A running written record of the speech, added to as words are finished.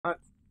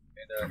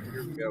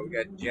Here we go. We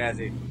got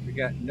Jazzy. We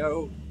got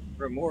No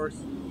Remorse.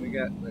 We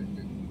got...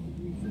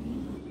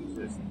 Who's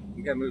this?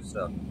 We got Moose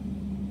stuff.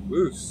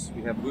 Moose.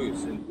 We have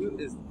Moose. And who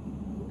is...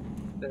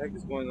 What the heck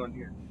is going on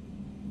here?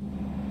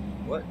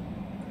 What?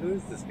 Who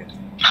is this guy?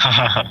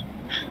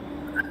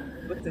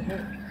 What the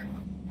heck?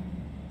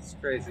 It's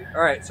crazy.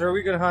 Alright, so are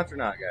we gonna hunt or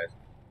not, guys?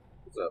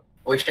 What's up?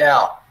 We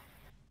shall.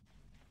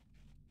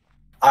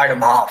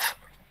 Item off.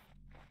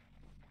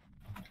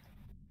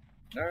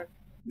 Alright.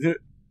 We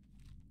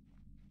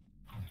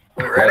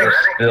ready?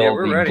 Yeah,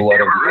 we're ready.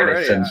 Blood of We're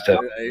ready. innocence to...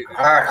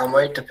 Alright, I'm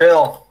waiting to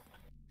pill.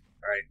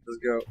 Alright, let's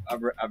go.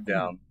 I'm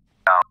down.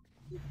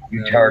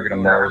 You target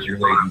them, Mars, you're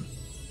leading.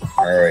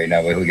 Alright,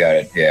 now we got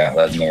it. Yeah,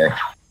 that's north.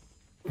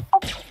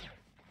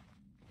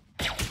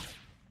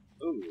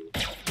 Ooh.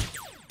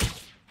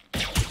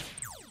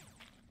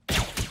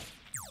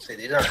 See,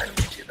 these aren't going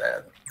to be too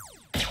bad.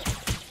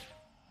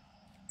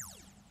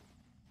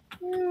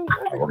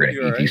 We're going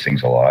to eat these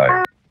things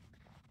alive.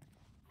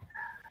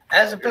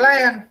 As a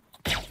plan.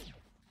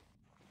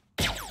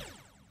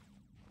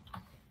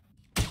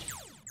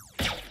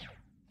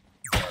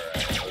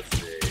 Alright, let's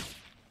see.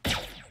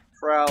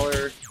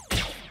 Prowler.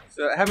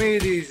 So, how many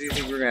of these do you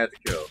think we're gonna have to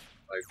kill?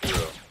 Like, for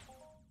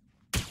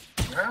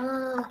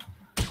real?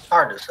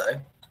 Hard to say.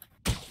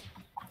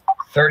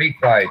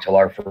 35 till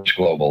our first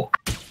global.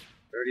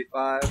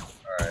 35?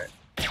 Alright.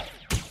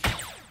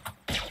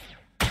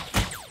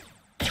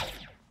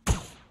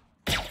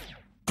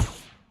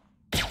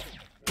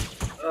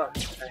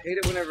 I hate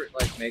it whenever it,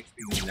 like, makes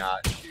me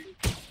not shoot.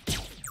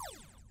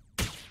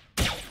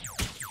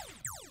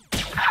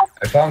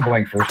 I found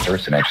going first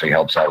person actually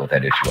helps out with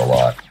that issue a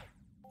lot.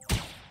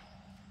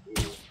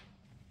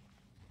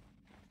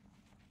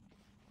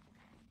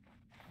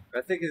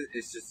 I think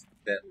it's just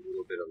that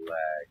little bit of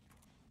lag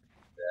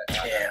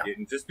that I'm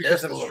getting. Just Just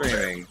because I'm a little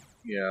streaming,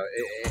 you know,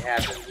 it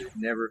happens. It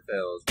never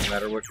fails, no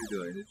matter what you're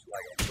doing. It's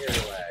like a hair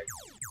lag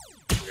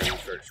whenever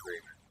you start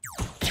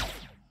streaming.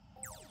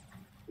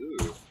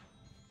 Ooh.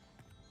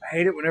 I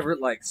hate it whenever it,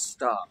 like,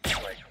 stops,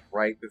 like,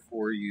 right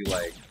before you,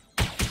 like...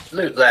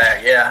 Loot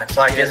lag, yeah. It's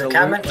like, is it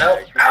coming? Nope.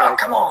 Oh,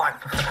 come on.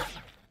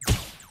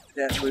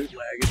 That loot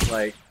lag is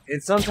like...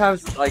 And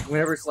sometimes, like,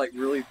 whenever it's, like,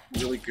 really,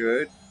 really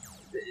good,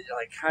 it,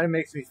 like, kind of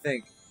makes me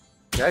think,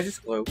 did I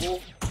just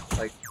global?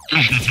 Like,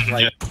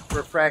 for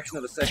a fraction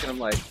of a second, I'm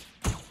like,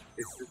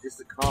 it's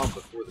the calm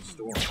before the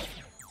storm.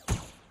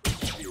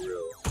 Let's be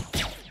real.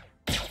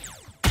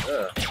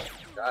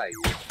 Die,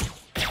 you.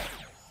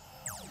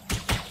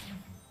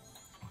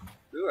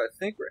 Ooh, I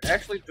think we're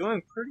actually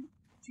doing pretty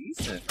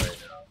decent right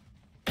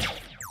now.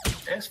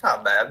 It's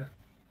not bad.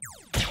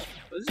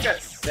 We just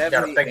got 70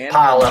 Got a big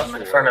pile of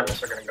them in front of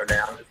us are going to go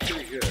down. That's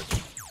pretty good.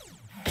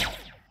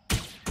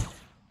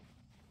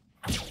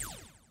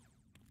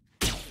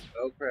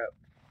 Oh, crap.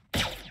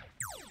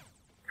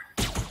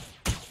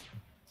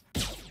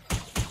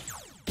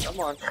 Come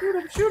on, shoot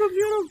him, shoot him,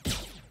 shoot him!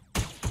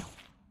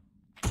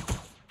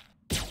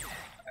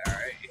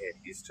 Alright, yeah,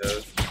 he's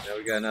toast. Now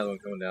we got another one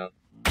coming down.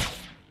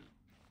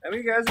 How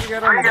many guys we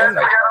got on the gun?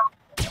 Like,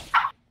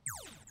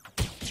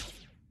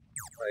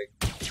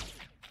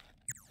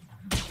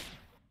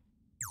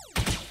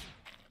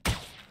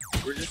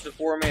 we're just a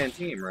 4-man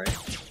team, right?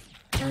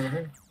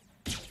 Mm-hmm.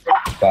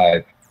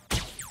 5.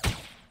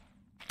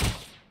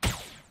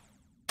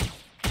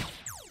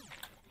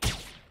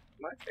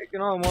 Am I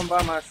taking on one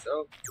by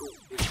myself?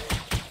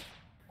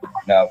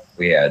 No,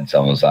 we had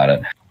someone on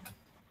it.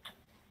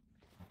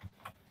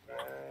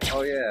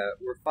 Oh yeah,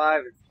 we're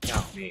 5 if you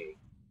count me,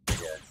 I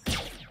guess.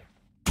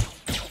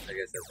 I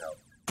guess that's how.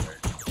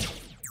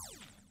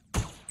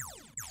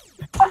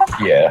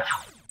 Yeah.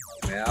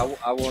 Oh, man,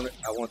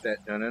 I want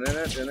that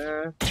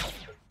dun-dun-dun-dun-dun.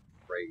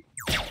 Great.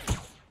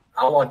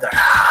 I want the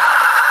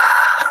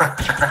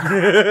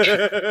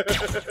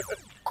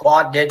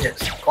quad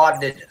digits. Quad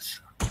digits.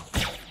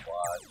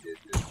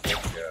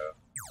 Let's go.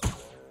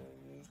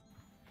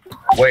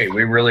 Wait,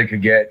 we really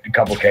could get a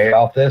couple K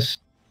off this?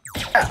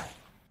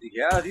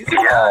 Yeah, these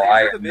Oh,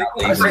 are the big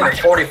I've ones. seen it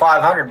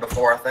 4,500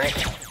 before, I think.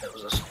 It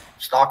was a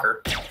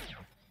stalker.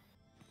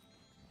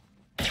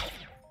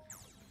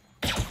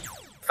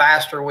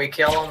 Faster we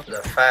kill them,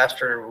 the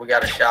faster we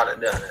got a shot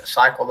at doing it.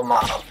 Cycle the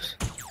mobs.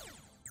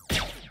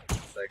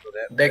 Cycle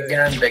that Big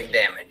gun, big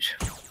damage.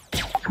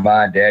 Come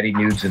on, Daddy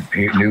needs a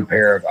new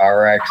pair of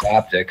RX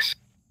optics.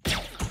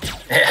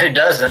 Yeah, who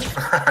doesn't?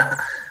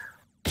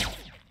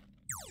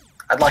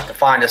 I'd like to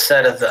find a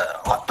set of the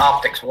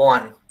Optics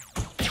 1.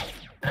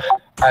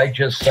 I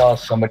just saw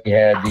somebody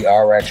had the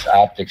RX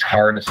optics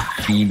harness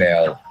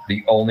female.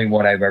 The only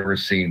one I've ever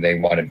seen they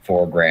wanted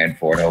 $4,000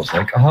 for, and I was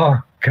like, oh,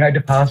 can I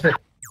deposit?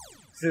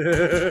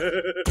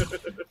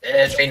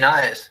 It'd be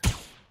nice.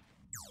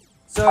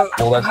 So,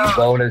 Well, that's the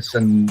bonus,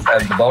 and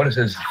the bonus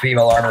is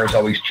female armor is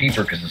always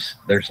cheaper because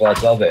there's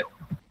less of it.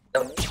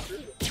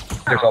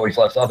 There's always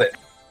less of it.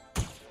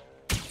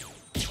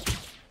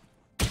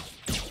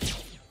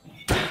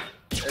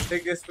 I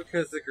think it's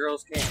because the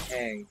girls can't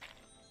hang.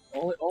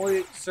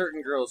 Only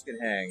certain girls can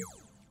hang.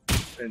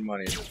 Spend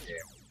money in this game.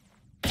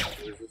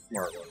 Those are the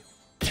smart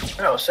ones.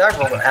 You know,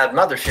 several that had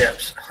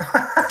motherships.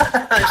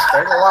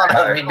 There's a lot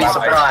of them. You'd be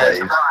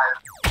surprised.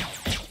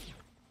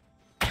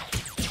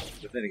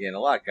 But then again, a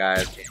lot of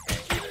guys can't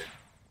hang either.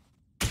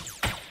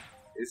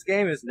 This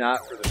game is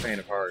not for the faint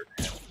of heart,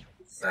 man.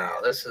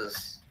 No, this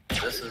is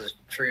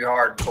true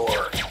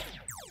hardcore.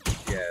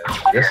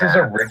 Yeah. This is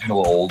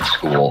original old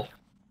school.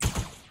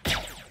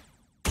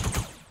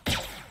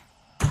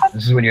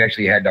 This is when you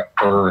actually had to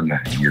earn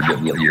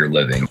your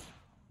living.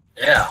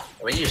 Yeah,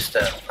 we used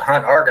to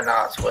hunt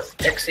Argonauts with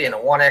Pixie and a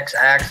 1X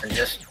axe and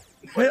just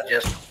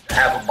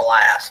have a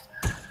blast.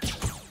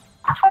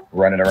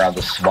 Running around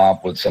the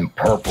swamp with some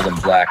purple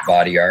and black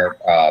bodyguard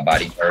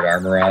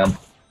armor on.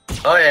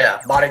 Oh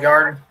yeah,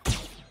 bodyguard.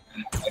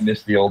 I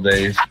miss the old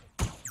days.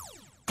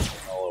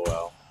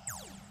 LOL.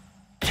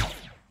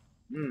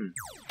 Hmm.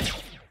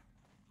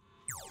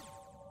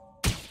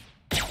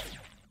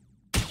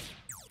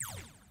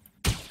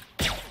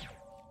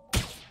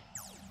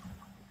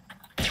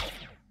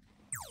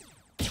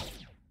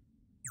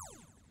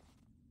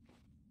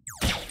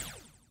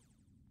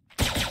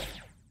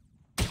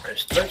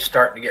 It's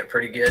starting to get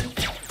pretty good.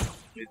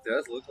 It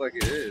does look like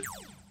it is.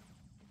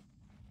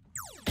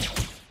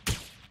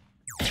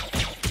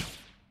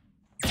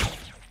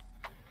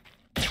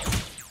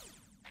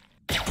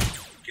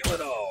 Kill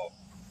it all.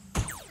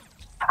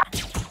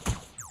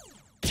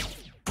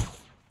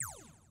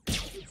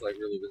 Looks like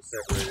we're a little bit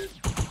separated.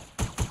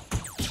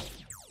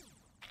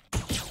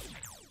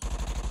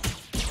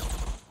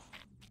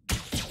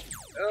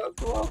 Oh,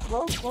 come on, come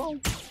on, come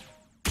on.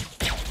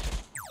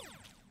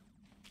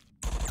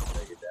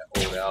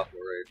 Old alpha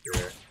right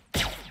there.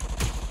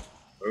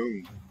 Boom.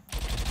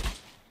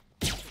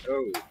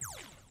 Oh.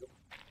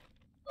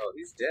 Oh,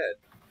 he's dead.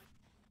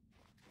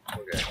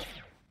 Okay.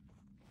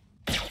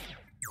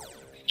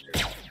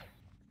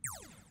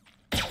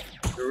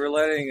 So we're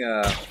letting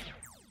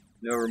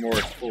No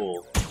Remorse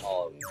pull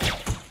all of them.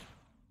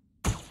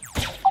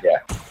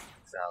 Yeah.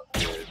 Sounds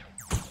good.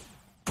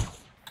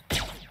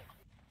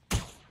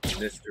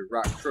 Mr.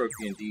 Rock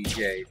Trophy and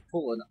DJ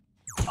pulling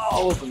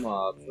all of them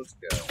off. Let's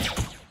go.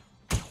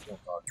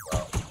 Talk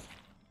about.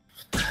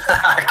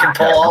 I can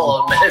pull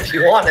all of them if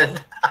you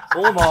wanted.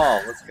 Pull them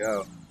all. Let's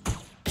go.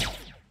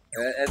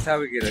 That's how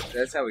we get it.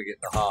 That's how we get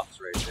the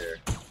hops right there.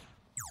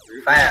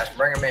 Fast.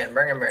 Bring them in.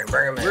 Bring them in.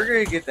 Bring them in. We're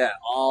gonna get that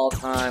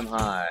all-time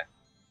high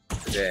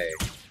today.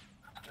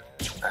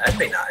 That'd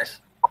be nice.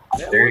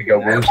 Yeah, There you go,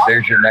 Bruce.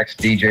 There's your next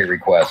DJ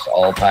request.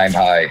 All-time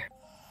high.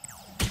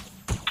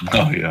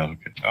 Oh yeah.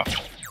 Okay. Oh.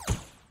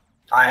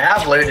 I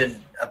have looted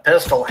a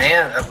pistol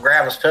and a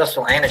Gravis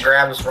pistol and a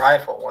Gravis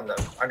rifle when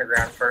the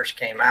Underground first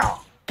came out.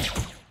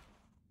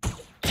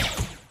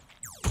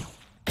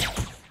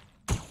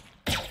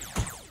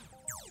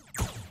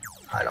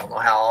 I don't know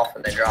how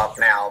often they drop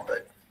now,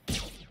 but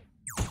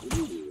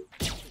Ooh.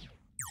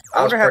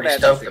 I was wonder how pretty bad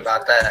stoked these things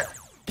about are. that.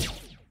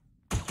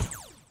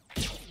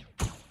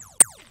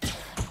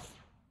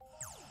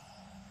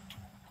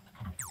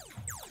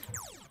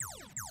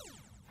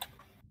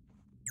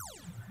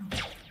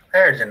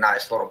 There's a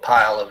nice little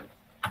pile of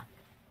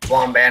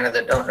Wombana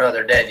that don't know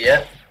they're dead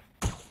yet.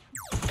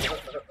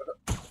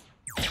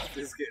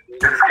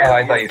 Oh,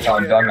 I thought you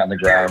found dung on the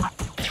ground.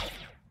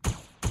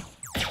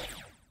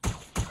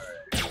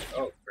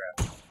 Oh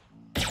crap!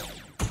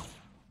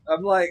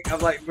 I'm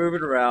like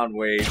moving around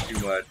way too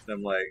much, and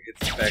I'm like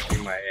it's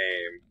affecting my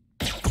aim.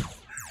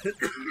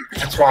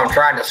 That's why I'm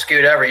trying to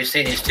scoot over. You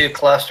see these two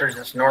clusters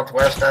that's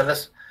northwest of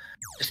us?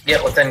 Just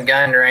get within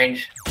gun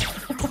range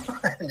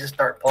and just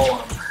start pulling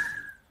them.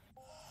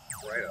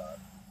 Right on.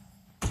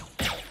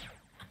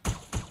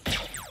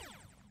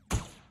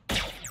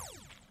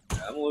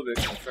 I'm a little bit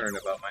concerned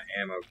about my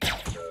ammo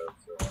count, though,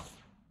 so.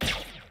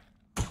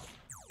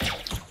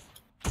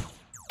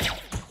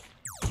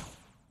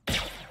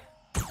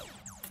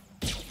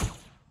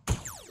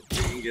 If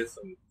we can get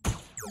some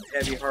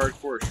heavy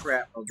hardcore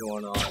shrapnel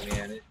going on,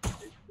 man, it's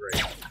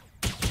great.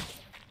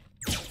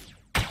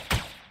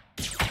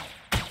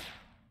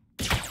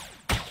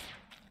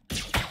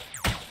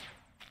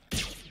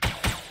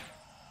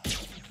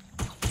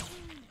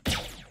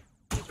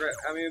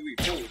 How many have we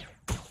pulled?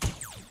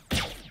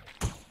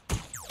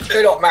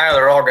 It don't matter,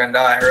 they're all gonna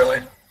die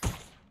early.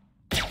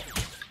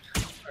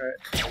 Alright,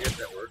 I guess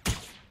that works.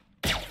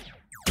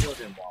 Plug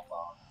in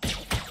Wombana.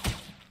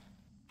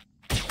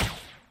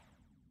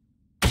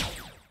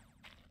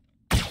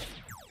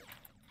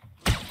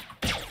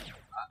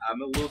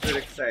 I'm a little bit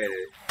excited.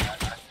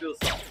 I feel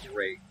something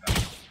great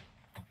coming.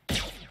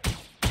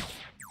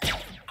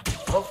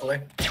 Hopefully.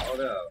 Oh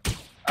no.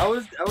 I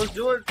was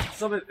doing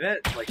some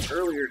event like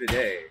earlier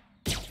today,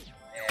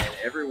 and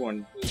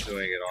everyone was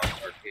doing it on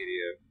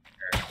Arkadia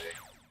apparently.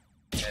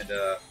 And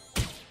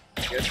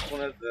I guess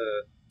one of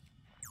the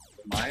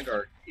Mind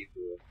Art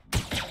people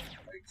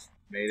like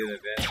made an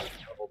event with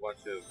a whole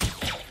bunch of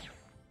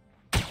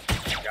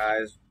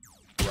guys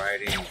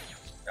riding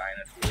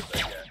dinosaurs, I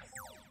guess.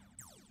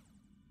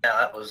 Yeah,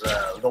 that was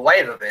the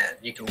wave event.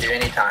 You can do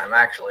anytime,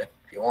 actually,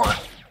 if you want.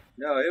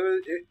 No,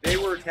 they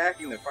were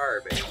attacking the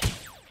fire base.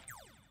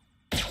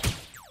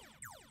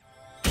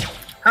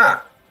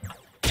 Huh.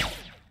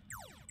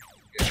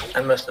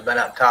 I must have been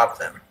up top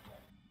then.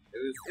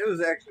 It was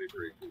actually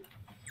pretty cool.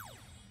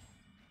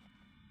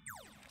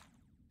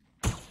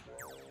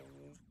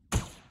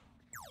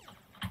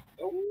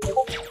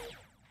 Oh,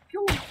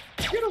 kill him!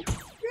 Get him!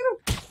 Get him!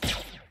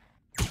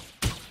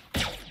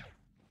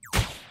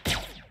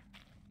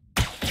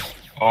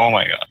 Oh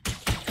my god.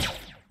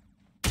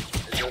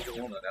 It doesn't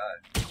want to die.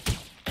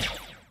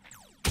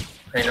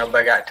 Ain't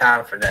nobody got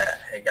time for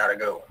that. They gotta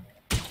go.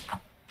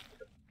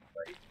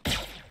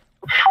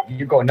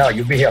 You go now.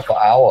 You'll be here for an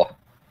hour.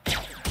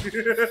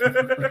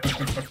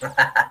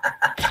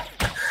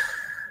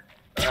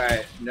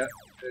 Alright, no.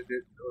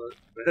 You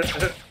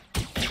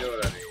know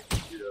what I mean.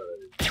 You know what I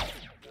mean.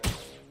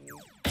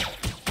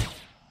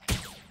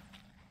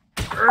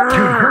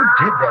 Dude,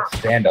 who did that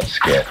stand-up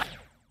skit?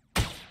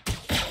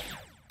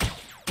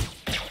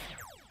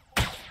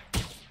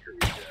 Here we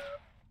go.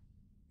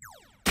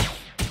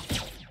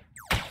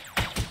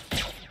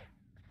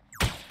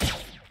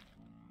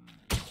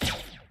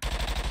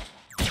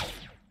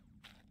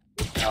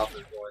 This health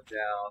is going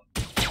down,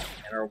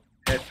 and our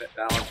head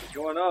balance is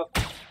going up.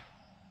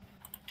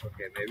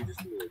 Okay, maybe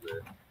just a little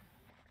bit.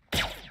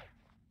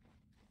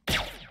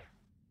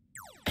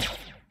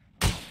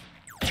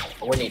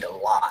 We need a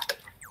lot.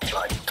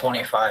 Like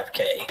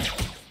 25K.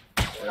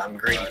 And I'm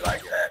greedy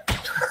like that.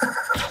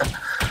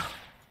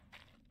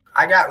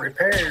 I got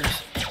repairs.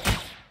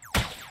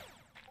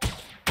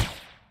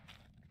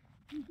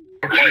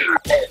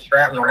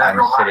 I'm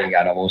sitting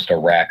on almost a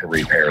rack of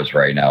repairs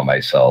right now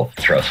myself.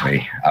 Trust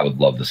me, I would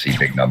love to see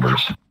big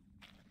numbers.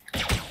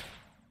 Yeah,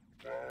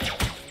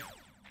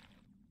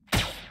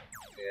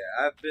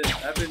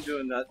 I've been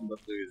doing nothing but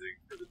losing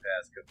for the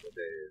past couple of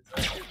days.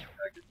 I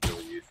could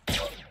really use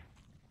some fun.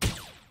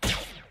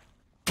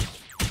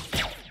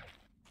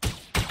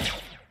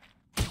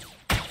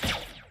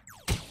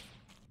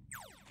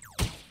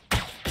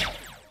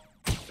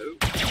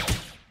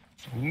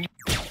 Hey,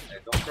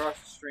 don't cross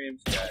the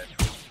streams, guys.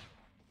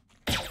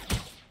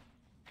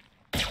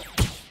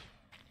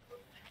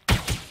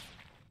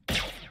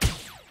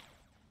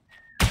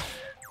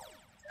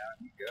 Down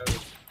you go.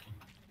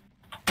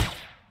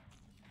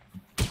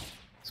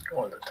 Let's go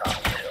on the top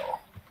of the hill.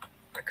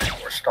 I got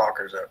more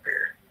stalkers up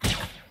here.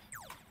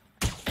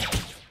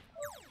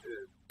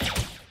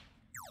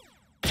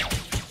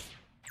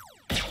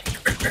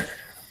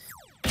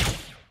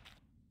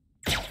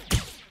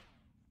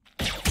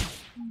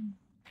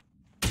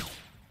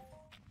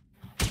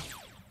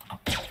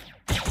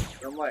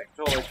 I'm like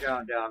totally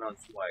counting down on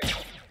some like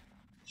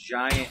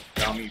giant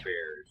gummy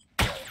bears.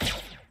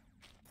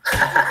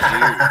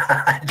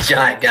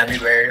 Giant gummy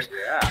bears.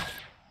 Yeah.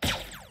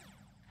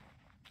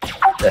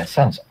 That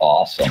sounds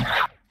awesome.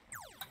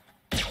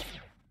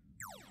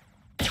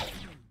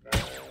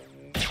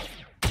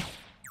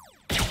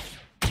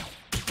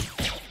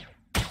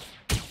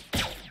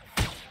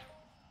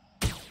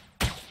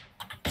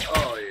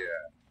 Oh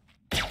yeah.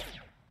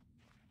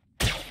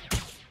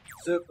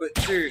 So, but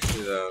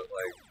seriously though,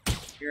 like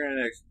here in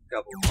the next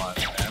couple of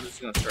months, man, I'm just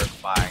gonna start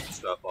buying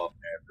stuff off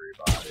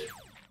everybody,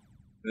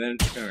 and then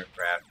just gonna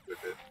craft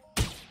with it.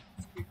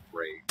 It's gonna be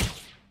great.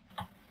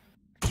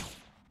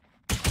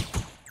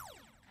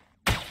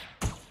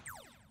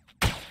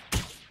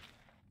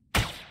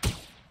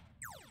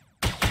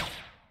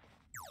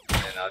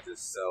 And I'll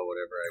just sell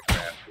whatever I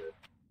crafted.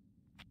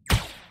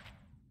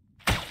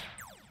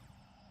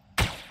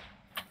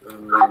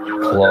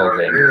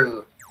 Clothing.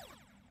 Ooh.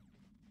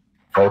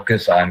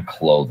 Focus on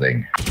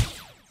clothing.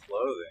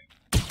 Clothing.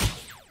 I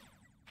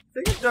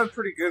think I've done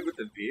pretty good with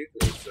the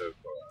vehicles so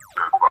far.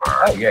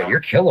 Oh yeah,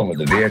 you're killing with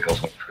the vehicles,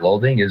 but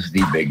clothing is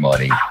the big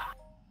money.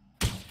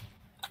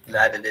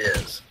 That it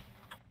is.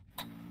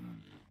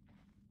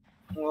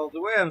 Well,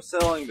 the way I'm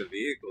selling the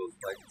vehicles,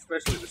 like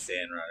especially the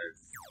Sand Runners,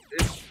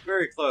 it's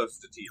very close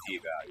to TT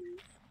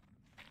values.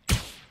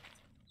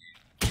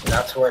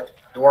 That's what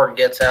the word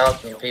gets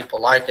out, and people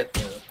like it,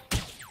 and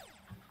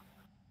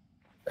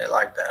they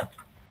like that.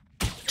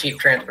 Cheap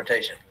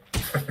transportation.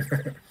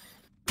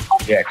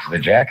 Yeah, 'cause the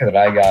jacket that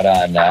I got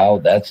on now,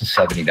 that's a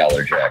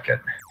 $70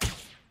 jacket.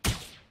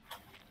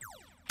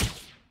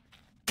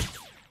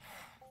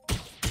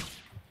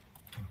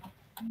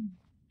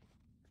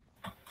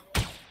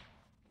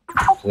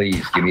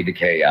 Please give me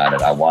decay on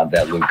it. I want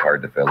that loot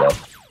card to fill up.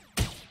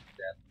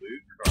 That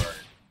loot card.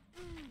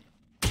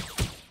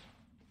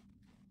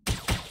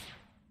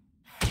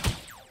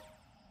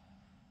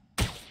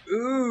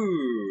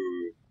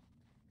 Ooh.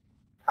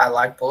 I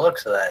like the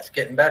looks of that. It's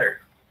getting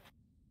better.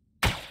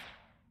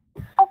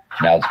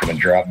 Now it's going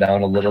to drop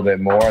down a little bit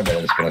more, and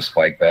then it's going to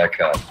spike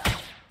back up.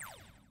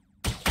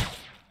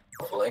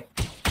 Hopefully.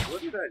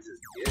 What did I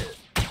just get?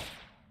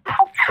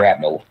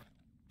 Shrapnel.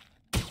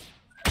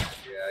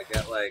 Yeah, I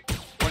got like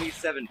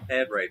 27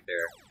 head right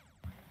there.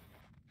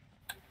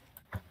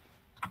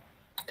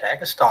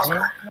 Tag a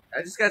stalker.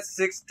 I just got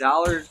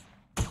 $6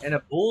 and a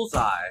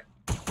bullseye.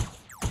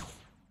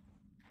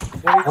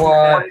 22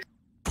 What? head.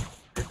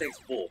 That thing's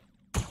full.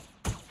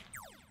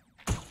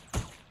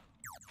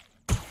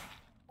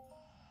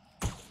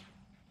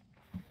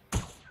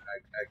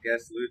 I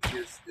guess loot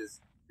is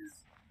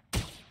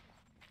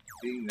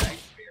being nice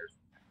to me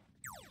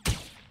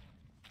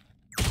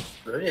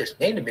or We just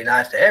need to be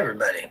nice to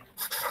everybody.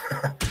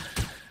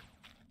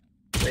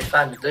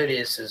 25 to 30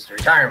 is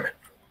retirement.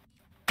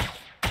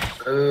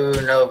 Ooh,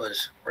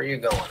 Novas, where you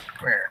going?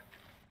 Come here.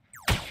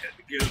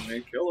 something. Get them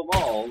and kill them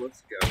all.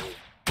 Let's go.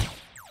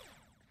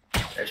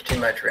 There's too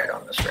much red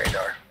on this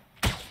radar.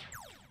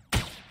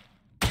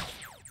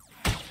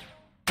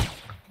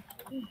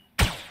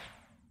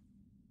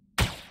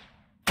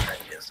 Try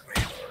to get some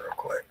ammo real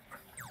quick.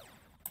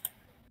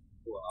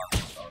 Well,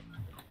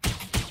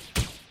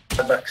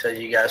 The buck says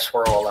you guys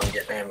swirl while I'm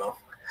getting ammo.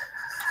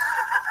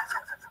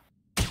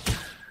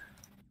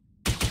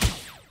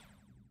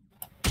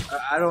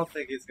 I don't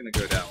think it's gonna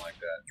go down like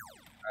that.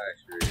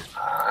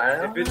 I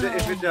actually.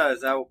 If it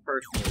does, I will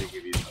personally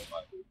give you some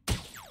money.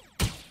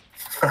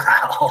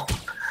 Wow.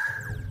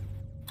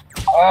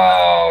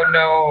 Oh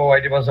no,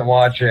 I wasn't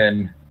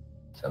watching.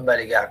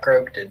 Somebody got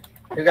croaked.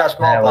 Who got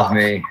smallpox? That was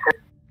me.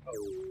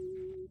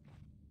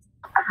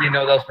 You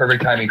know, that was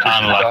perfect timing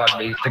because the dog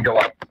needs to go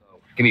up.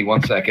 Give me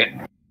 1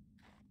 second.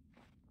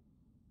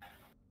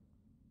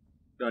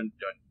 Dun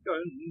dun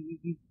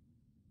dun.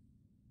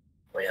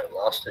 We have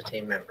lost a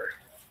team member.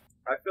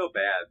 I feel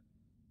bad.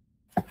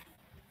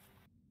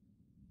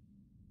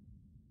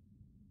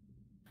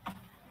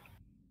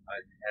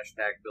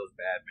 Hashtag feels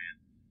bad, man.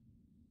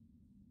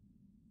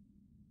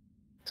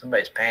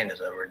 Somebody's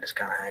panda's over just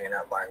kind of hanging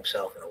out by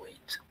himself in the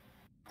weeds.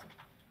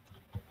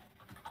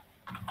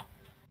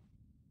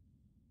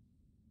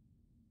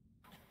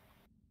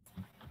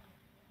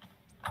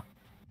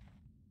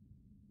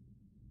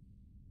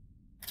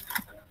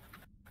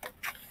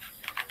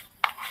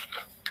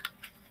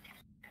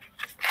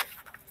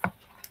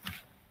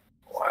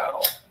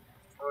 Wow.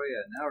 Oh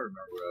yeah, now I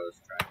remember what I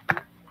was trying to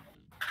do.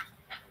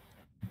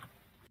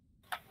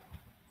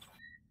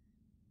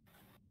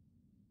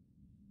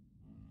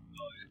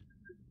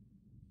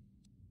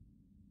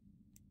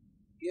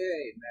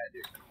 Yay,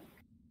 magic.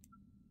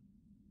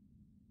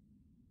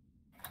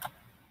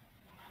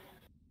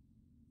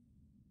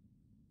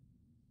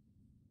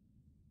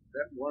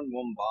 That one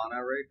Wombana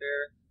right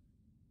there,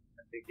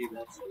 I think he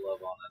wants to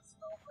love on us.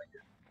 I don't like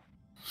it.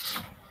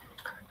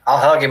 I'll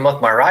hug him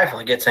with my rifle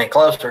if he gets any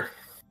closer.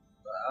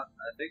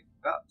 I think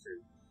about to.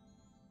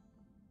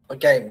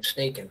 Look at him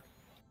sneaking.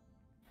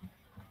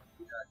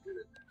 He's not good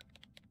at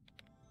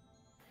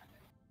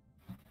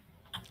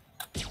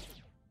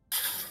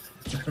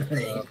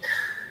that.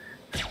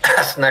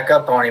 I snuck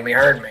up on him. He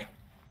heard me.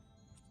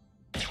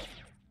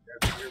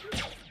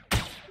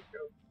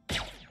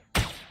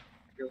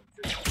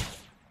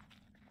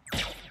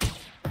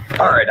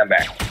 All right, I'm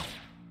back.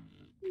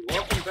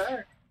 Welcome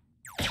back.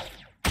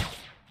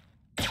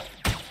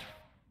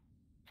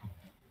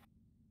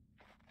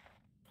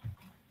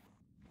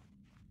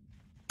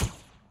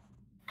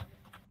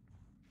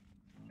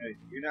 Hey,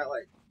 you're not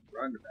like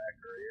running back,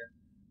 are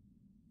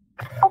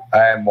you?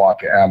 I'm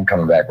walking. I'm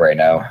coming back right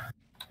now. I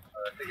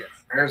think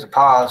it's. There's a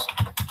pause.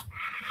 I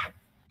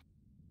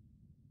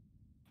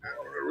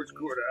don't know what's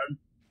going on.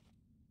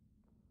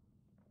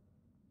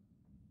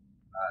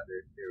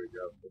 There we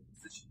go. The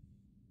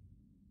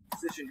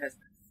position has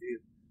been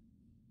sealed.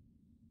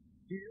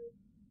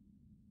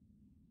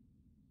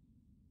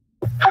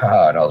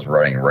 Oh, and I was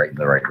running right in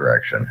the right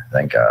direction.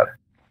 Thank God.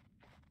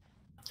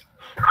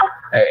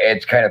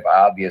 It's kind of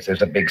obvious.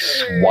 There's a big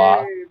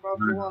swath. Hey,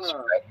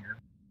 Wombana.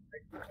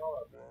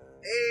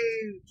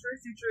 Hey,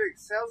 Tracy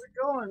Tricks, how's it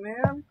going,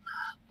 man?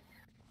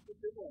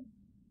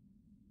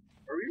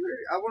 Are we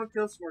ready? I want to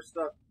kill some more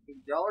stuff.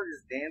 Y'all are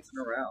just dancing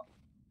around.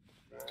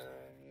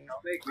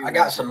 I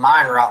got some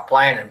mine rock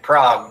playing in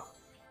Prague.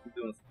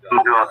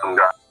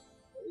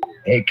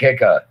 Hey,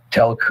 Kika,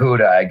 tell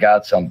Kuda I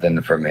got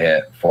something from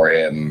him for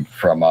him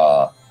from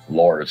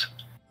Lors.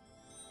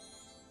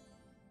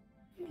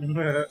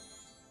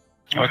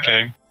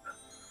 Okay.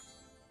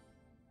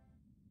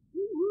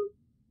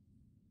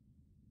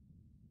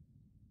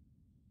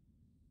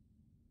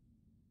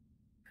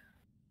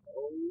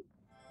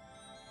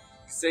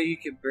 Say you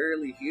can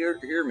barely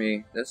hear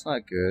me. That's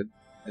not good.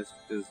 It's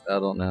because I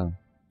don't know.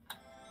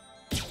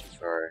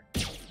 Sorry.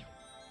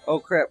 Oh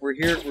crap! We're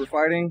here. We're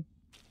fighting.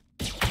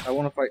 I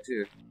want to fight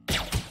too.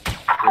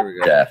 There we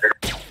go. Death.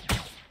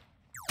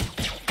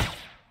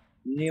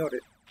 Nailed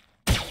it.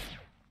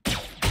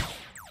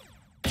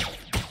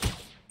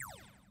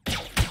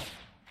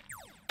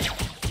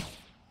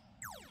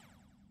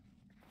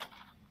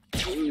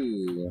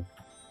 Ooh.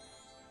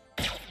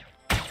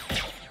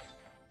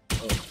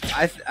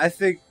 I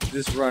think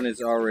this run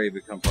has already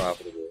become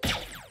profitable.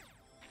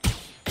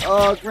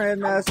 Oh,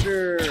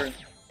 Grandmaster!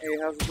 Hey,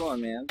 how's it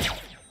going, man?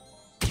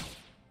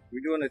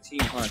 We're doing a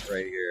team hunt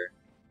right here.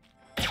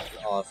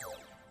 It's awesome.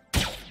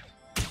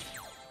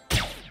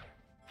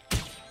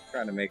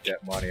 Trying to make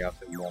that money off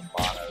the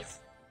Wombanas.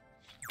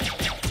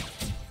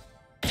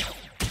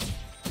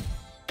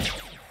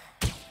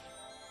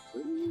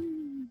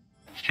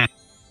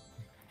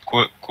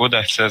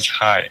 Kuda says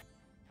hi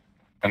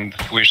and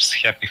wishes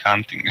happy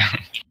hunting.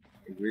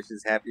 He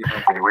wishes happy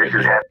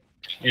hunting.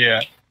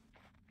 Yeah.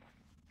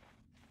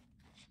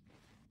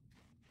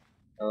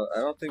 I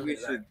don't think we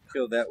should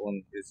kill that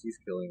one because he's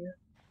killing it.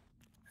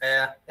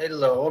 Yeah,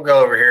 we'll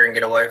go over here and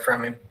get away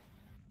from him.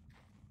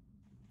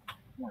 Oh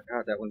my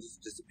god, that one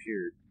just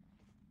disappeared.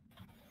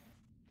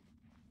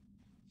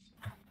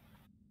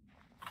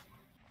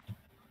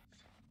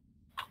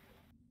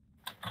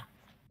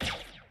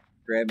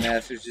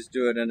 Grandmaster's just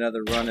doing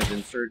another run of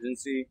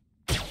Insurgency.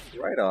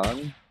 Right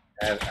on.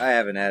 I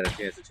haven't had a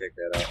chance to check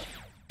that out.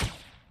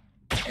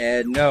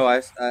 And no,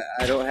 I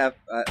don't have.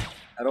 I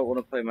don't want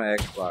to play my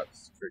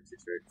Xbox Tricksy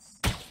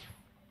Tricks.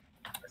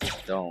 I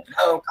just don't.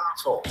 No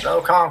console. No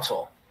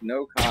console.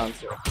 No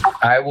console.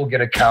 I will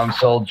get a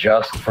console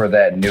just for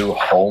that new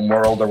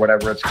Homeworld or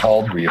whatever it's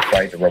called, where you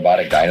fight the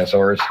robotic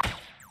dinosaurs.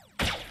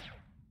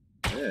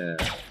 Yeah.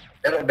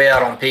 It'll be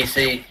out on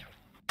PC.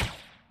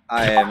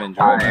 I am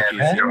enjoying my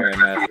PC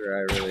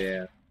Grandmaster. I really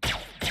am.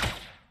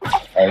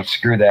 Alright,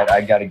 screw that.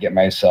 I gotta get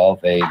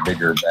myself a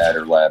bigger,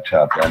 badder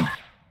laptop then.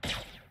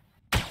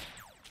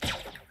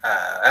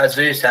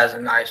 Azus has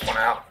a nice one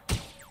out.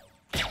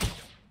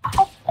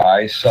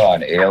 I saw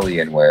an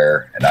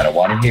Alienware, and I don't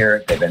want to hear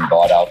it. They've been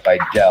bought out by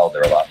Dell.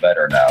 They're a lot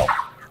better now.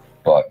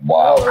 But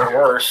wow. Oh, they're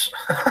worse.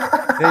 They've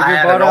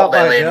been bought out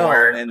by Dell,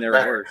 and they're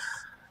worse.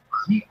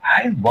 See,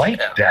 I like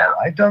Dell.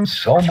 I've done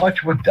so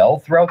much with Dell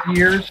throughout the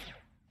years.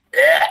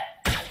 Yeah.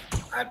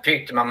 I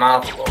peeked in my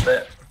mouth a little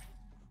bit.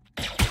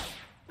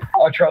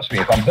 Oh, trust me,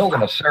 if I'm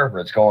building a server,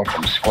 it's going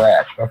from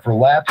scratch. But for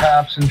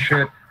laptops and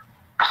shit,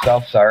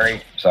 stuff,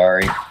 sorry.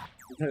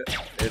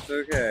 It's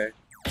okay.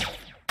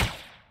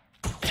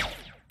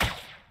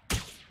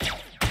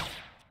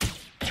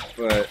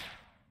 But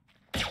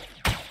I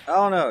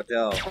don't know,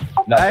 Dell.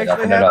 I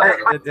actually have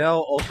the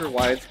Dell ultra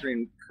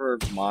widescreen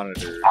curved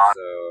monitor,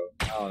 so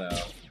I don't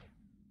know.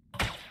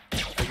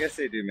 I guess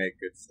they do make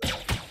good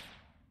stuff.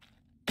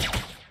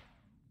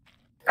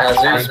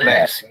 Asus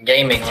makes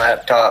gaming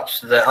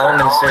laptops. The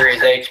Omen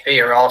Series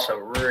HP are also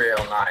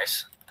real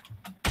nice.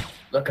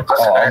 Look at the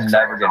specs. I'm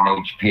never getting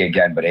HP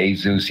again, but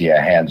Asus,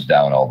 yeah, hands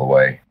down all the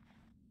way.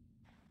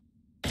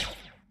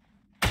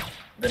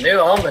 The new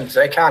Omens,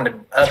 they kind of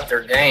upped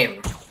their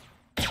game.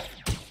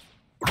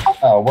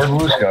 Oh, where'd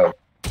Loose go?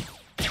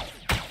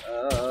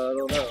 I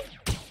don't know.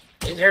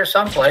 He's here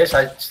someplace.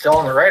 I'm still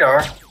on the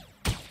radar.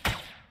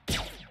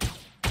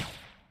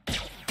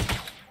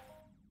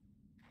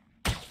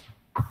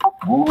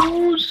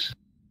 Who's?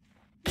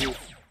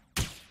 Oof.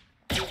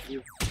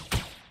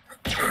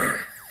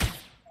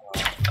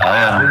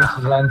 This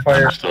is on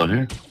fire. I'm still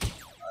here.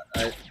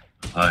 I,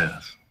 Oh,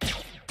 yes.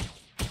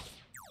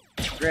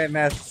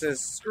 Grandmaster says,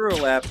 screw a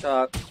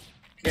laptop.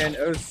 Can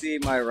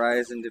OC my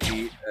Ryzen to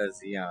beat a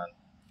Xeon?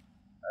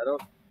 I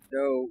don't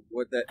know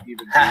what that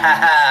even means.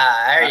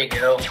 There you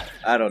go.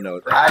 I don't know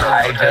what that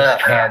I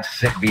just can't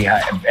sit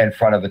in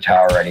front of the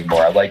tower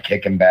anymore. I like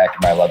kicking back in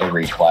my leather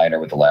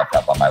recliner with the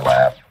laptop on my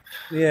lap.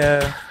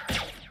 Yeah,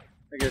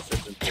 I guess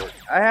that's important.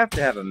 I have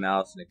to have a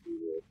mouse and a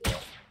keyboard, though.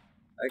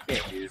 I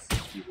can't use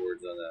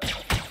keyboards on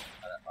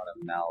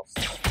a mouse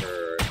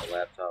or a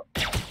laptop.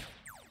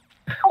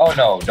 Oh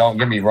no, don't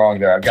get me wrong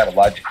there. I've got a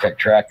Logitech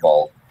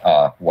trackball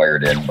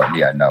wired in, but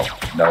yeah, no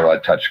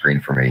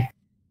touchscreen for me.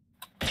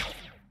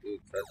 Ooh,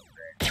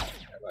 touchscreen.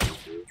 That might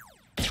be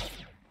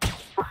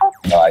cool.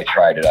 No, I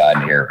tried it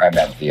on here. I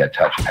meant the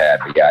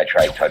touchpad, but yeah, I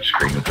tried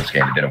touchscreen with this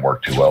game. It didn't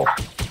work too well.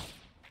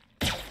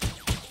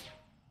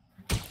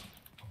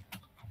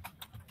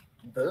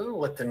 Boo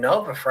with the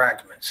Nova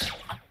fragments.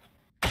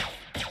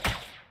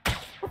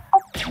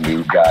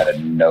 We've got a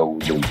no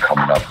loot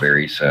coming up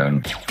very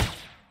soon.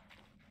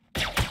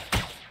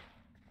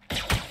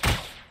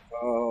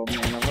 Oh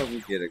man, I hope we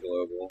get a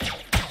global.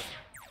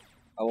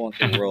 I want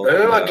the world.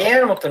 Boo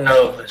again with the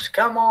Novas.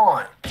 Come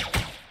on.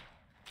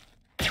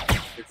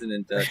 It's an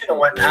industrial. Should have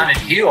went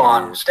 90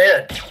 on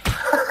instead.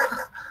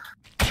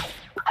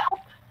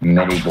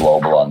 Mini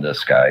global on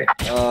this guy.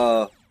 It's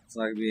not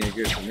gonna be any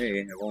good for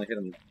me. I've only hit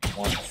him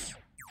once.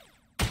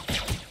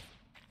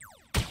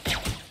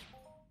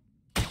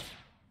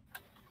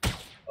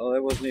 Oh,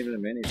 that wasn't even a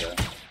mini though.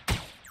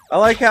 I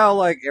like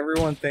how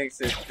everyone thinks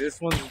that this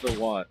one's the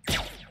one.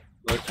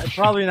 Like,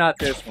 probably not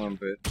this one,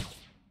 but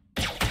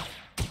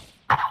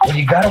Well,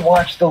 you gotta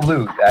watch the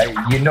loot.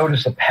 You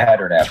notice a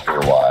pattern after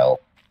a while.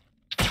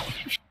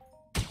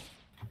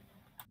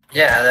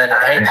 Yeah, that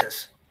it hates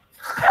us.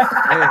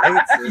 it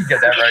hates us. You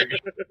get that right.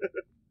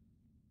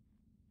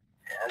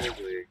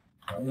 Probably.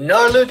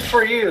 No loot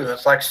for you.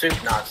 It's like Soup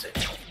Nazi.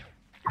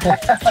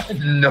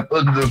 No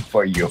loot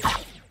for you.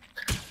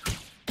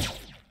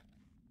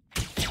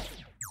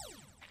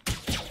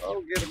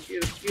 Oh, get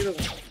him.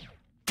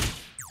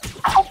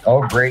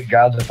 Oh, great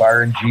gods of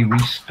RNG, we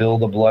spill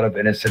the blood of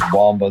innocent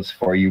wombas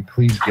for you.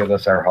 Please give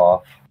us our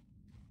Hoff.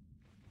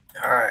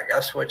 Alright,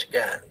 gotta switch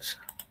guns.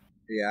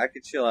 Yeah, I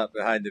could chill out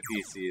behind the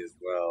PC as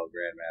well,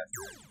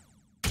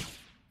 Grandmaster.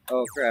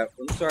 Oh crap,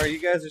 I'm sorry, you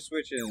guys are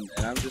switching,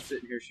 and I'm just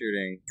sitting here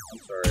shooting. I'm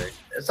sorry.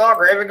 It's all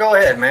gravy, go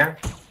ahead, man.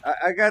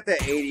 I got that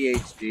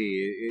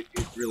ADHD.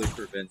 It really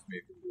prevents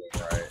me from doing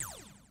right.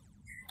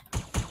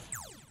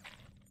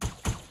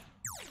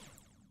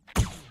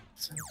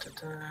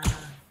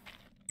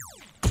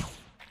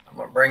 I'm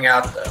gonna bring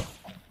out the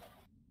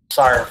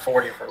Sire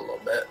 40 for a little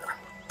bit.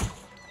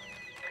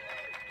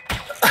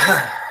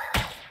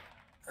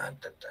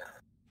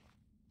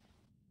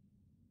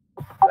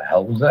 The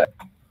hell was that?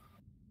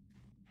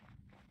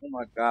 Oh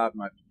my god,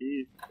 my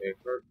teeth, they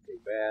hurt so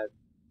bad.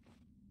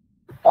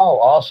 Oh,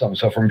 awesome.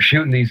 So from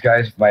shooting these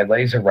guys with my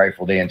laser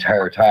rifle the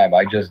entire time,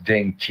 I just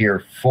dinged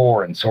tier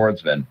 4 in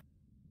swordsman.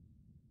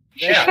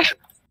 Yeah.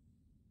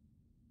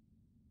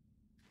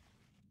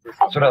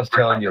 That's what I was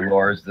telling you,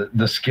 Lors.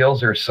 The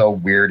skills are so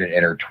weird and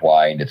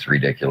intertwined, it's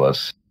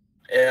ridiculous.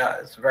 Yeah,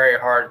 it's very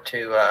hard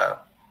to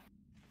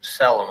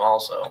sell them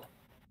also.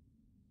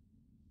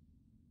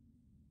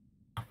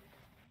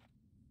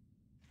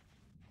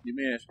 You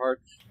mean it's hard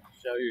to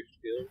sell your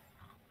skills?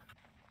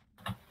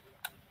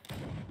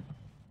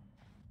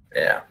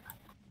 Yeah.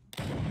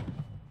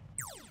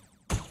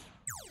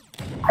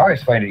 I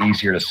always find it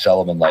easier to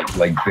sell them in like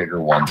bigger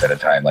ones at a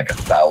time, like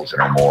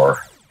 1,000 or more.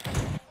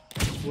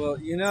 Well,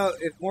 you know,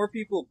 if more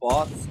people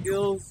bought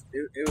skills,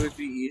 it would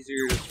be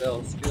easier to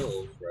sell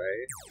skills,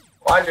 right?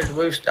 Why did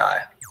Moose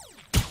die?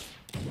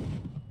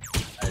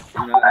 I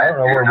don't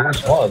know where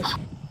Moose was.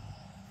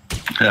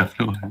 Yeah,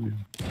 no idea.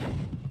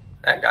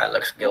 That guy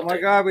looks Oh guilty. my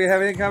god, we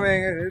have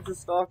incoming! It's a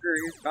stalker,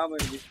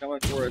 he's coming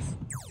for us.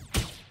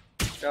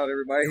 Watch out,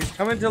 everybody, he's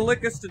coming to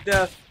lick us to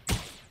death!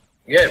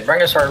 Good,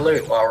 bring us our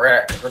loot while we're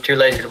at it. We're too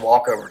lazy to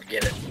walk over to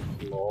get it.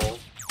 Lol.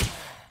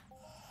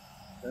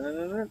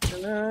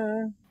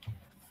 Da-na-na-na-na.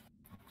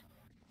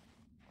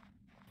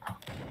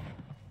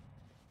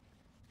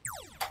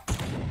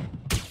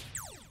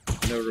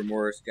 No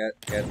remorse, got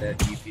that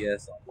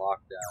DPS on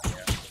lockdown,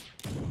 yeah.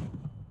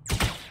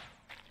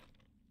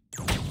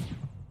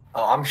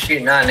 Oh, I'm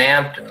shooting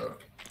unamped and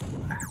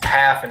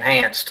half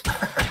enhanced.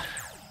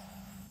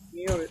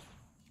 Nailed it.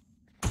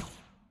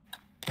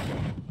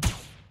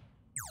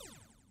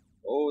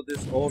 Oh,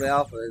 this old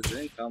alpha is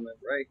incoming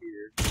right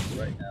here,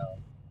 right now.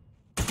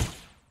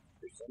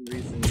 For some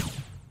reason.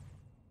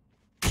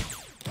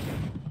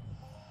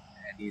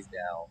 And he's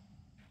down.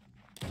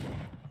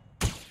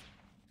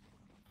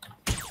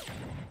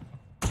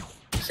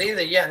 See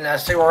now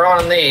see we're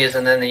on these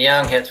and then the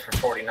young hits for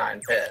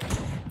 49 pit.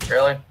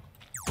 Really?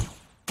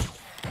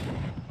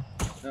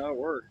 No, it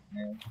worked,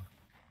 man.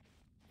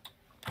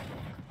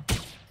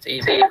 It's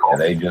easy. Yeah,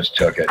 they just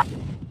took it.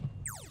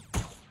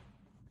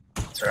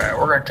 That's alright,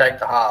 we're gonna take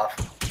the Hoff.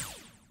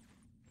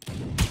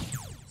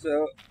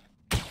 So,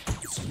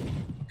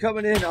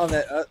 coming in on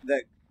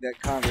that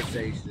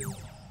conversation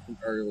from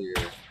earlier,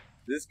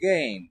 this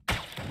game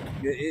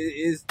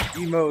is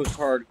the most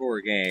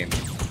hardcore game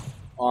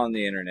on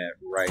the internet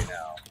right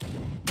now.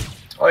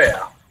 Oh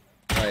yeah.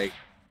 Like,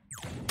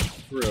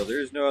 for real,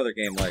 there's no other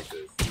game like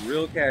this.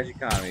 Real cash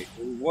economy.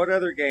 What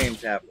other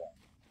games have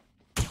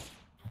one?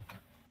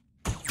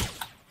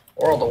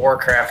 World of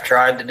Warcraft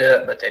tried to do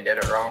it, but they did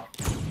it wrong.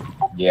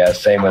 Yeah,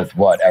 same with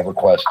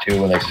EverQuest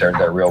 2 when they started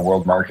that real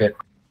world market.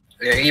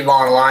 Yeah, EVE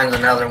Online's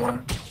another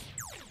one.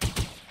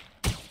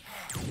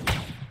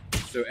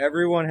 So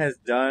everyone has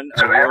done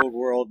a real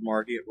world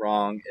market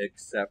wrong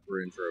except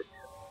for Entropia.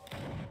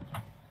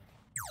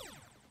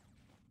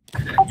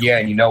 Yeah,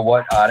 and you know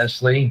what?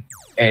 Honestly,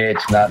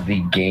 it's not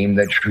the game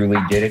that truly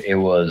did it. It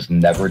was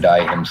Never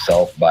Die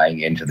himself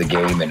buying into the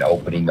game and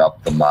opening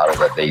up the model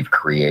that they've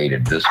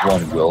created. This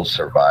one will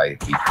survive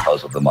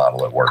because of the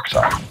model it works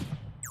on.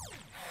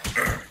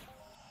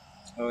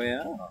 Oh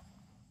yeah.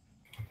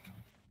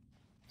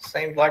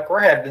 Seems like we're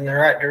headed in the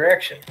right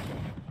direction.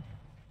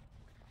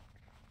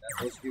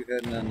 Let's keep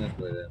heading down this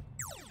way then.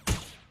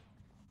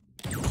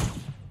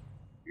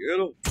 Get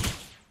him.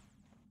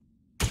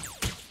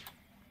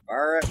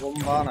 Fire at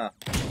Wombana.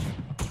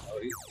 Oh,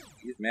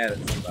 he's mad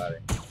at somebody.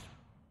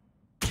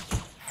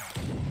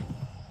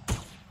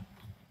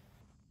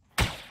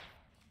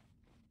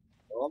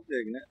 Oh, I'm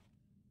digging it.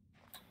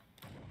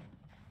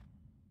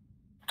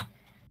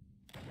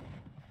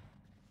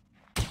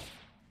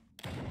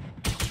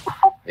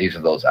 These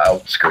are those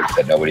outskirts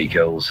that nobody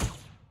kills.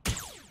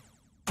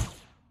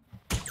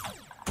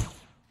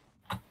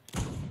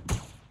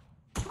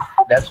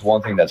 That's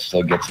one thing that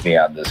still gets me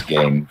on this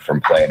game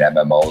from playing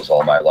MMOs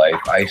all my life.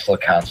 I still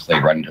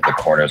constantly run into the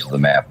corners of the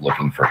map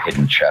looking for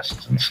hidden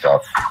chests and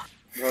stuff.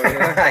 Oh,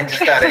 yeah? I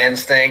just got an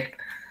instinct.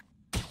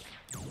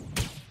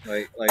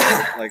 Like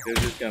they're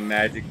just gonna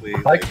magically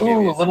Like, give you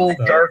ooh, a little some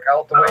stuff. dark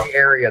out the way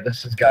area.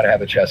 This has got to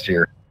have a chest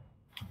here.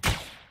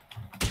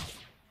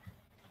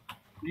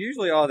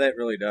 Usually all that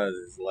really does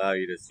is allow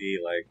you to see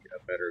like a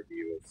better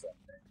view of something.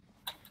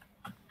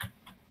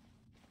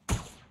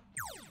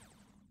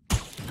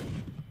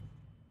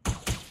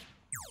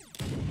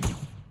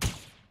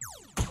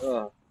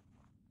 Ugh.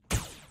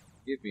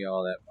 Give me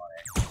all that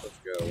money. Let's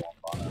go,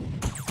 Wombana.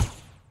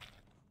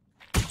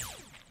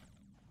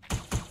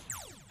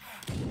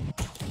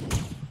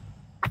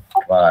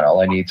 Come on,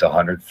 all I need is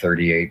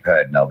 138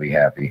 pet and I'll be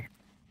happy.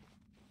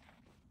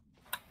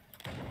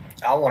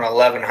 I want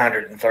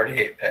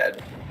 1138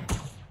 ped.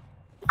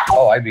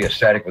 Oh, I'd be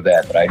ecstatic with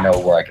that, but I know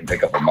where I can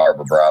pick up a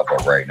Marva Bravo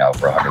right now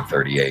for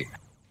 138.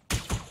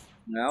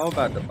 Now I'm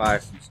about to buy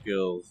some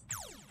skills.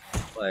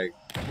 like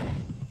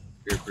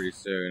here pretty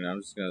soon.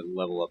 I'm just gonna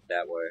level up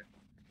that way.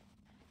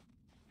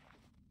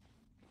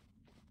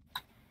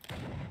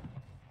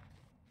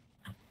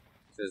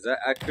 Because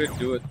I could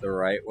do it the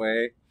right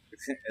way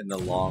and the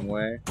long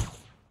way,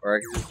 or I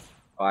could just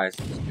buy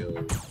some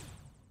skills.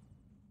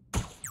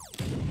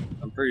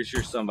 I'm pretty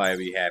sure somebody would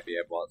be happy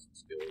I bought some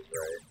skills,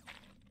 right?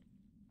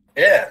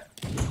 Yeah.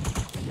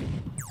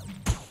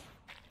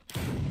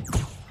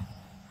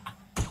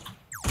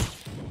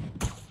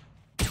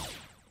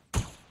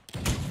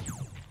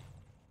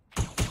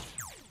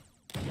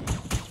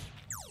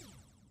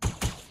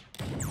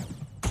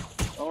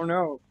 Oh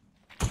no.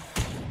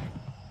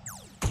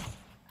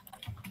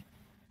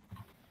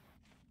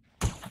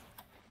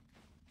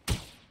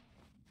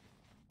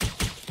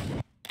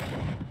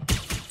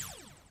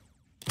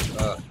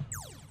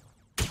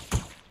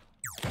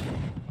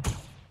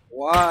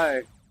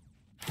 Why?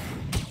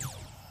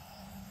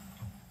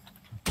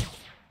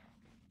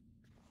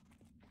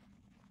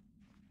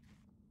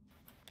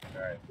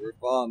 Alright, we're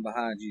falling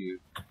behind you.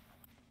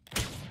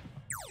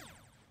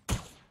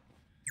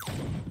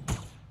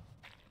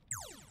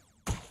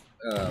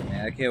 Oh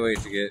man, I can't wait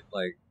to get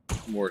like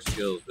more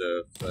skills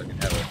though, so I can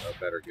have a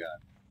better gun.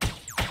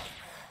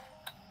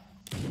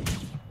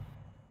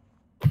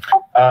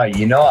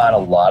 You know, on a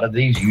lot of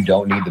these, you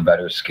don't need the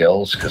better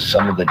skills because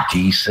some of the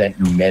decent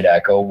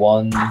mid-echo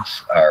ones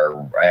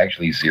are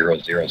actually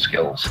 0-0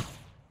 skills.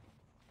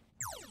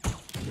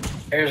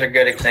 Here's a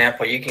good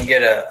example. You can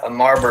get a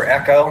Marber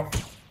Echo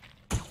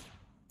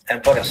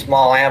and put a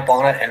small amp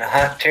on it and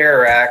hunt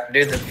Terror Rack,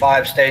 do the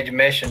 5-stage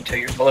mission till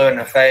you're blue in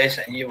the face,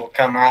 and you will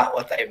come out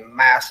with a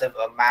massive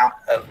amount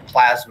of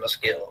plasma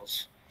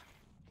skills.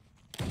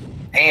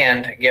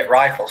 And get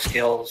rifle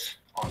skills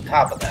on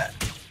top of that.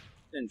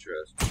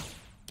 Interesting.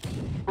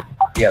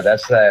 Yeah,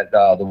 that's that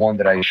the one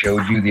that I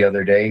showed you the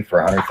other day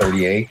for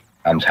 138.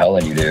 I'm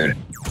telling you, dude.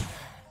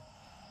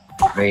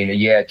 I mean,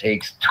 yeah, it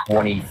takes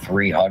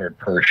 2,300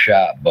 per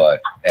shot,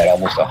 but at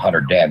almost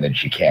 100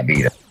 damage, you can't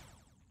beat it.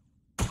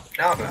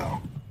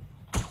 No.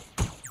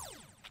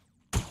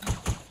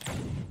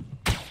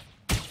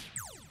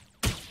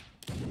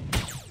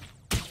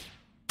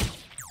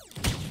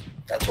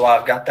 That's why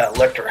I've got that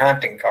Lichter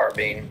hunting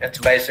carbine. It's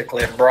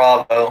basically a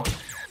Bravo.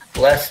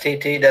 Less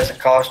TT doesn't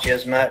cost you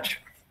as much.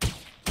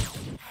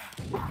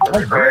 Oh,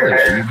 really?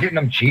 Are you getting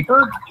them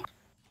cheaper?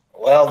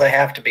 Well, they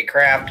have to be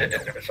crafted,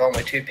 and there's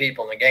only 2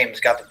 people in the game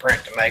that's got the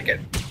print to make it.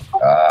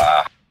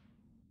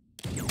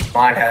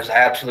 Mine has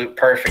absolute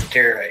perfect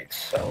tear rates,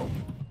 so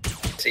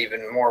it's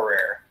even more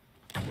rare.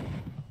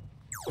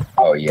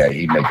 Oh, yeah,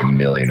 he'd make $1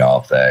 million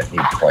off that. He'd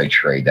probably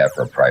trade that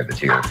for a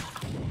privateer.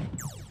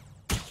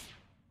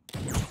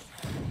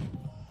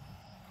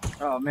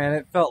 Oh man,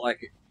 it felt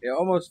like it. It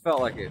almost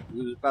felt like it.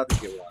 We was about to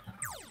get one.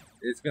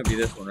 It's gonna be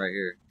this one right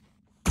here.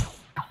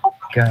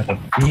 Got a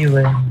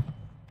feeling.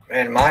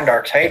 Man,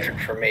 Mindark's hatred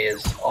for me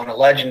is on a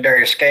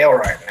legendary scale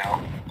right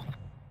now.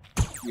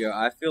 Yeah,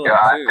 I feel it too.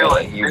 I feel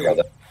it, you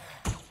brother.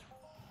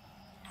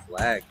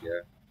 Flag,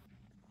 yeah.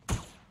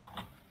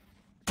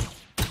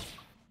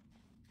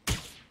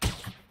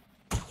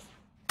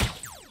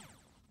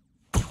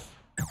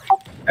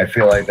 I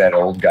feel like that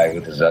old guy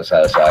with his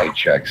SSI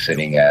check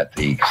sitting at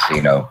the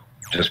casino,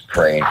 just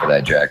praying for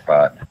that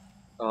jackpot.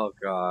 Oh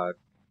god.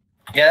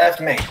 Yeah,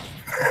 that's me.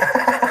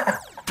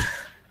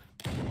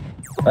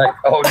 Like,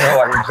 oh no,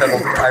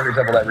 I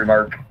resemble that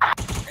remark.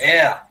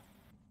 Yeah.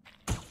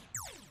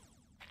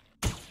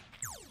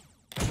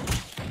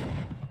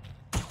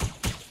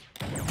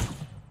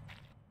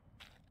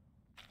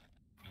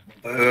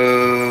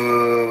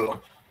 Boo.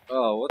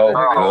 Oh, what the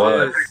heck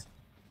is this?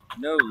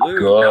 No loot.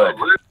 Good.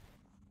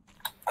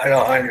 I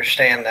don't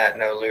understand that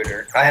no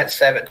looter. I had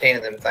 17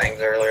 of them things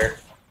earlier.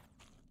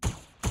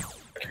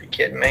 Are you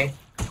kidding me?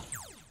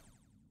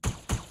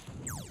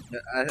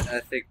 I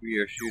think we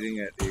are shooting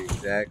at the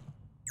exact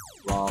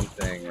wrong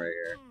thing right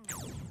here.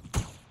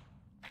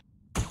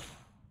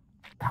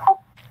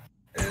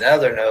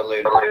 Another no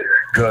looter.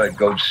 Good.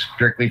 Go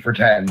strictly for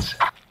 10s.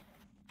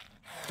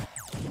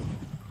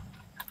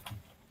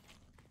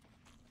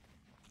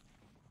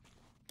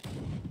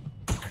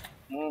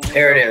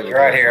 Here it is,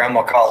 right here. I'm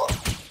gonna call it.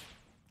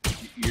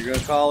 You're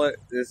gonna call it?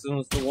 This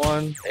one's the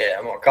one? Yeah,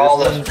 I'm gonna call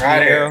this one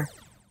right here.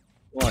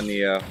 Come on,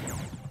 Neo.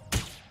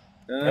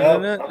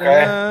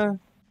 Okay.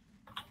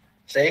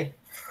 See?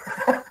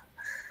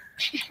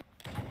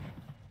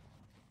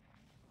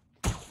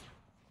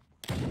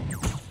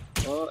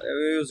 Well,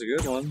 it was a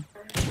good one.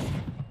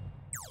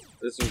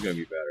 This one's gonna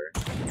be better.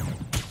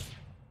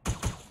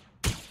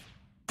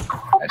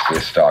 I see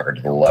a stalker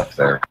to the left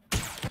there.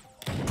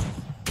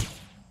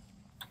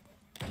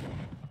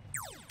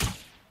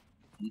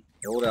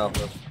 Old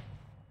Alpha.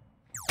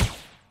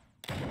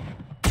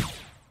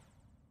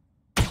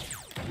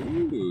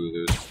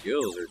 Ooh, those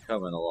skills are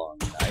coming along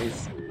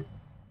nicely.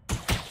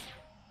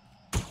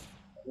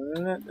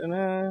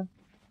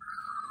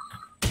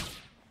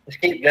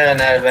 Just keep doing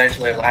that,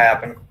 eventually it'll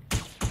happen.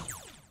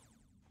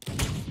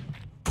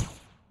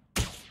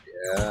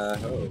 Yeah, I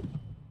hope.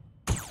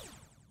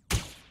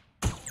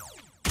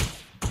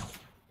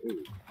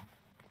 Ooh.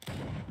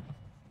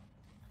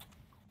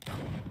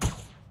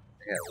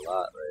 had a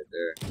lot right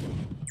there.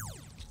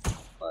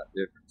 A lot of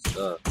different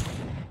stuff.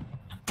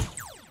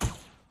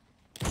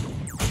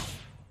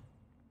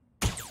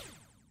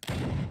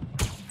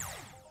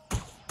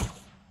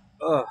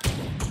 Ugh.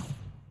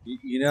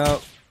 You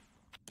know,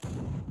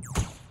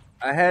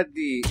 I had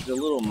the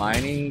little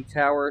mining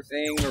tower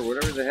thing, or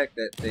whatever the heck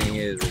that thing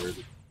is,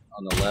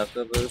 on the left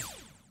of us.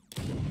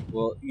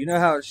 Well, you know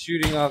how it's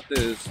shooting off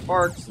those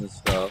sparks and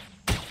stuff?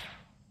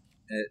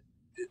 It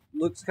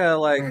looks kind of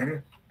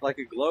like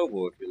a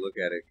global if you look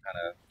at it, kind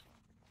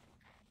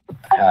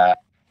of.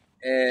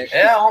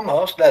 Yeah,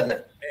 almost, doesn't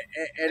it?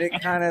 And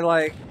it kind of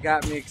like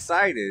got me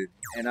excited,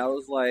 and I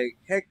was like,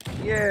 "Heck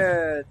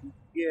yeah,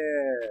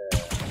 yeah!"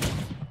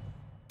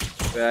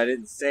 But I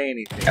didn't say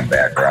anything. And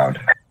background.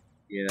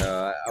 You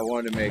know, I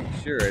wanted to make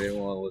sure I didn't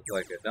want to look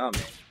like a dummy,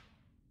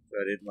 so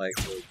I didn't like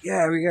go,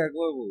 "Yeah, we got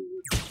global."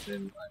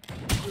 Then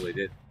I really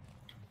didn't.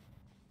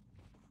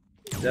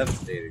 I was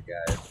devastated,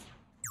 guys.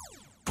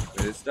 But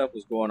this stuff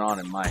was going on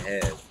in my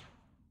head.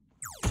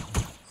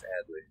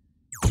 Sadly,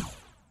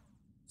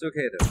 it's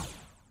okay though.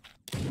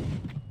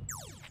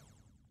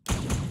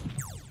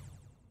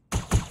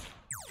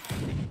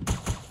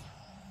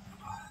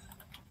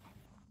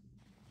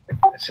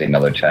 Let's say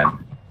another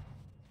 10.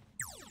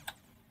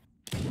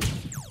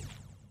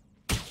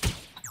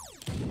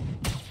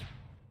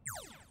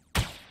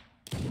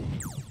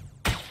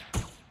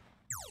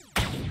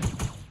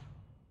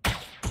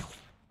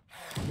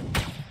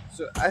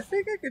 So I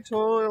think I could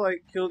totally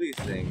like kill these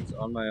things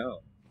on my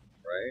own,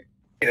 right?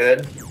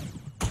 Good.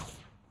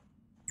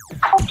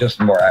 Just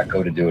more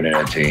echo to do it in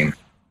a team.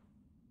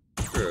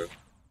 True.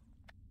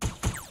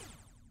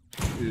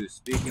 Ooh,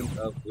 speaking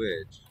of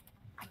which,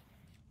 I'm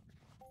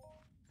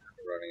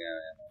running out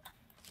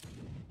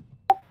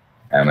of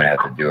ammo. I'm gonna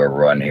have to do a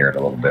run here in a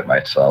little bit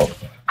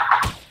myself.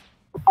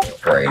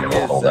 Pray Thing to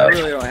is, hold I up.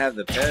 really don't have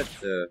the pet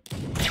to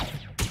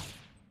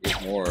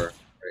get more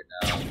right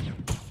now.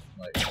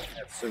 Like, I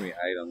have so many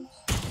items.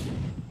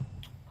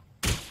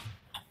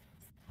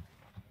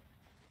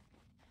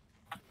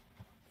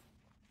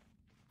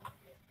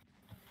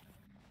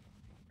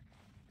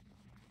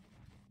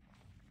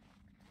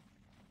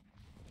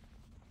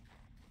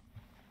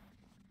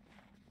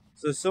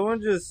 So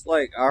someone just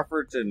like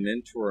offered to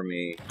mentor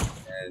me,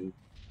 and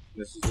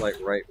this is like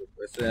right with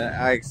this, and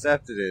I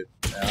accepted it.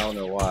 I don't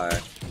know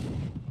why.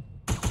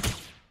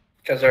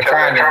 Because they're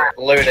trying to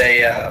loot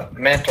a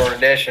Mentor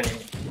Edition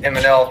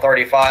M&L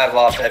 35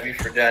 off of you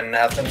for doing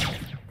nothing.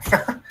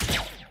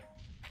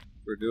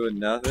 For doing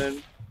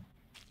nothing.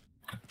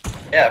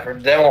 Yeah,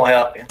 they won't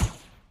help you.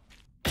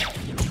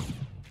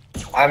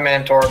 I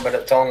mentor, but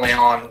it's only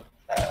on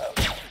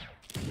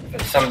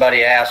if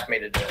somebody asked me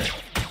to do it.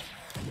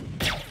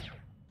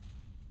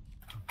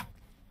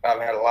 I've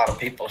had a lot of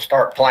people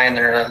start playing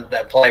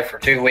that play for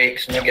 2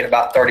 weeks and they get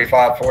about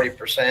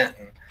 35–40%.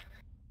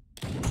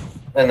 And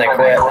then they quit.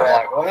 They're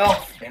like,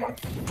 well, you know,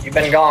 you've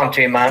been gone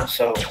 2 months,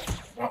 so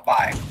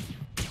bye.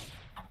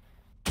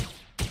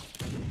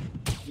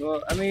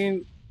 Well, I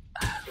mean,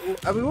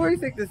 what do you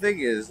think the thing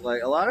is?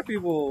 Like, a lot of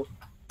people,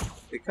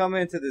 they come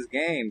into this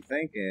game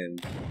thinking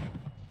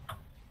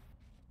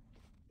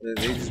that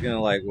they're just gonna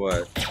like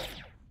what?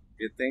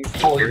 Get things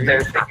for free?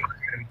 They're thinking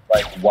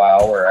like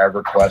WoW or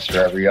EverQuest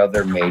or every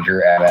other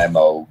major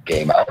MMO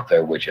game out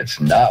there, which it's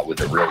not. With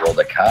the real world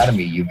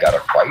economy, you've got to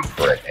fight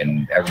for it,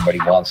 and everybody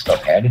wants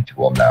stuff handed to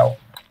them now.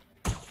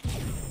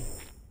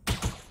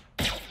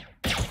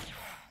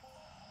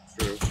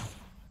 True.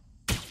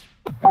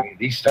 I mean,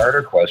 these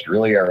starter quests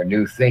really are a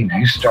new thing.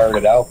 You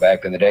started out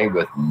back in the day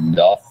with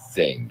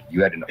nothing.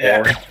 You had an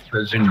orange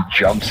prison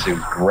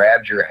jumpsuit,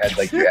 grabbed your head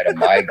like you had a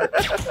migraine.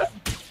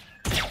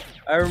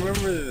 I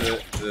remember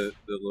the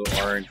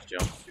little orange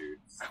jumpsuits.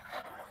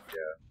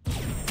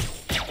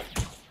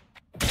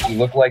 You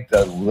look like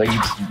the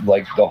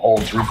the whole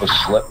group of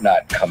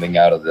Slipknot coming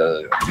out of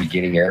the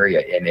beginning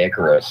area in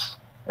Icarus,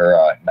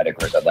 or not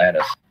Icarus,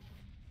 Atlantis.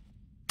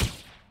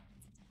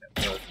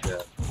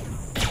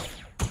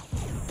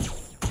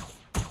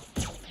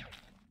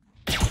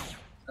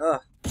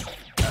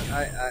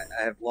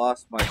 I have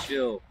lost my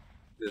shield.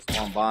 This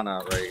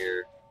Wombana right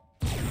here.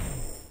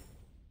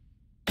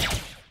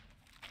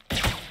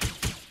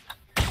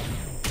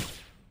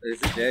 Is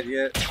it dead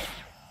yet?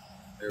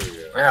 There we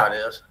go. Yeah, it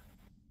is.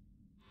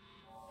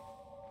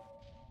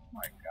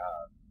 My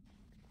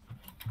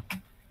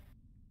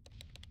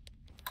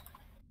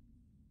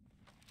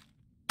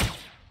God.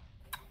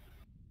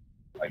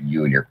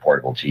 You and your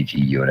portable TT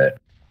unit.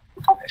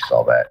 I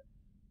saw that.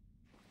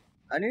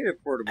 I need a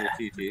portable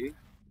TT.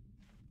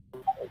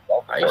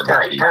 You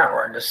can't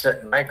where just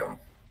sit and make them.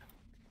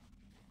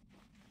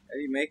 How do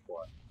you make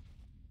one?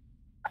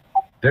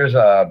 There's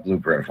a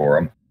blueprint for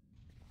them.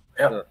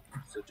 Yep.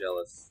 So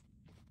jealous.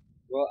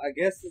 Well, I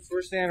guess since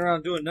we're standing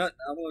around doing nothing,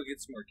 I'm gonna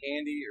get some more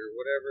candy or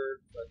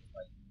whatever. But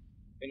like,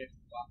 finish the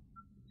box.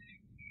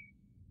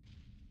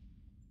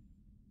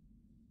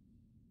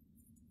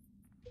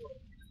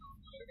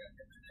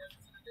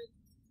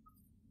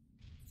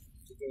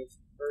 So those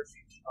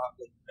Hershey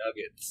chocolate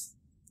nuggets,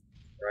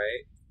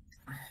 right?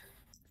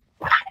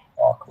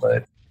 Oh,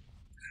 chocolate.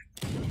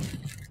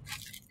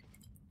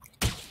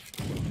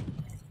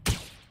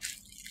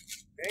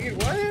 Dang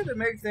it, why did it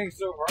make things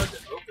so hard to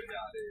open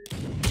nowadays?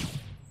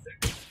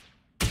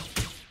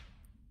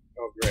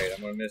 Oh great,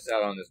 I'm gonna miss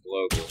out on this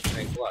global.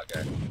 Thanks a lot,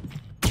 guys.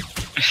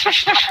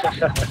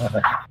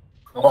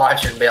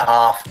 Watch it be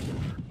off.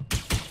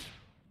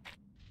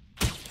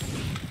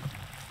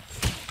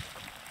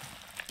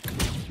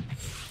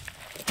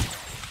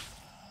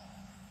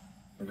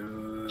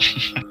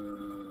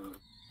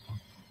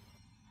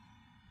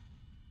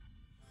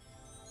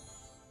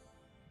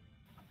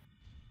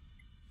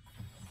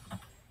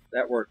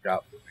 That worked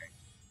out for me.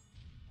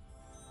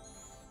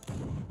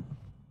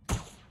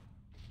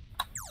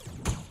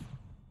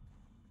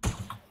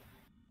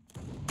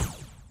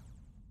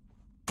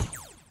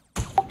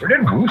 Where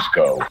did Moose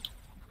go? I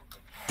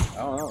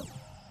don't know.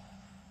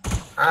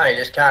 Oh, he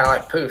just kind of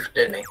like poofed,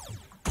 didn't he?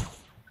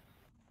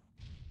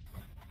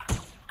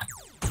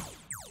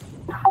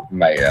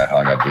 Might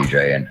hung up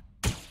DJing.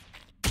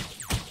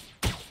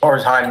 Or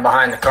was hiding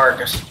behind the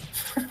carcass.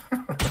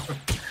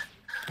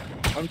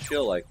 I'm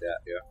chill like that,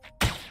 yeah.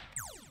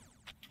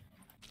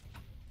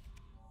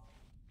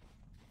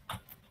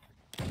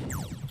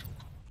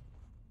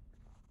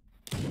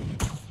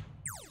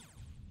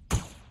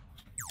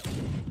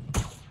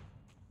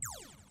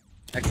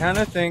 I kind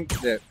of think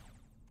that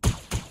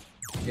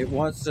it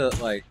wants to,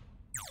 like,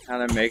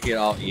 kind of make it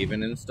all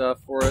even and stuff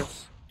for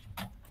us.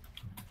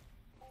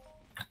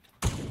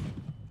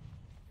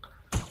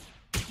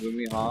 Move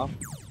me off.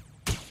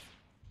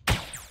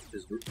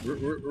 Because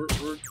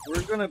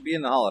we're going to be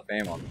in the Hall of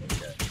Fame on this,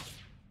 guys.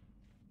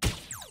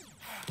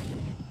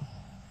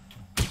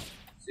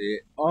 See,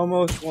 it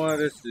almost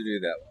wanted us to do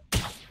that one.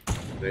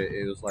 But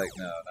it was like,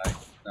 no,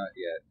 not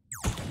yet.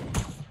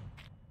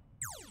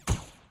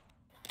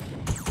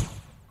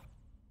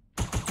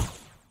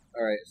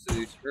 Alright, so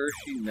these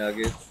Hershey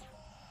nuggets,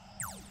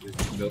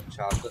 these milk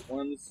chocolate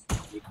ones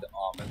with the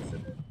almonds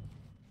in it.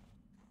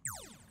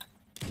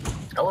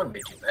 That wouldn't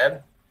be too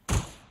bad.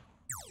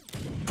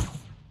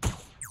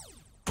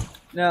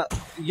 Now,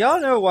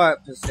 y'all know why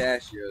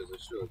pistachios are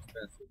so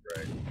expensive,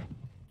 right?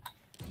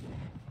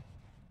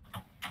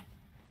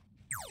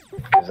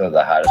 Because they're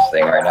the hottest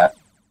thing right now.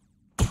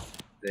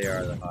 They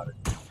are the hottest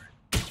thing right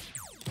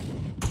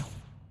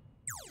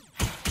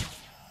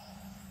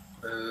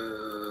now.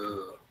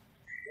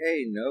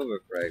 Hey, Nova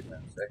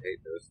Fragments. I hate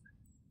those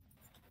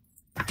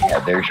things. Yeah,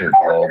 there's your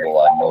global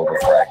on Nova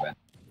Fragment.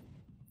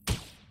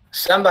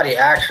 Somebody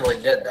actually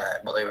did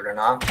that, believe it or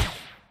not.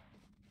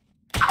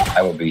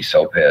 I would be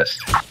so pissed.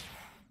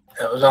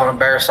 It was on a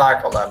bear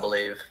cycle, I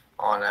believe,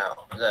 on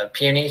the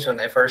peonies when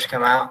they first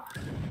come out.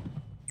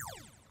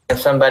 And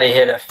somebody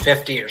hit a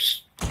 50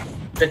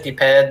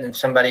 ped, and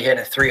somebody hit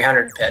a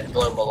 300 ped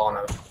global on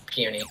a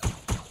peony.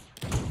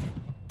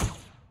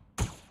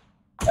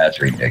 That's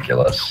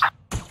ridiculous.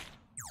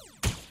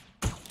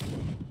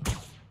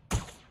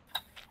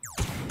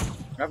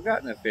 I've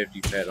gotten a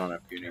 50 ped on a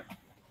puny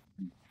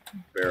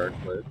bear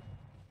clip.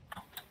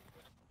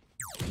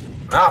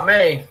 Not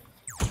me.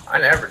 I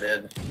never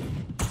did.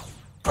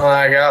 All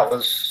I got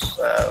was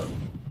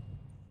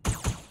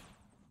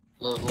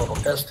little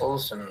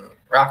pistols and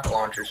rocket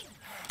launchers.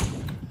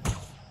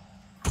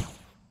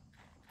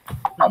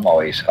 I'm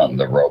always hunting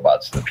the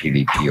robots, the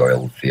PvP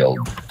oil field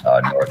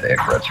north of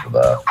Icarus for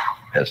the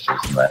pistols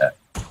and that.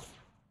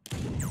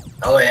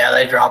 Oh yeah,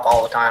 they drop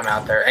all the time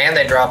out there, and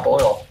they drop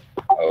oil.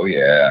 Oh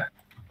yeah.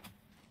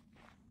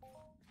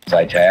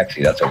 Side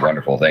taxi, that's a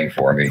wonderful thing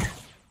for me.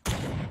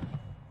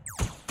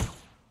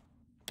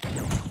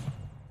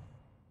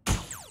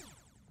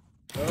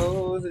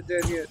 Oh, is it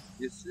dead yet?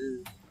 Yes, it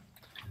is.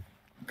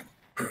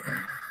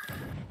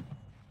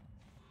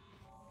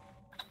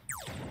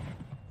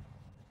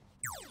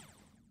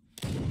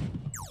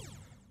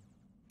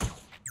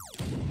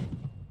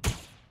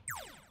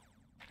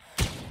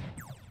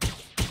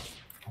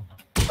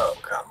 Oh,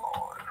 come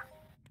on.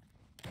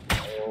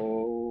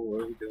 Oh,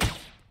 what are we doing?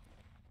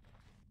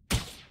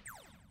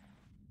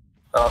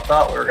 Well, I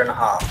thought we were going to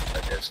hop,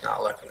 but it's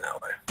not looking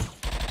that way.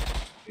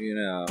 You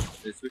know,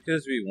 it's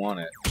because we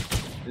want it.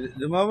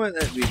 The moment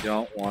that we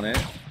don't want it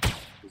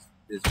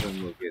is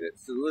when we'll get it.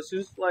 So let's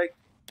just, like,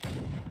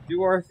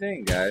 do our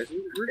thing, guys.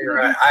 You're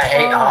right. I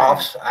hate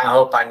hoffs. I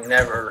hope I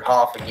never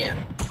hoff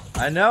again.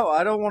 I know.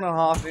 I don't want to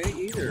hoff it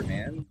either,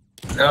 man.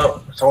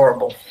 No, it's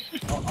horrible.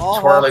 All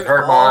Swirly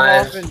hurt my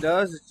eyes. Hoffing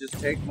does is just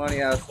take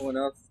money out of someone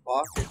else's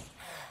pocket.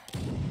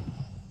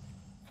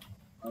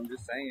 I'm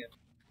just saying.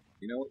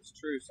 You know it's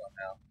true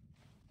somehow.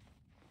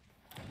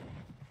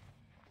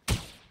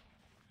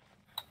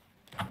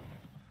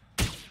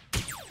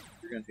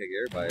 You're gonna take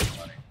everybody's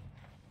money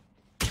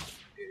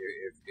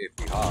if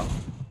we hop.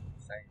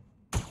 Same.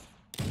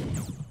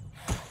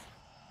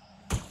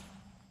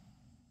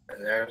 And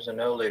there's a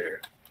no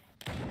leader.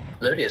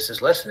 Ludius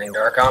is listening to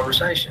our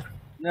conversation.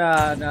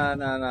 Nah.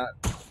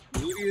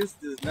 Ludius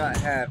does not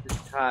have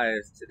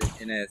ties to the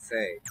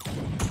NSA.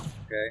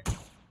 Okay?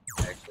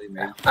 Actually,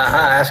 maybe.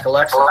 Ask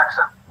Alexa.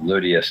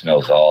 Ludius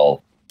knows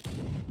all.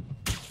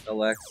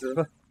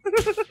 Alexa.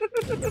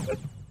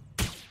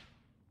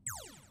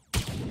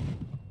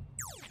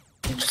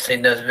 You just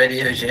seen those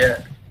videos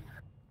yet?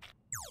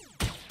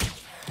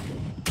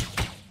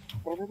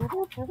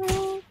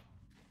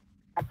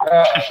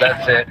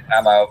 That's it.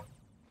 I'm out.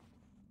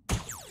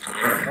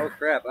 Oh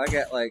crap, I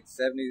got like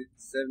 70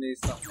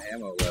 something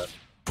ammo left.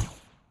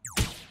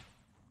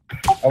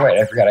 Oh wait,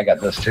 I forgot I got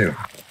this too.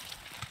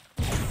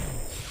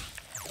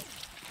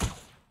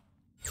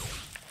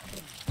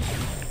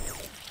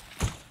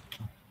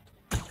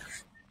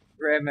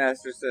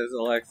 Grandmaster says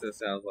Alexa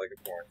sounds like a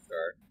porn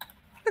star.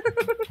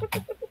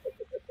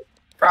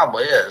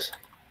 Probably is.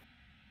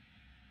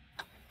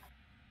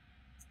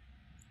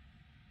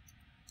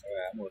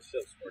 Alright, I'm gonna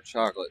shove some more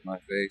chocolate in my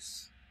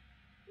face.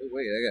 Oh,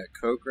 wait, I got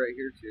Coke right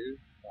here too.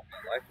 Oh, my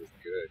life is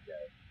good,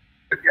 guys.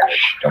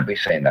 Shh, don't be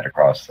saying that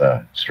across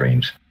the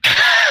streams.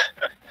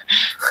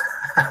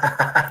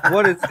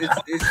 What? It's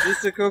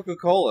just a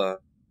Coca-Cola.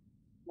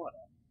 What?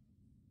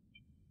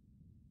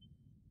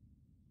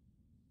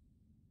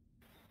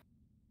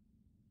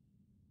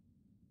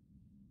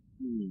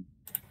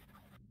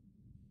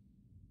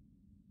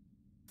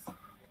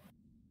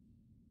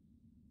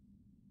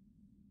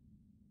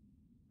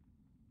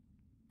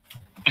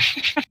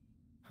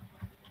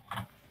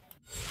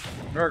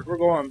 Alright, we're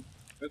going.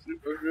 Let's do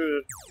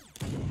it.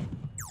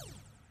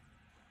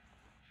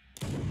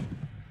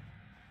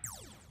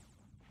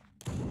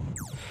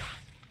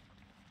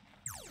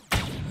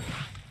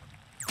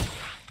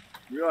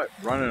 You're like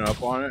running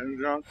up on it and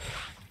junk?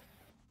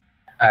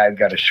 I've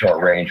got a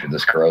short range with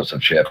this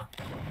corrosive chip.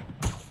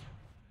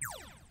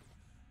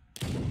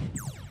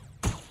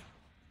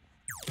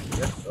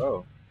 Yes,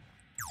 so.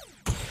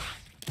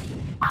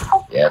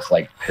 Yeah, it's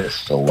like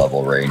pistol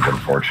level range,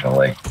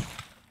 unfortunately.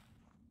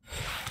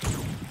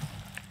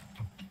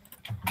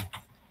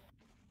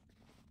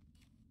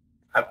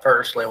 I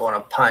personally want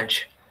to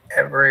punch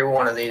every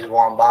one of these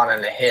Wombana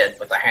in the head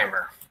with a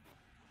hammer.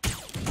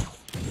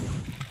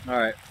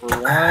 Alright, for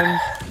one,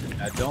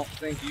 I don't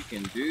think you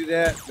can do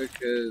that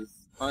because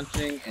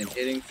punching and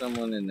hitting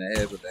someone in the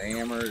head with a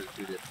hammer is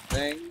two different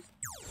things.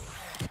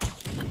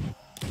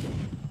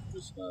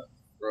 Just gonna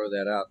throw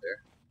that out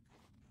there.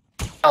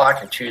 Oh, I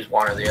can choose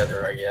one or the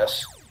other, I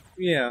guess.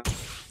 Yeah.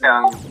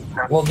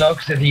 Well, no,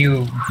 because if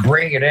you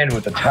bring it in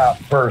with the top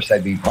first,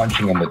 I'd be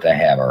punching him with the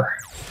hammer.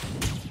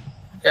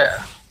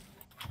 Yeah.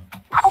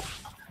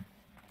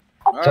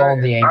 It's all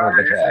in the angle of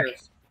attack.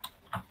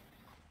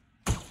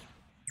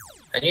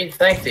 And you'd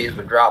think these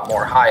would drop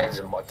more hides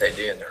than what they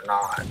do, and they're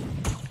not.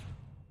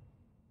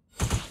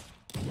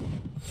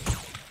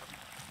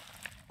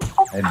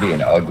 It'd be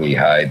an ugly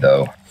hide,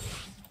 though.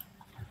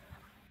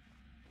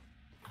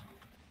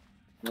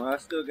 Well, I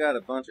still got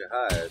a bunch of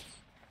hides.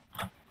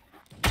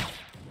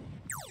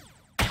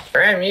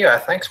 For MU, I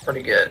think's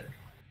pretty good.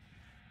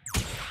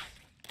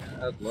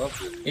 I'd love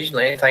to.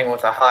 Usually anything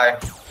with a high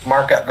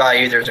markup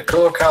value, there's a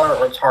cool color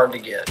or it's hard to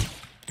get.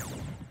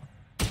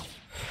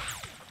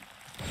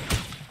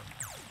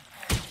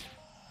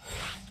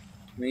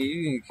 I mean,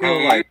 you can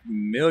kill like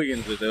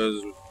millions of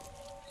those with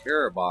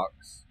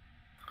Carabox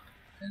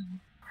and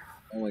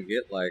only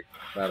get like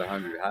about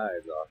 100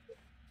 hides off it.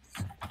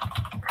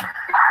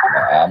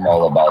 I'm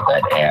all about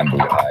that ambu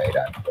hide.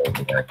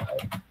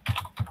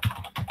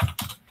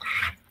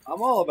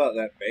 I'm all about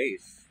that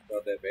base.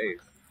 No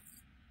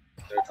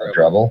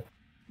trouble.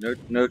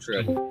 Trouble? No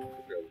trouble.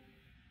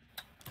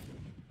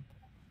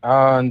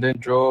 And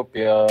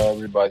Entropia,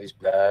 everybody's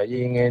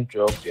playing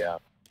Entropia.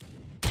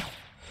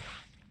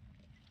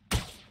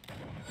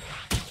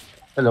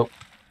 Hello.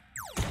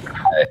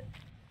 Hey.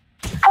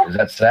 Is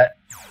that set?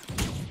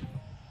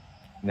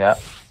 Yeah.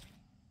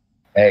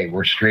 Hey,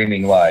 we're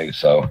streaming live,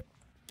 so.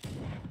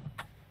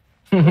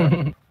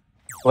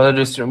 What are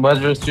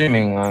you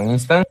streaming on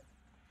Instant?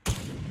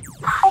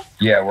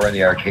 Yeah, we're in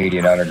the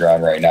Arkadia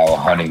underground right now,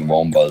 hunting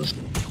wombas.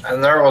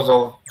 And there was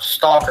a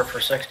stalker for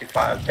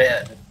 65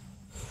 dead.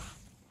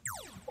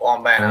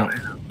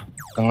 Wombana.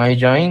 Can I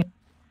join?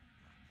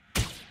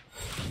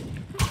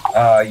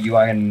 You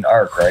in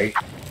Ark, right?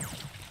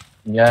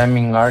 Yeah, I'm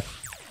in Ark.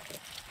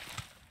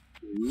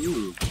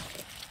 Ooh.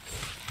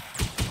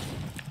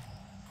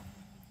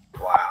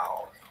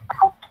 Wow.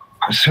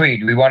 Sweet.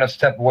 Do we want to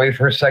step away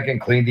for a second,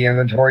 clean the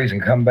inventories,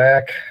 and come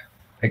back?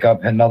 Pick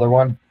up another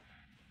one?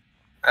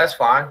 That's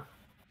fine.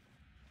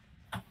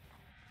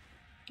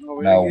 Oh,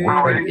 No,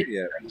 we're we're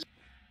yet.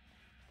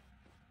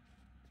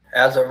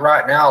 As of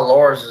right now,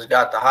 Lors has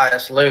got the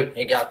highest loot.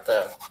 He got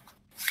the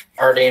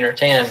RD or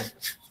 10.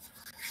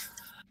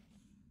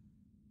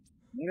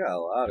 You got a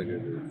lot of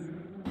good loot.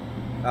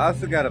 I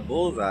also got a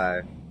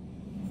bullseye.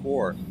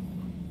 4.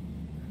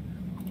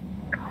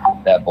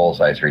 That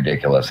bullseye's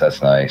ridiculous.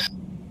 That's nice.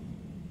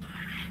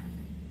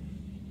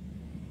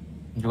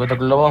 You got the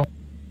glove?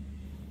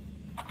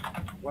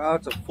 Wow,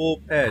 it's a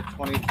full ped.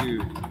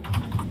 22.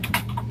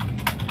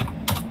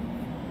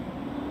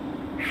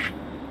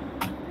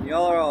 And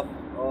y'all are all.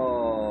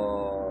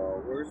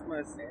 Oh, where's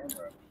my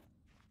samurai?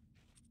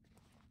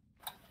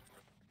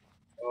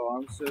 Oh,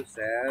 I'm so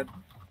sad.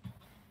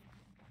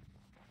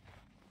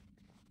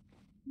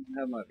 I don't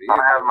have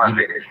my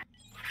vehicle.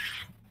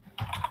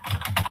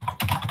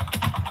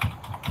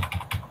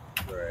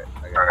 Alright,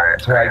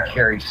 That's why I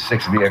carry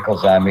 6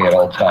 vehicles on me at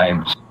all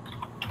times.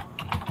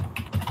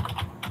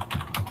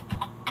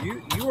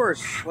 You are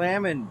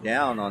slamming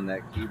down on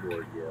that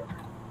keyboard, yeah.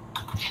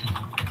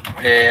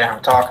 Yeah,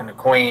 I'm talking to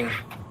Queen.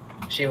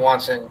 She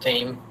wants in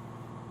team.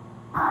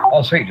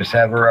 Oh, sweet. Just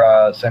have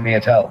her send me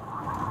a tell.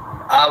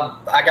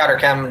 I got her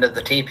coming to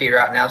the TP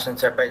right now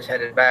since everybody's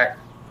headed back.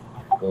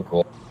 Cool,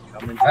 cool.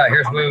 Coming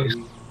Here's Moose.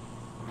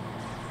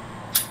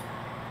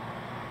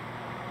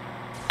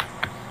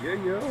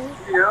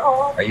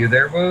 Yeah. Are you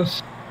there,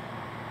 Moose?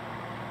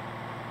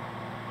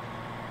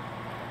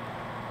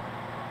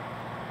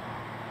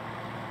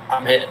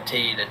 I'm hitting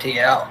T to T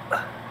out.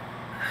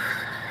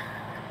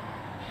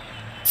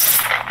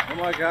 Oh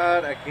my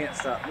god, I can't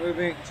stop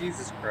moving.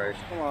 Jesus Christ.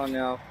 Come on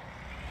now.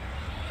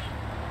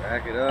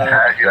 Back it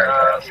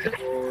up.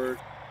 Forward.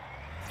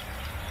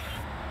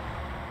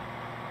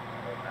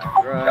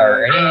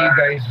 Are any of you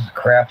guys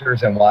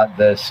crafters and want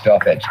this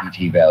stuff at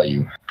TT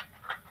value?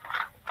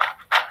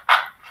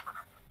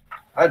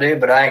 I do,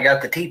 but I ain't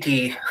got the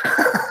TT.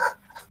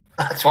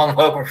 That's why I'm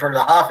hoping for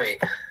the Hoffy.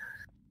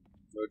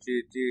 No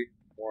TT,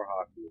 more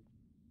hockey.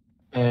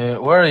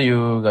 Where are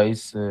you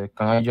guys? Can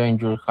I join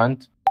your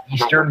hunt?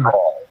 Eastern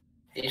Wall.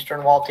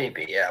 Eastern Wall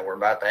TP, yeah, we're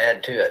about to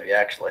add 2 of you,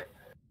 actually.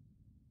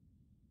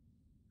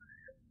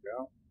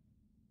 Yeah.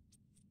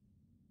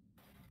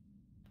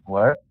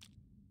 Where?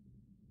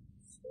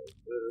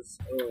 This.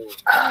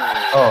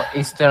 Oh,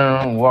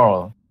 Eastern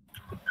World.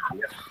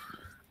 Yep.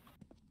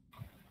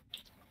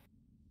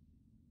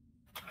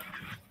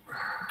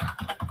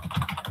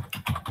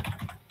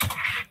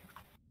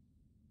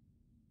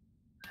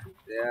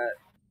 That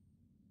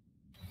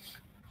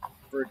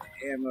for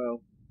ammo,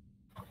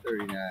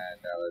 $39 an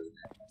ammo.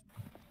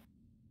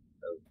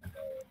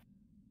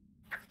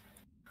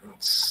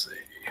 Let's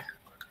see.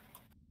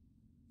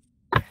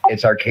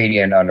 It's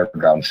Arkadia and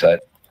Underground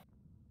set.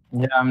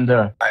 Yeah, I'm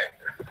there.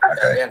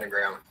 Okay. The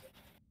underground.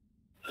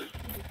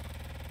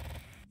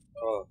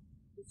 Oh,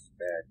 this is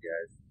bad,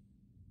 guys.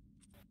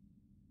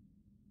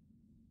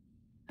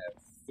 At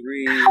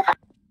 $3.33.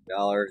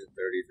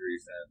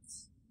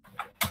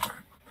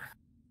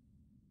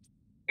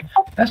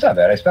 That's not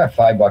bad. I spent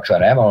 $5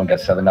 on ammo and got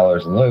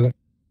 $7 in loot.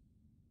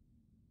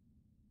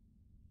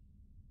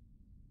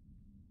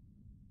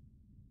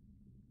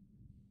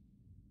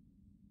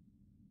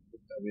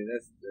 I mean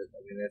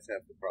that's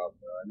half the problem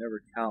though. I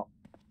never count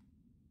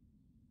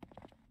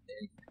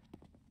anything.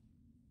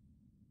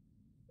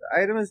 The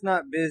item is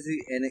not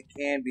busy and it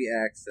can be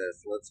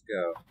accessed. Let's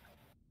go.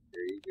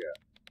 There you go.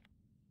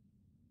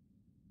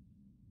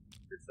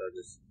 So I'll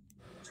just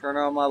turn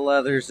on my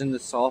leathers into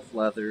soft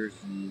leathers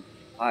and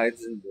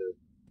hides into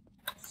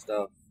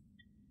stuff.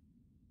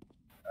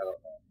 I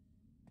don't know.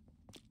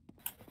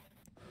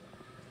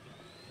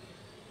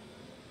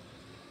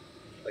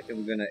 Like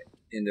I'm gonna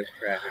end up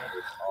crafting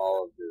with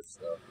all of this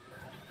stuff.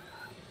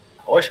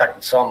 I wish I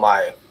could sell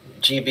my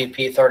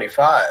GBP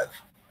 35.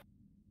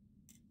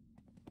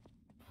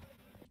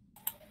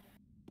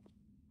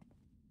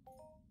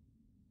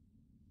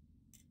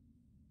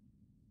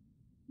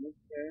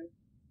 Okay.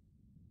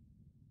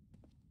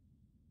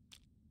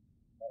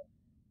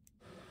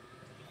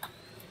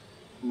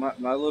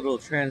 My little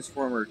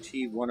Transformer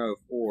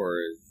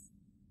T104 is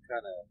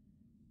kind of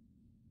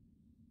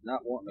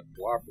not wanting to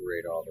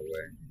cooperate all the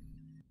way.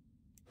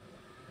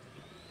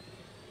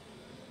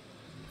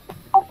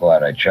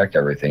 Glad I checked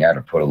everything. I had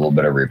to put a little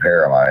bit of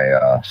repair on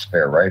my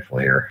spare rifle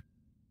here.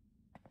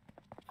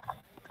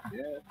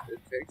 Yeah, it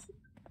takes it.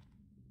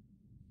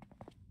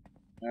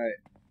 All right.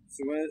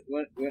 So when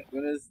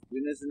is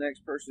the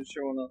next person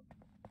showing up?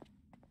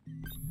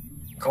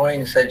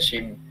 Queen said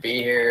she'd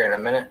be here in a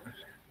minute.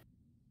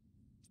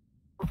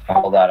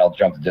 Hold on, I'll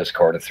jump to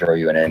Discord to throw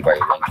you an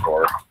invite link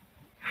for her.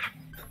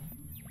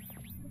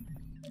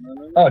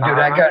 Oh, dude,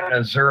 I got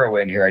an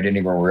Azuro in here I didn't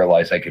even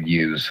realize I could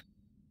use.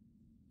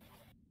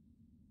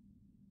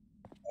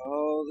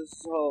 Oh, this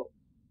is all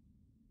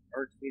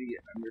Arkadia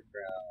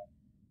Underground.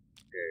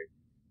 Okay.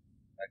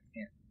 I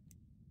can't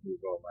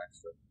move all my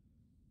stuff.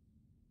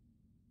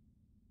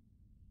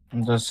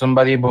 Does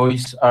somebody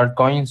voice our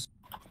coins?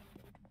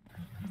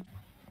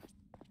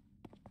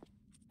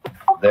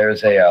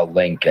 There's a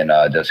link in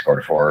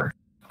Discord for her.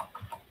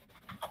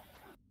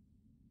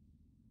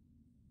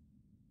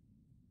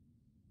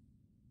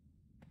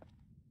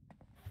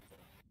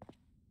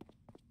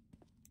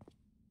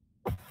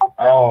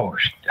 Oh,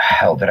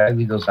 hell, did I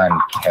leave those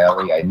on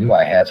Cali? I knew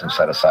I had some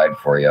set aside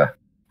for you.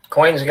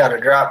 Queen's got a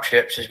drop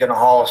ship. She's going to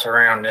haul us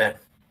around in. A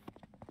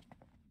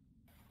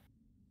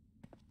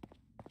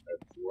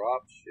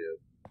drop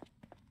ship.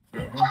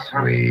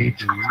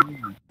 Sweet.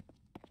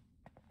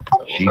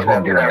 She's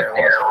been doing it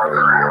for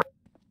a year.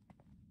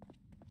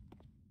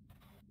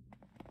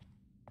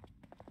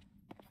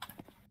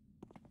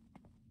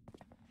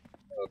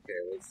 Okay,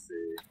 let's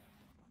see.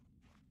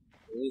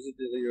 There's a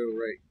dealio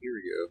right here,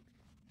 yo.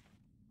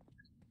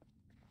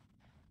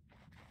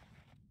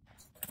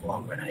 Well,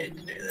 I'm going to hate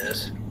to do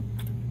this.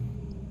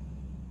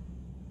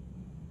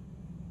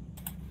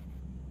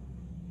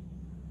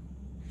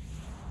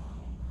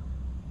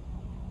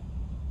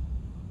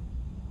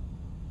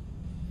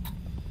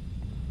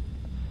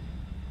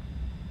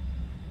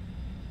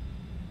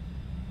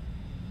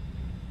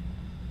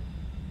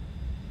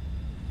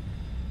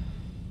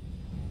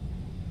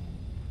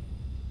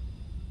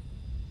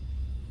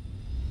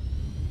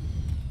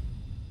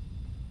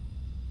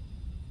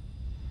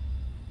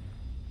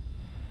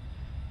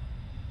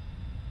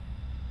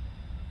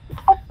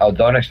 Oh,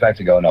 don't expect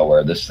to go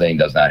nowhere. This thing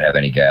does not have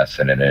any gas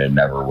in it, and it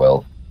never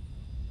will.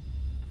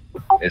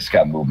 It's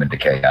got movement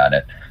decay on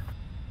it.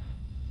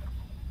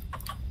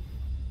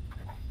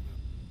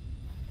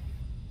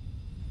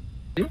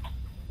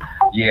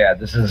 Yeah,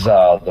 this is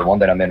the one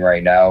that I'm in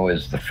right now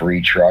is the free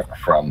truck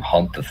from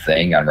Hunt the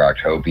Thing on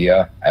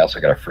Rocktopia. I also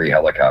got a free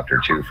helicopter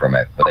too from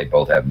it, but they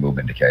both have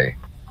movement decay.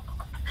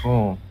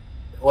 Oh.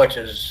 Which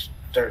is,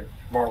 they're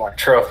more like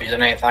trophies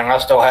than anything. I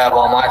still have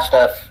all my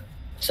stuff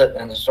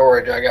sitting in the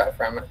storage I got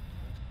from it.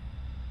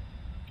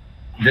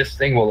 This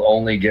thing will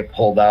only get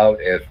pulled out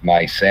if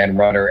my sand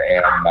runner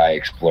and my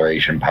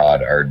exploration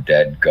pod are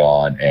dead,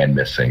 gone, and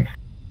missing.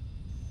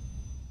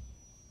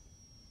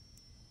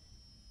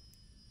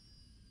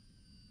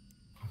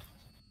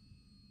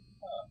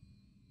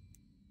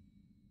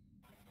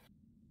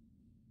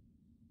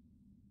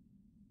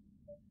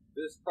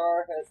 This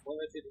car has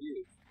limited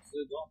use, so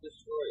don't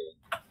destroy it.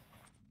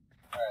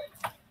 Alright.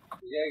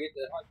 We gotta get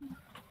the hunting.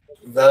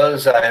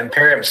 Those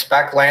Imperium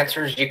Spec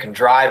Lancers, you can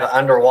drive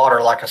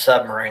underwater like a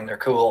submarine. They're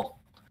cool.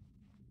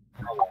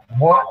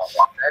 What?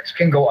 Specs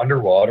can go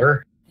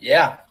underwater?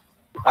 Yeah.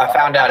 I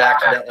found out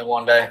accidentally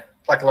one day.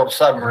 It's like a little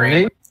submarine.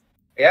 Really?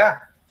 Yeah.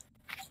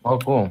 Oh,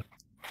 cool.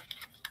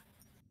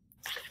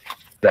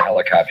 The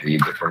helicopter you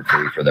get for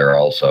free for there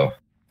also.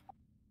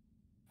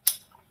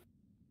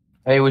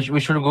 Hey, we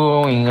should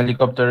go in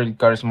helicopter. It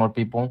carries more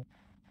people.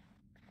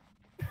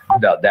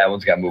 No, that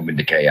one's got movement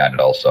decay on it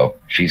also.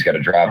 She's got a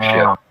drop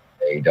ship.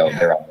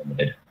 They're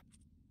unlimited.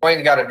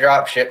 Queen's got a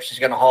drop ship. She's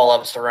going to haul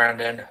us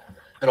around in.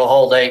 It'll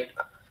hold 8.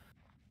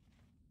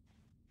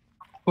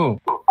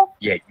 Cool.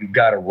 Yeah, you've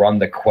got to run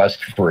the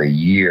quest for a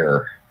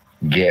year.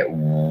 Get,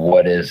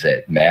 what is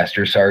it,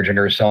 Master Sergeant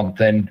or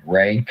something,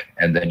 rank,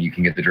 and then you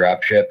can get the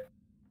drop ship.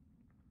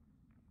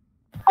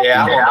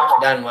 Yeah, I'm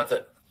almost done with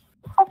it.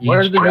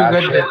 Where Each did you drop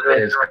get ship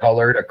the- is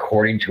colored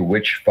according to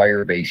which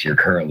fire base you're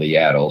currently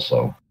at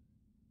also.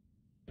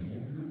 Here's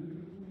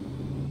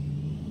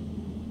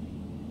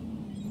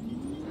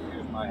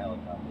my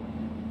helicopter.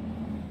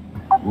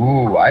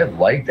 Ooh, I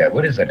like that.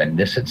 What is that, a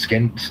Nisset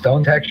skin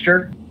stone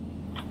texture?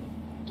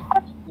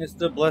 It's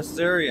the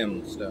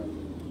Blessarium stuff.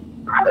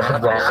 That's a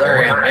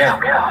Blessarium, yeah.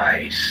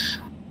 Nice.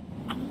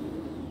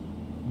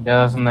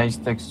 Yeah, that's a nice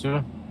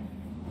texture.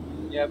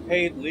 Yeah,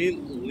 paid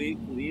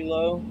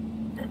Lilo.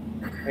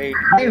 Paid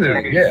Lilo,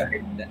 yeah.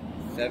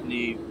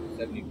 70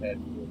 pet.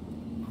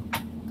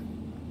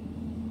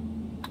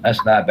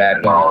 That's not bad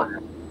at all.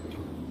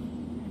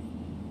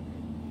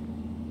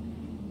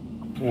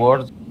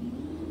 Word.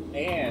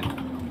 And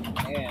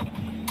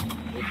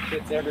it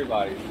fits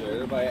everybody, so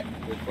everybody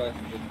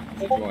requested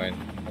to join.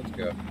 Let's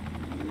go.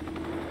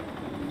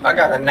 I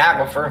got a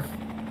Naglifer.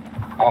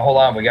 Oh, hold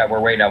on. We're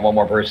waiting on one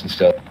more person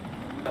still.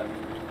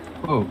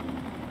 Ooh.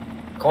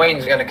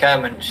 Queen's going to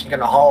come and she's going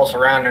to haul us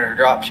around in her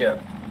drop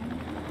ship.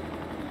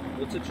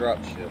 What's a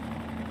drop ship?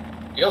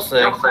 You'll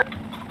see.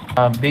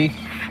 A big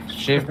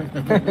ship.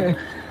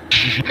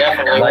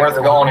 Definitely worth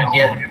going and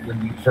getting.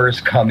 When you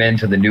first come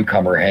into the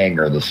newcomer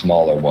hangar, the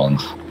smaller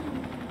ones,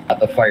 not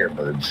the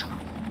Firebirds.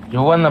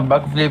 You want a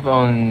backflip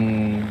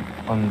on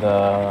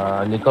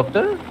the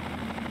helicopter?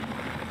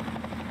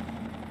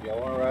 Y'all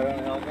want to ride on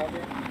a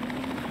helicopter?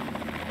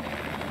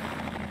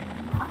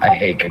 I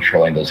hate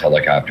controlling those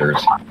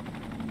helicopters.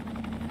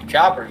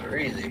 Choppers are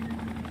easy.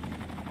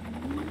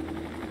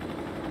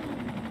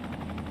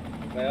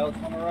 Anybody else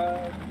want to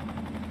ride?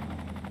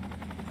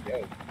 Let's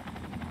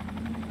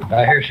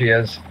go. Here she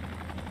is.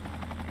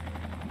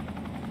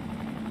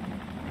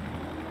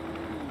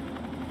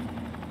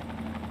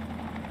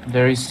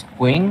 There is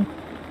Queen.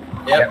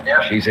 Yep.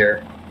 She's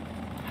here.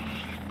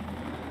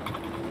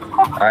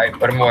 All right,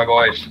 put them away,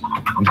 boys.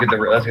 Let's get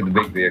the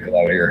big vehicle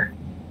out here.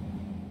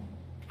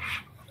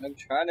 I'm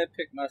trying to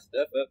pick my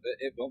stuff up, but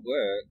it won't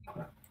work.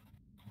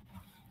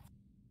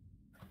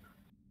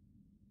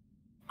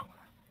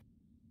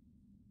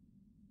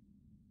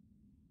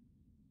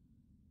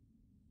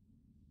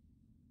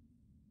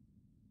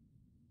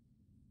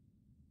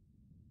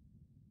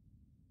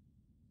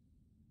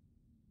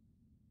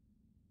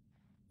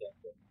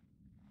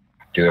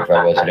 Dude, if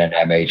I wasn't in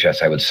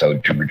MHS, I would so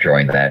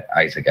join that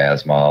Isaac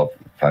Asimov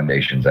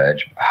Foundation's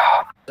Edge.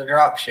 The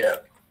drop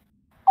ship.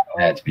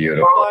 That's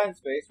beautiful. Can we fly in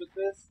space with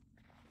this?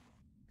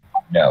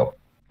 No.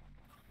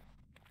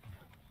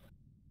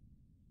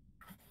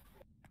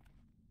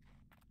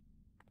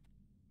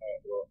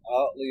 Alright, well,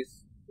 I'll at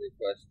least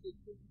request it.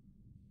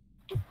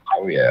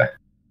 Oh, yeah.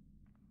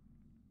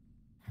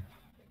 I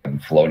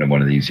haven't flown in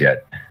one of these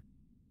yet.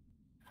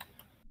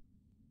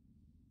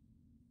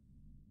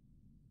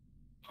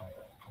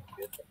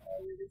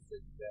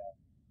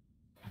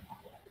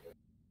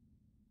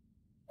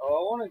 Oh, I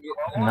want to get.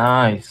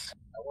 Nice.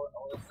 I want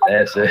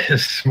This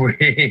is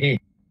sweet.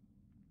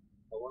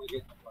 I want to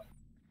get the one.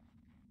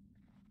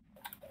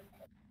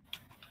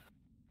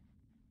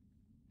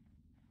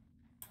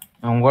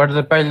 And where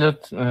the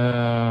pilot?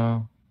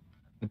 The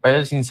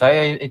pilot's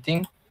inside, I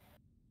think.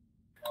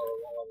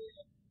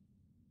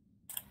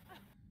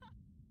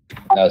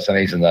 No,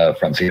 somebody's in the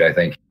front seat, I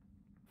think.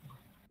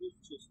 There's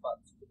 2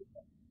 spots.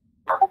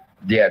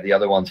 Yeah, the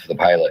other one's for the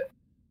pilot.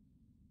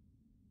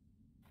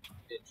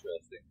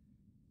 Interesting.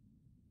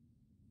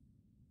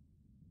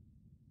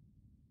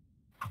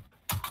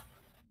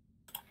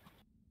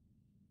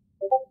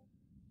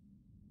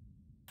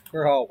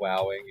 We're all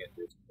wowing and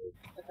just.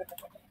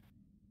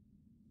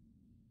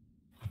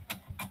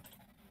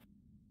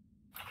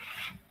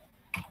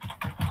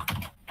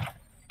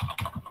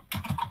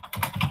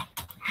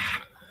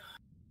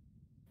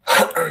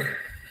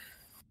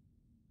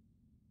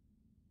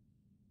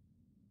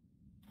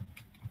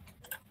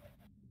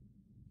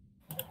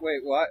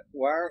 Wait, what?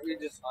 Why aren't we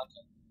just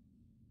hunting?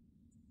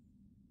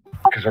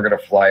 Because we're going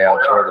to fly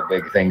out to where the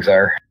big things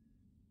are.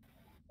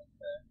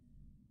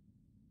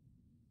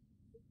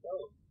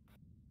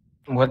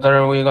 What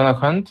are we gonna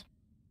hunt?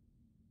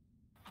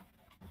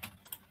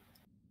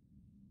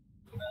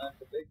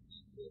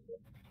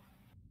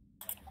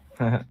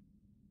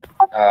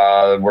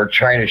 We're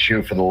trying to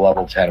shoot for the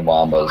level 10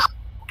 Wombas.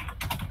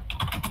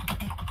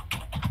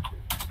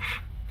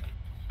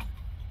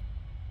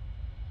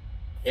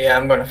 Yeah,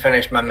 I'm going to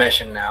finish my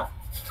mission now.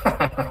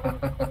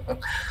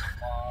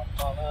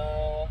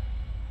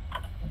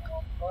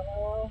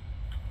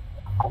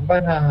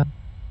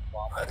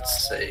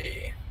 Let's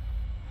see.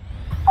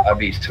 That'd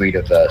be sweet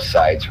if the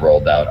sides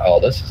rolled down. Oh,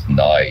 this is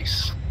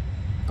nice.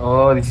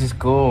 Oh, this is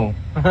cool.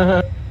 This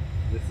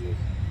is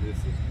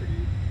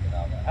pretty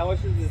phenomenal. How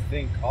much does this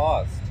thing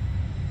cost?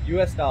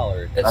 US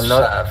dollars.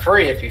 It's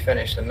free if you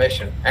finish the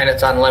mission, and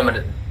it's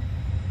unlimited.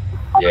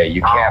 Yeah,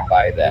 you can't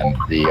buy them.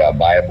 The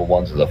buyable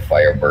ones are the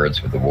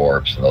Firebirds with the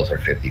warps, and those are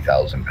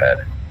 50,000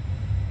 ped.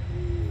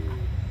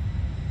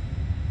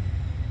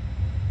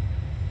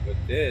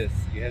 With this,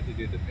 you have to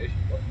do the mission.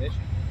 What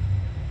mission?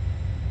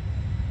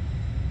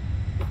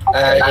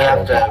 You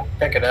have to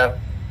pick it up.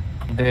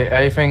 The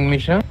Aifeng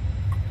mission?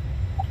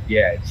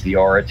 Yeah, it's the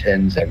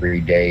Oratins every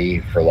day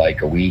for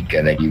like a week,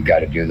 and then you've got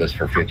to do this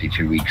for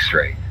 52 weeks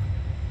straight.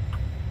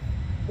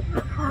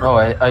 Oh,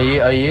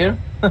 a year?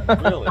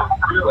 Really?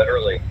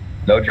 Literally.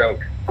 No joke.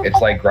 It's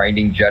like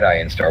grinding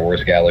Jedi in Star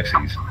Wars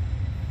Galaxies.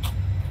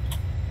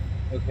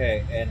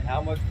 Okay, and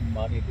how much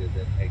money does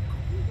it take to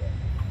do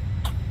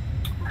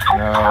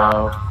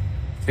that?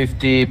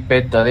 50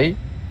 pet a day.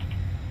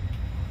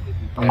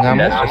 And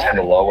that's just for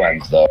the low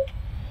ends, though.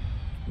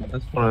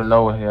 That's for the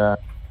low, yeah.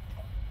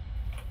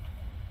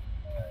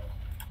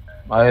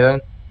 I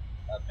don't.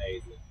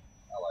 Amazing.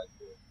 I like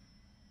it.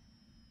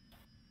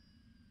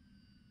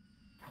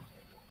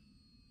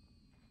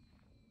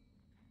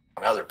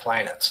 On other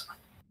planets.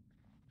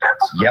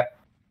 Yep.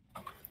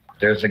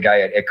 There's a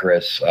guy at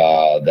Icarus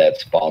that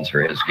spawns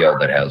for his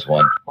guild that has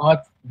one.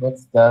 What?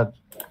 What's that?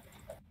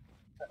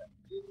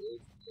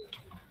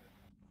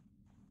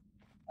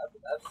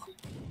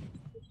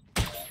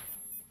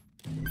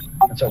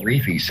 That's a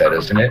Reefy set,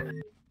 isn't it? Man,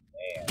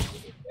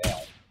 look at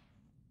that.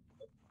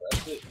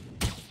 That's it.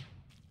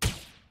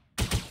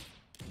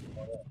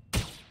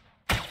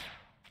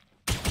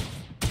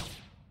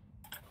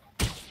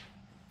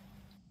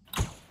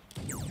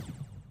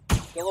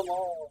 Kill them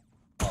all.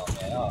 Oh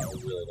man, I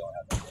really don't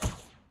have that.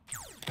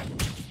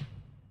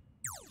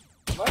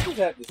 I might just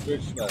have to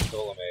switch to my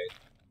Soulmate.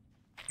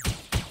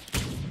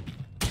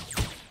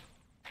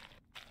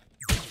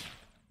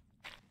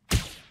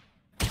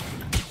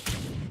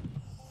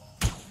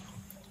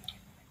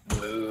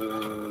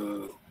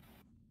 Boo.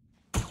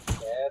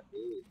 Bad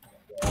news.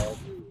 Bad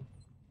news.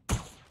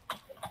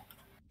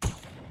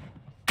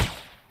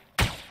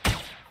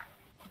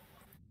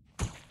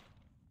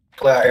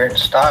 Play out here in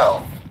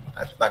style.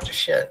 That's a bunch of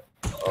shit.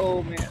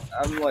 Oh man,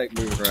 I'm like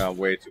moving around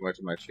way too much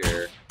in my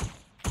chair.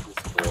 This is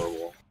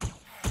horrible.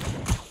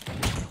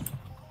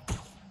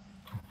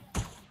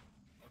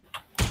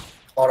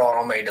 Hold on,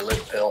 I'll make a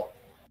loot pill.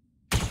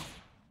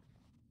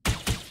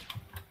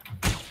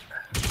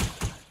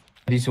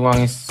 This one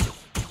is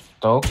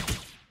dog.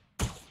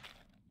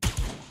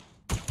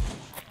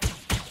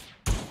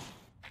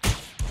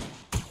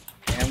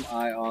 Am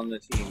I on the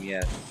team?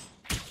 Yes.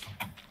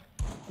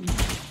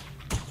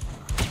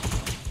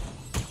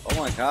 Oh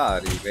my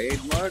god,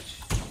 evade much?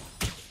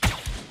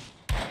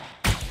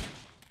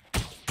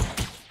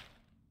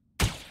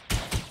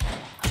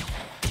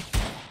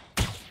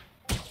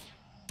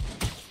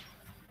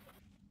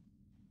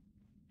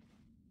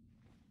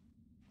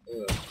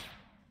 Ugh.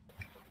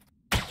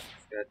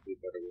 It's gotta be a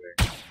better way.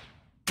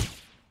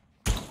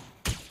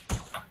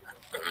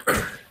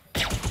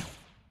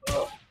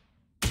 Oh.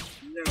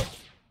 No.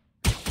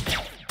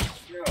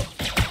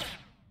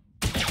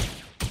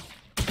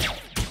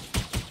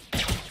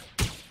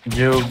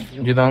 No.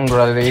 You don't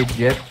graduate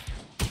yet?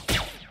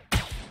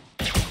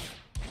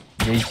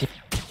 JC?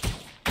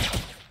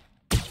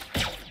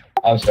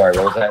 I'm sorry,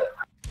 what was that?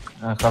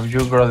 Have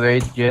you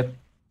graduated yet?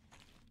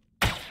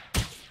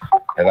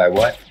 Have I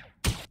what?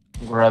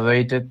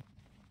 Graduated?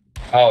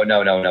 Oh,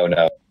 no.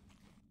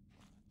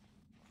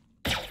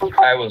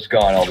 I was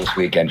gone all this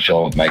weekend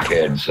chilling with my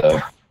kids, so.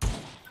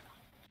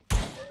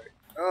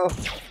 Oh.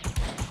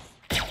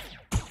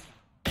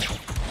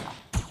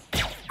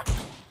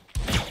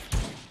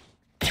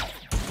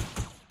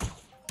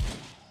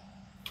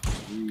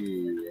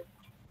 Ooh.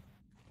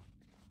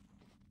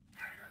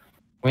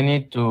 We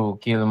need to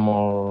kill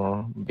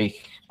more big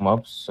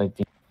mobs, I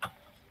think.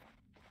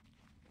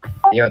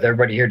 Yeah, with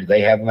everybody here, do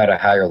they have them at a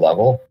higher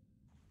level?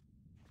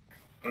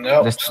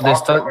 Nope. The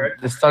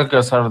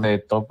stalkers are the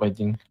top, I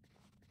think.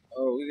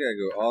 Oh, we gotta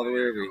go all the way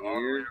over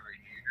here.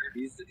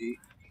 He's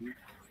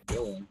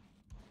killing.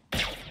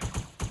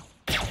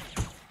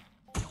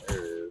 There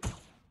it is.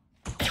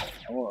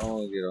 I want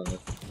to get on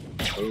this.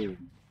 Boom.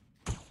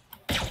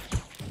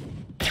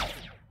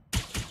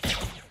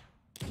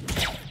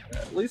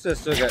 At least I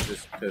still got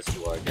this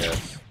pistol, I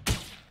guess.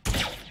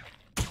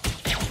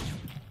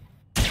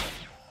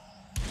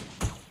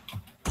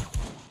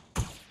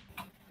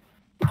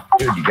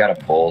 Dude, you got a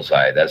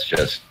bullseye. That's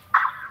just,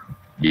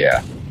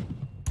 yeah.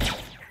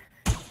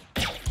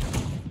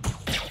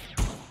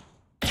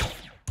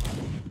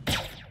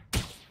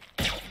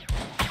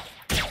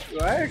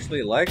 Well, I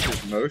actually like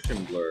this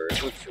motion blur.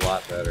 It looks a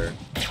lot better.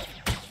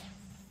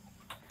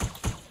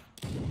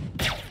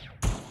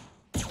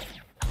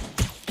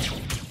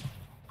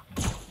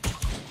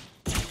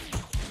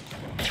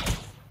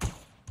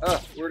 Oh,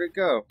 where'd it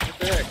go? What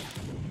the heck?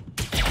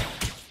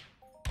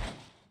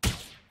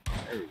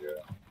 There we go.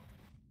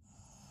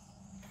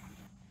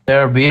 There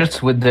are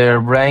beards with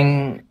their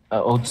brain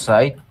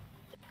outside.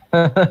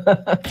 Yeah,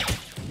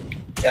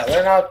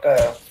 they're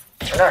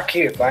not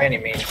cute by any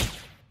means.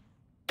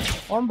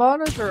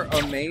 Wombanas are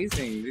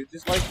amazing. They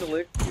just like to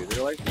lick you.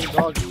 They're like little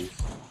doggies.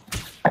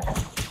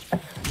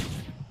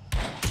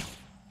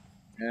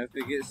 And if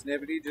they get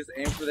snippety, just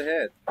aim for the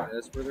head.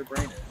 That's where their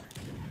brain is.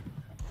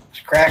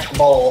 Just crack the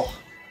bowl.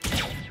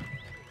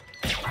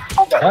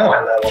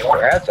 Oh,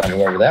 congrats on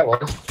whoever that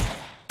was.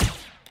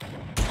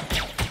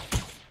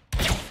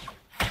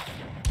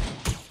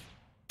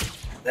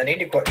 They need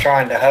to quit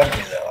trying to hug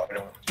me, though.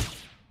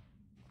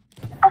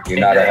 You're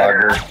not a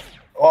hugger.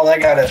 Well, they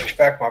gotta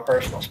respect my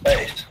personal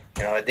space.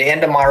 You know, at the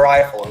end of my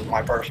rifle is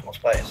my personal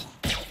space.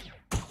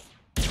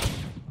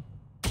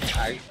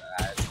 I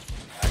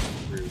can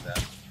agree with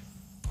that.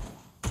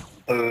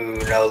 Ooh,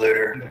 no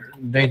looter.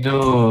 They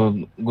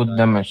do good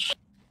damage.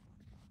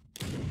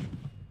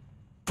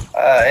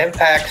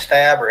 Impact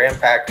stab or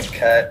impact and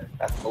cut,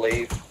 I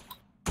believe.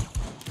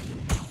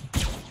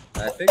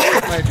 I think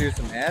this might do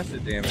some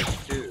acid damage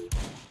too.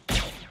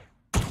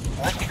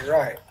 I think you're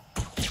right.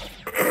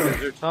 Because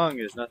their tongue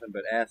is nothing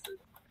but acid.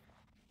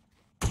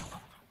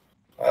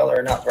 Well,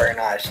 they're not very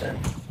nice then.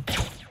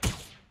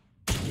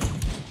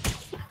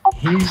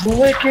 He's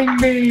licking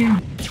me.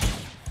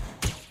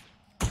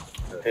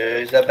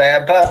 Who's a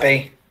bad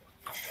puppy?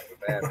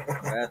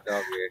 Bad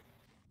doggy.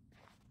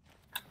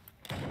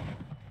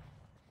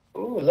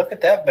 Ooh, look at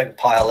that big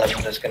pile of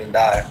them that's gonna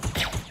die.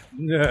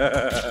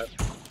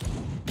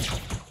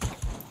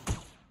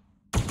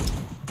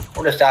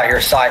 We're just out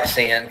here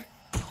sightseeing.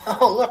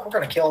 Oh, look, we're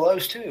gonna kill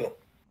those too.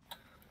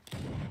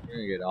 We're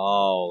gonna get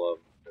all of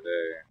them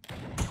today.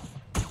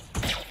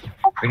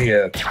 We need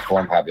to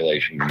perform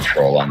population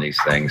control on these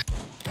things.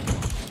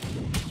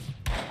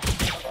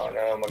 Oh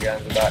no, my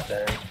gun's about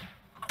done.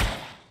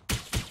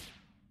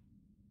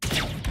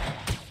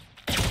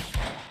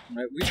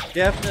 Right, we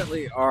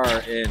definitely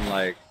are in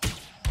like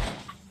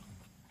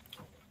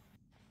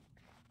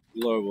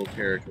global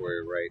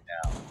territory right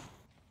now.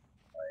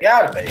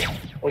 Gotta be.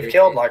 We've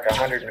killed like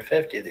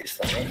 150 of these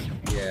things.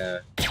 Yeah,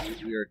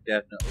 we are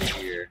definitely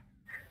here.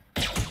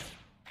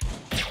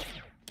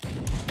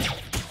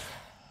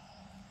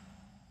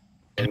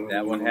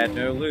 That one had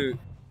no loot.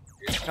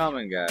 It's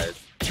coming,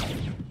 guys.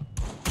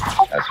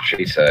 That's what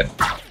she said.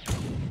 I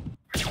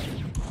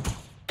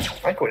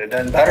think we'd have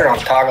done better on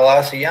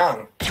Tagalasi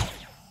Young.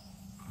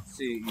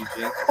 See, you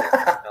jinxed it,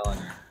 I'm telling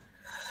you.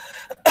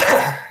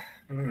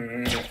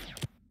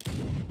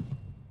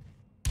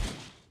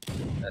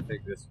 I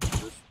think this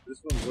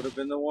one would have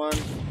been the one,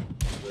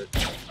 but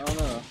I don't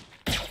know.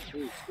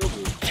 Ooh, still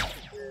boost.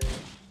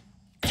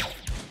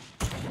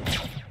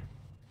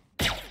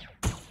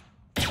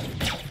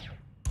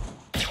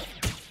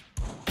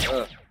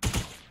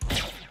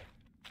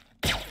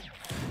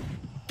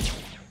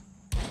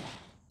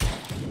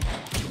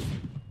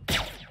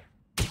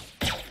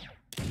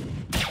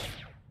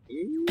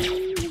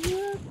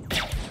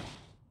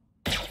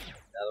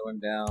 Another one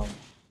down.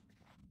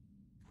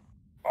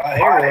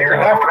 Here,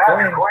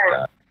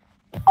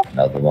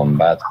 Another one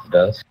bites the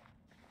dust.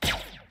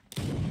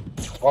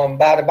 One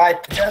about to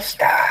bite the dust.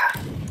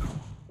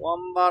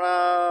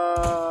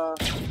 Wombana!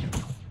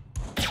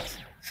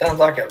 Sounds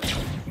like a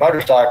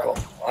motorcycle.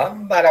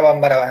 Wombada.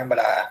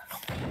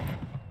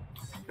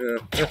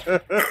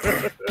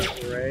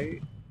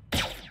 Right?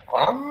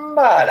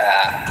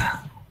 Wombada.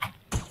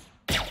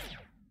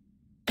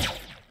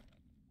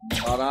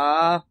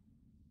 Wombana!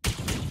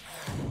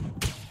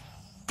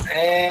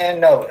 And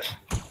Novus.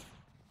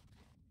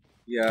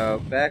 Yo,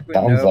 back when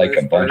Sounds like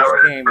a Novus bunch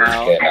first of came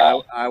out, shit.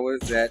 I was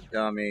that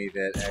dummy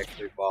that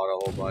actually bought a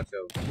whole bunch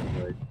of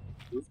them. Like,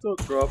 we'll still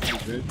drop it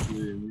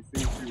eventually, and we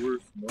think we were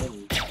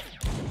money.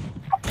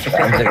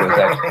 Sounds like it was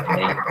actually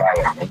made by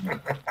a minion.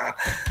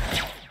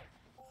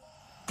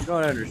 You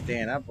don't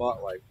understand. I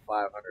bought like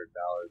 $500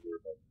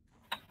 worth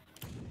of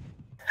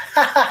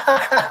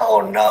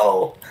Oh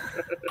no.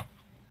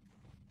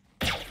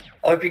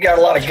 I hope you got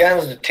a lot of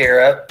guns to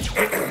tear up.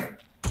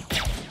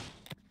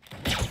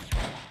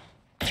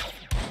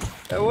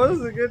 That was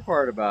the good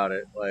part about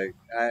it. Like,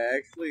 I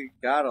actually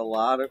got a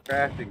lot of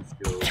crafting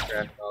skills,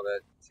 crafting all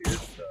that tier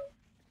stuff.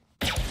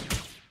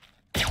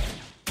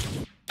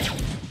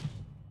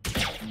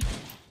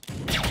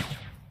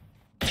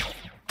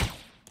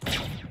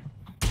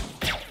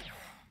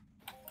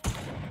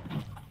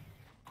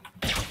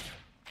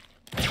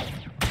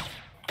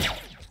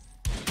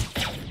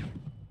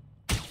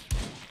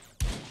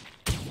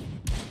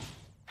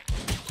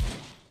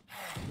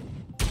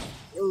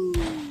 Ooh.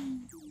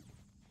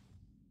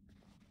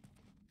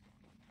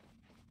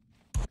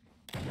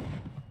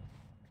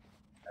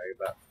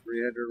 About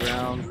 300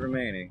 rounds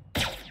remaining.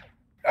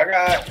 I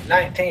got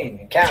 19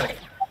 and counting.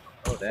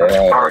 Oh,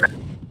 damn.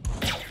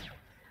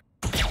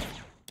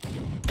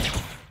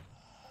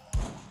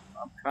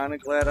 I'm kind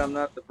of glad I'm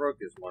not the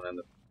brokest one in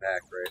the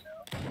pack right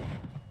now.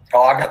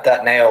 Oh, I got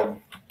that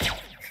nailed.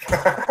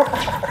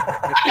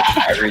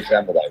 I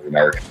resemble that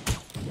remark.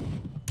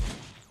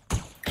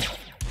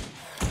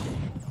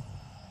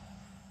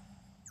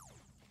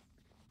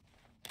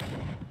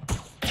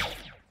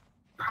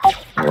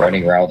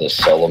 Running around with a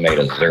solo made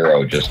of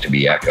 0 just to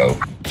be Echo.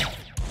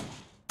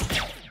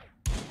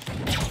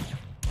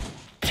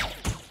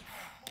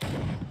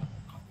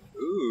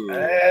 Ooh.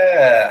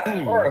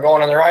 Yeah, we're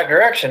going in the right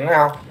direction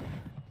now.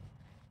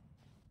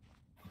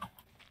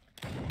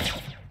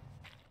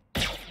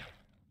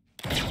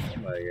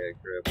 Somebody got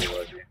incredibly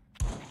lucky.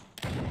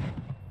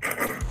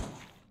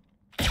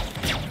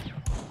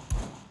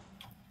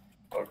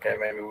 Okay,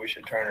 maybe we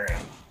should turn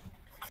around.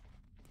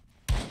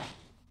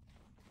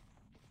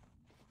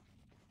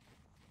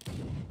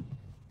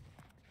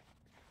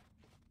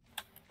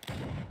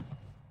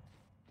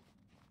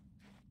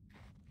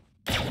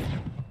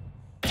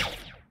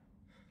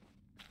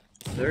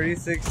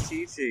 $36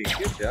 TT.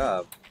 Good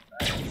job.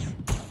 Nice.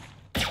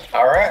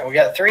 All right, we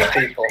got 3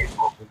 people.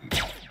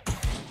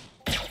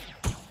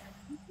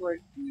 Looks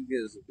like you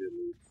get us a good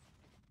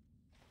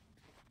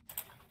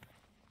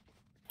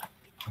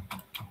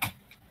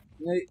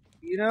loot.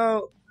 You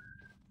know,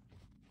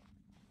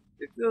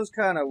 it feels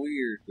kind of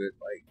weird, but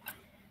like,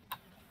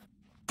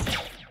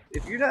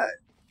 if you're not,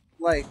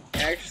 like,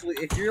 actually,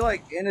 if you're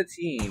like in a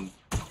team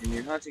and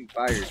you're hunting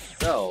by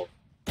yourself,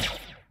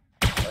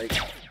 like,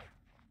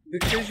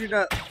 because you're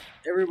not,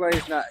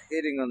 everybody's not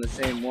hitting on the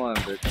same one,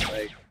 but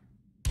like,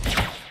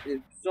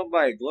 if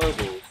somebody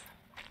globals,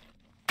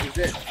 does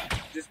that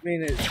just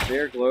mean it's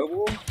their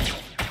global?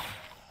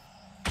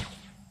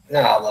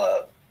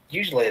 No,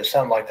 usually if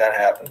something like that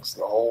happens,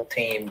 the whole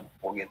team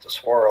will get the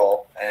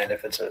swirl, and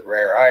if it's a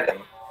rare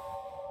item,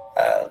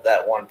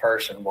 that one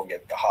person will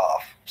get the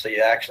HOF. So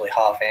you actually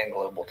HOF and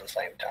global at the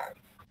same time.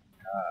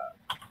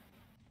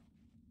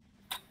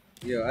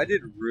 Yeah, I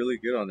did really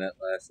good on that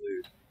last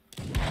loot.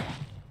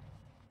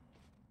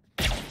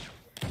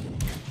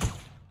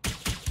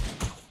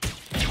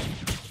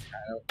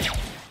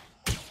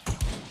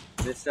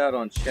 Missed out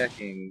on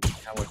checking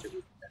how much it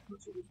was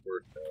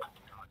worth though.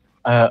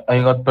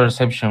 I got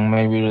perception.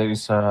 Maybe there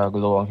is a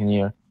global in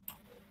here.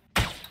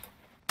 Alright,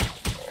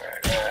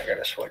 now I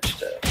gotta switch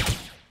to.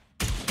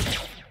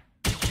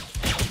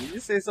 Did you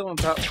say something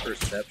about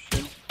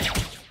perception?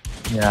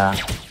 Yeah.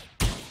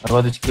 I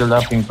got it skilled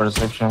up in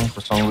perception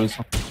for some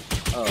reason.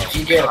 Oh, If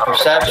you get a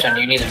perception,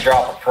 you need to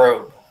drop a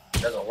probe.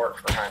 It doesn't work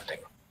for hunting.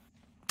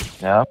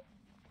 Yeah.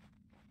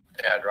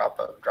 Yeah, drop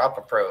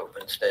a probe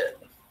instead.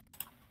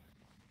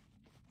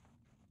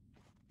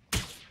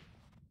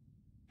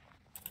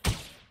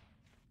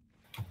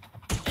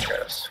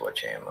 Gotta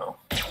switch ammo.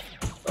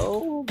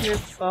 oh, get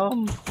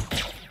some.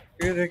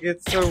 You're gonna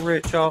get so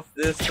rich off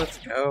this. Let's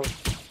go.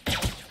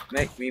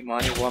 Make me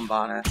money,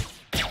 Wombana.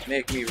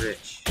 Make me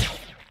rich.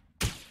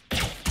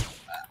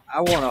 I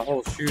want a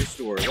whole shoe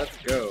store. Let's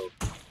go.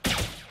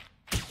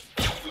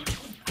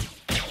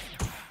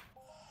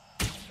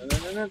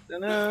 Yeah,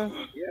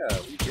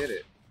 we did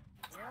it.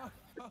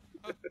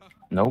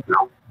 Nope.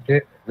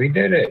 We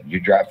did it. You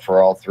dropped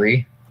for all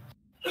 3?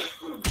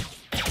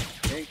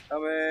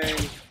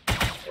 Incoming.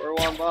 Or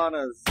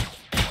Wombanas.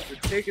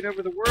 They're taking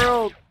over the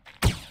world.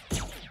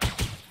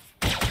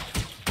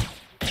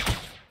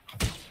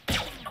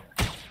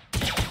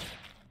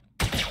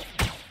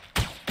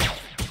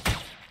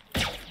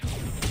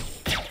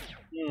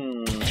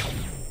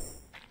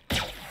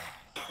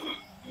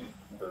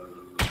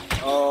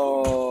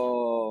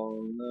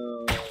 Oh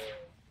no.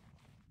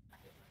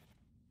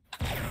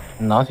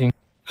 Nothing.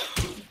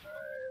 Alright,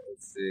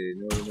 let's see.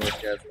 No remorse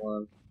cats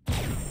one.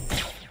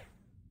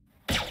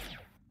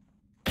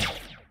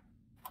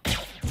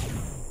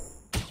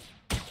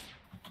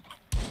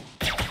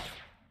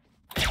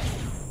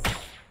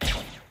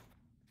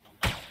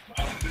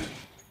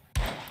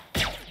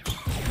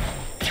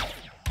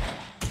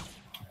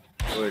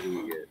 What do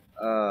we get?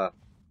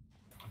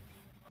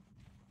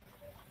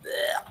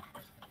 Yeah.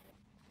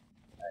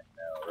 I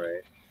know,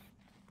 right?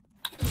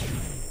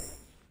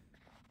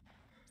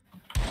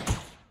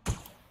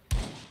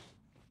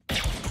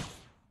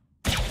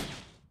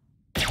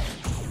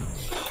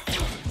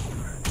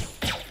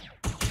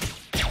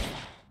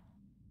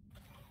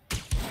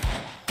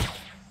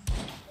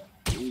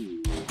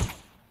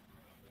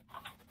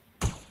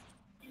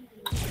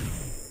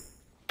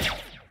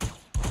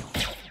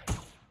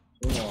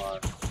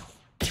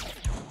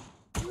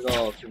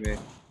 to me.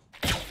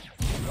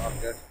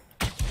 Okay.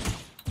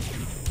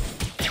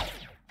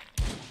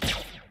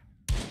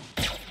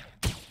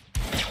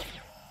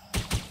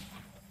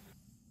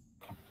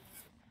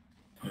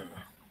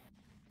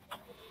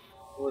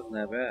 It wasn't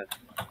that bad.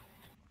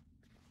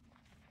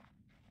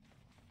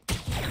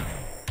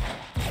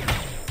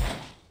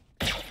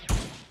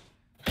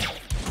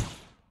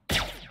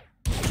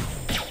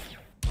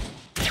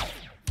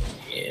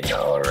 You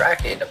know,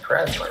 Iraqi the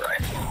plasma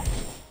rifle.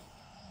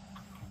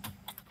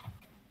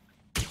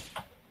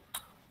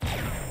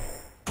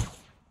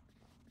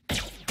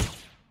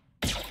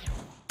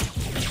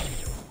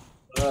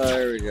 Oh,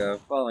 there we go.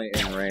 Finally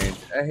in range.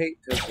 I hate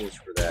pistols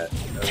for that.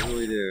 I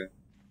really do.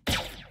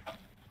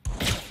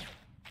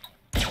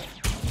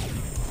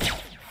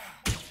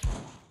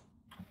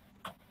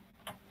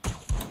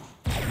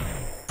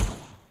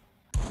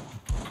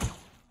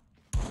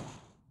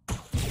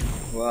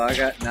 Well, I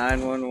got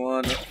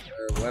 911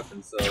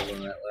 weapon cells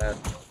on that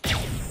last one.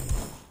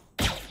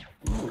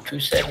 Ooh,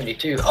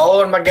 272.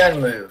 Oh, and my gun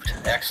moved.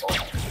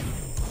 Excellent.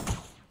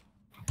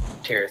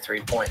 Tier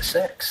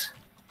 3.6.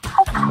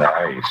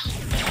 Nice.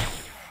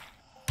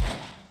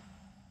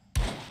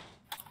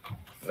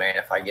 Man,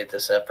 if I get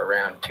this up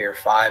around tier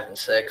 5 and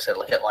 6,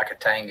 it'll hit like a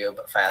tango,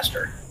 but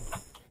faster.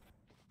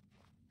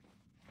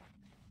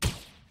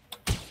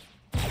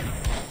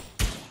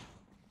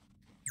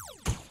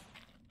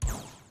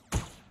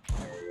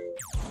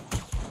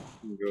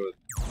 Go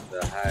with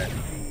the high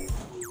speed.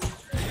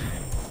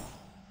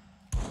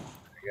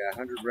 I got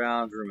 100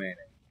 rounds remaining.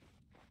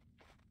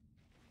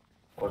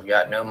 We've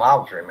got no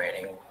mobs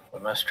remaining. We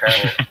must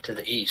travel to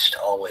the east,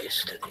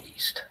 always to the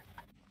east.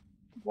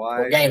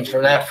 Why? What games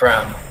are that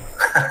from?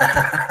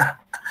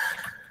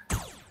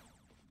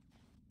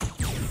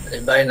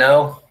 Anybody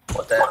know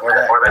what game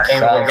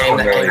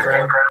that came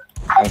from?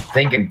 I'm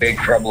thinking Big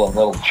Trouble in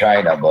Little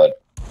China,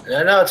 but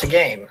No, it's a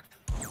game.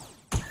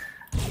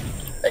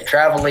 They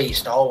travel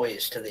east,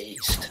 always to the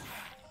east.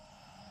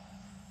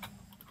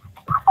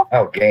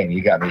 oh, game,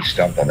 you got me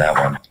stumped on that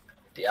one.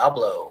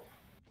 Diablo.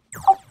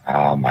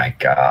 Oh my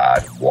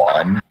God,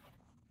 one.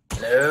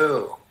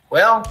 No.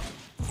 Well,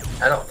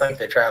 I don't think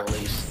they travel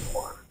east in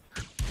one.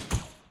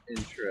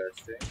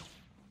 Interesting.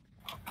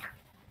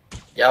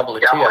 Diablo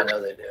 2, I know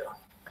they do.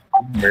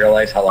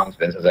 Realize how long it's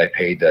been since I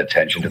paid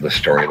attention to the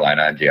storyline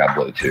on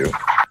Diablo 2.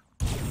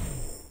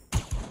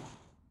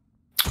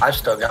 I've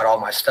still got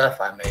all my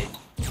stuff I made.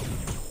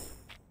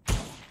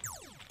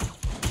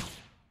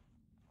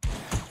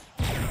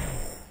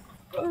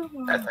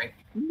 I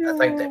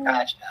think they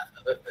patched half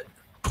of it, but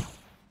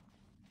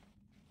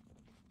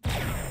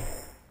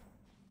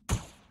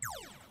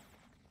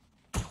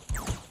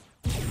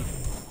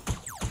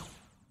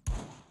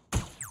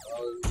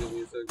Oh, this is gonna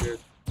be so good.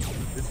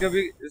 This is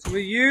gonna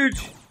be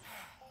huge.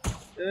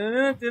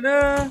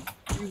 Da-da-da-da.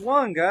 We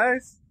won,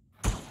 guys.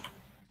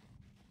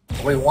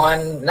 we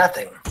won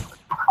nothing.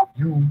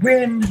 You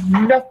win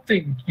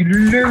nothing, you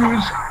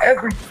lose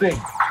everything.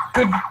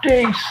 Good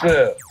day,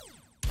 sir.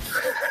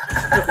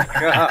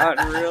 God,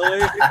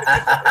 really?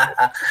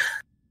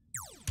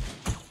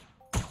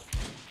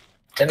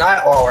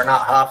 Tonight, while we're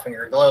not huffing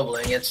or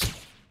globling, it's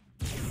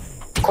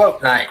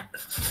quote night.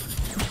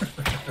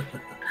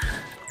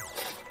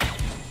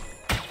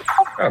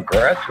 Oh,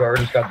 congrats, whoever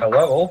just got the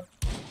level.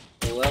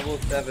 The level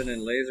 7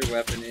 in laser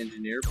weapon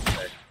engineer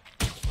protection.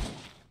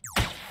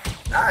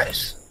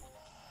 Nice.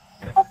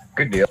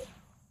 Good deal.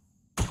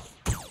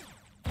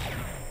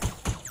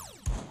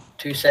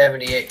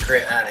 278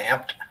 crit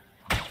unamped.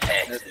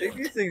 I think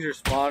these things are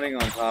spawning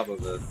on top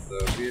of us, so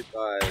be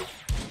advised.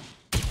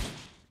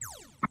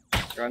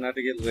 Try not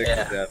to get licked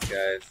Yeah. to death,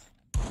 guys.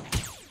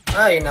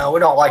 Well, you know, we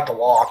don't like to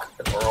walk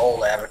because we're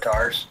old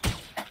avatars.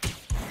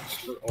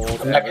 For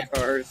old I'm not-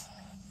 avatars.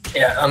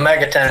 Yeah, a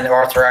megaton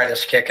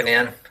arthritis kicking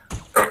in.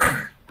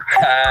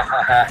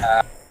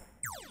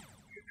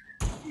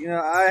 You know,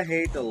 I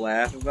hate to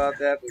laugh about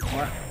that,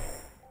 but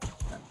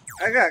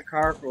I got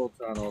carpal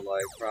tunnel,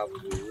 like,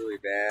 probably really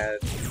bad.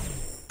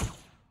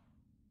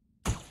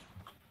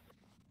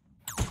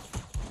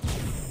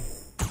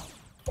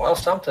 Well,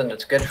 something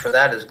that's good for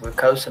that is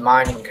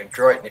glucosamine and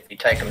chondroitin if you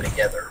take them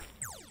together.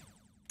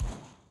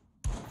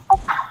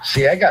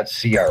 See, I got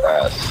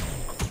CRS.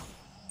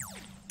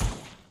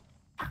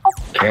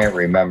 Can't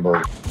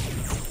remember.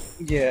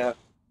 Yeah.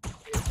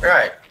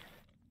 Right.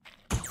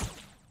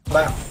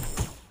 Well,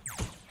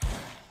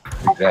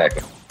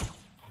 Exactly.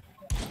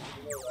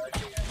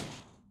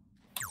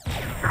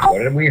 What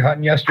did we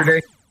hunt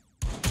yesterday?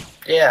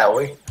 yeah,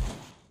 we.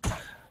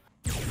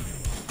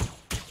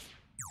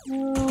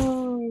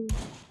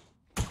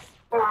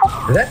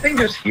 Did that thing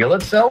just heal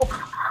itself?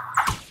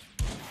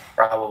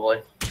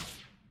 Probably.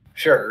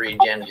 Sure, it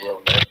regens a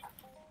little bit.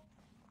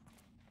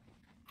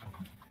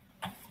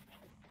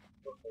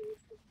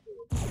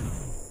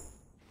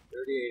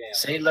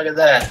 See, look at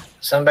that.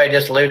 Somebody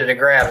just looted a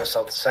gravis,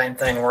 so the same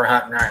thing we're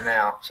hunting right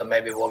now. So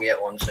maybe we'll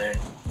get one soon.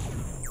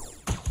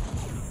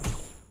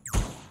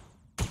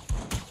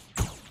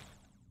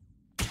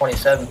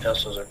 .27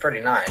 pistols are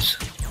pretty nice.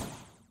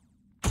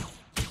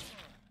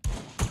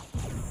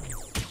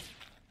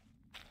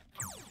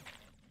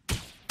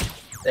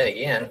 Then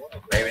again,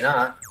 maybe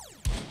not.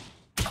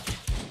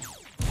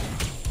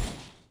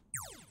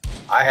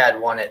 I had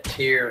one at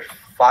tier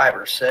 5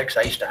 or 6.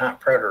 I used to hunt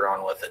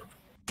Proteron with it.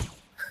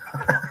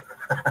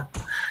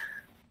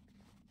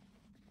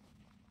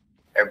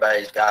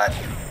 Everybody's got,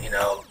 you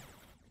know,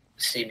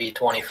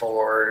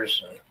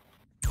 CB24s and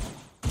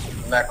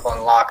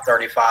Mechlin Lock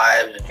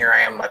 35s, and here I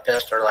am, my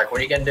pistol. Like, what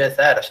are you going to do with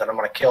that? I said, I'm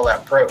going to kill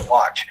that pro.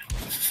 Watch.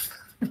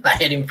 I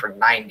hit him for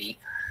 90,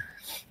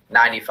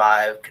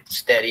 95,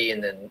 steady,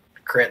 and then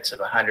crits of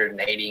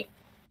 180.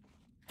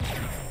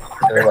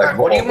 They're like,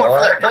 what do you want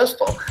for that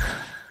pistol?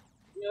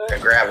 The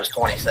grab was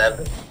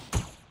 27.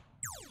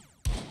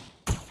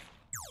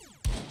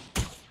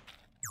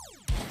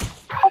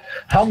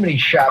 How many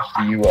shops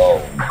do you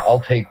own?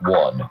 I'll take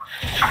one.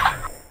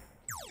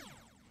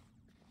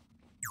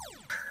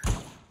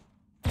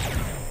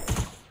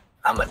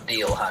 I'm a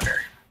deal hunter.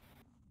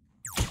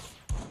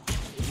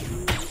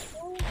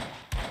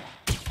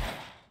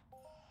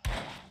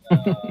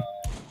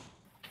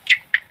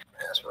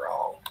 That's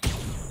wrong.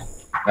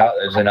 Oh,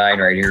 there's a 9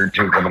 right here,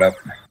 too, coming up.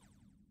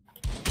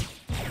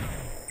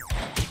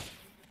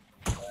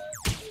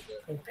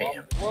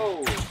 Damn.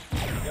 Whoa!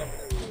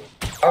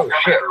 Oh,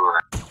 shit.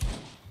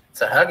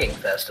 It's a hugging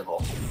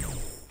festival.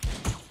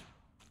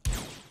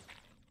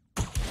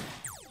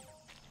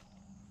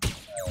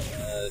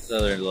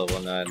 Southern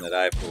level 9 that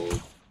I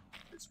pulled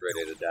is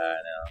ready to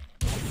die now.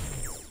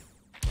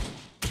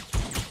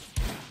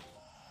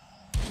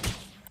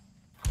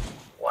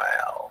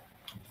 Wow.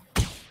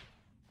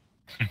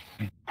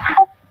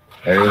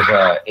 There's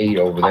 8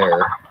 over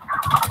there.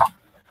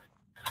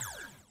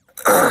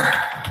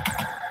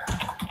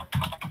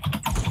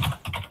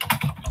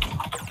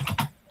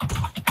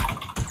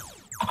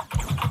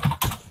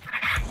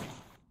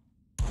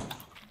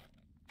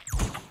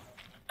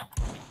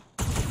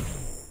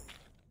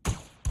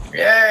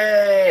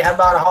 Yay! How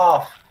about a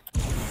Hoff?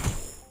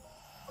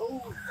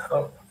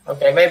 Oh,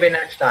 okay, maybe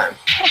next time.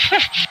 Hey,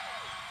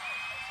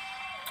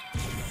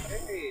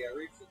 I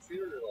reached the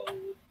tutor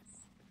level.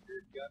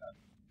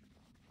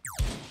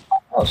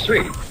 Oh,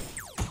 sweet.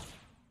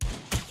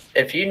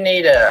 If you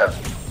need a...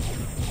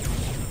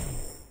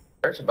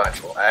 There's a bunch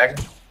of lag.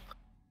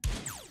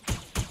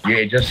 Yeah,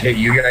 it just hit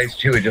you guys,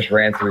 too. It just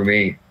ran through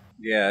me.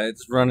 Yeah,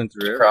 it's running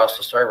through Across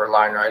the server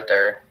line right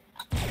there.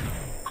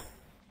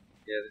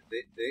 Yeah,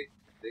 they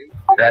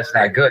That's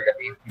not good. That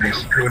means we're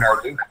screwing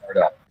our loot card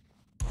up.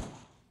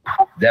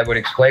 That would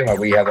explain why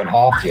we haven't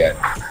hopped yet.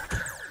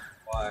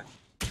 Why?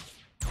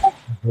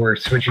 We're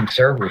switching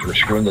servers. We're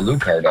screwing the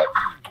loot card up.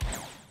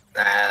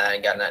 Nah, I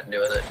ain't got nothing to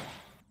do with it.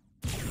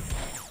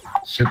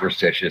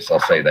 Superstitious, I'll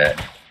say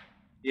that.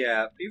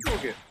 Yeah, people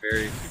get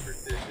very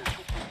superstitious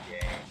with this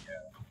game,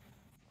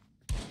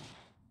 yeah.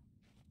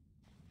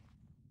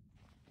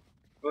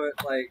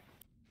 But, like,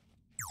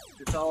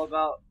 it's all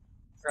about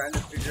trying to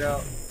figure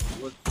out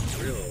what's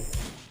real.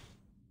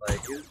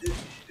 Like,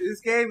 this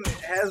game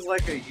has,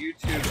 like, a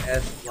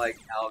YouTube-esque, like,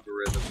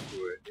 algorithm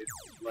to it. It's,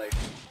 like,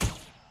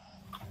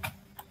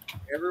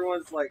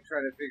 everyone's, like,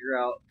 trying to figure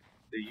out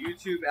the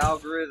YouTube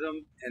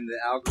algorithm and the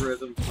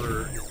algorithm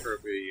for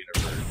Entropia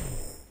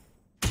Universe.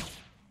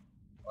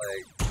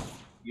 Like,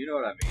 you know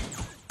what I mean.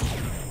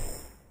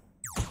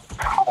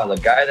 The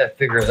guy that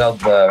figures out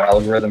the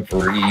algorithm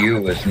for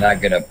EU is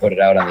not going to put it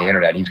out on the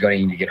internet. He's going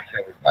to need to get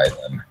hired by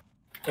them.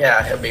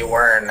 Yeah, he'll be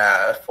wearing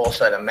a full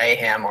set of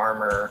Mayhem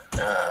armor.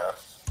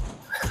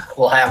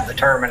 We'll have the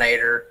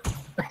Terminator.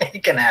 He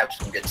can have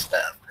some good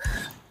stuff.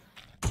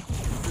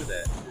 Do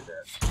that.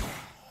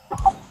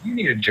 You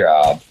need a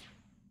job.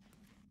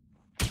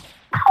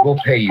 We'll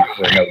pay you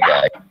for no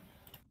guy.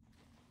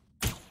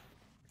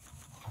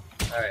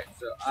 Alright,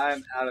 so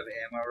I'm out of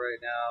ammo right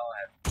now. I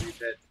have 3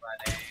 beds to my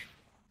name.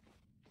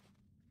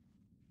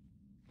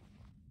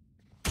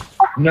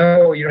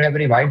 No, you don't have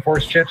any Mind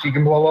Force chips you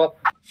can blow up?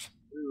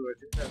 Ooh, I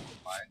think that's the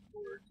Mind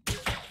Force. Yeah.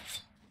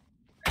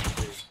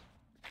 Actually,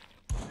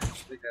 I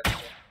think that's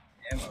the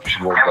ammo. We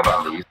should work good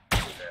on these.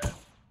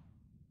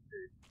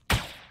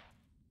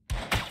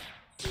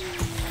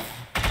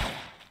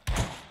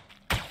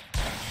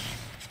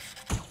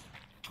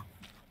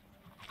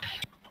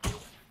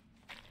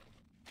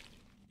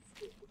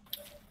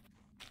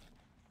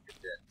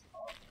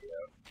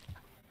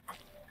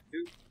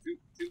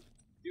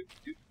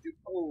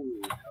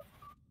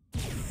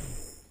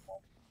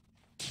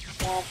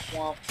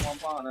 Oh,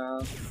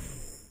 Wombana.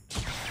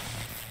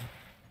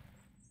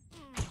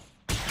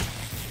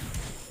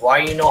 Why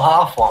you no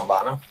half,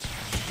 Wombana?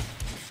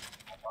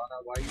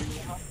 Why you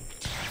know how?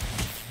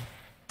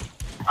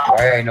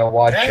 Why I know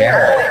what Hey,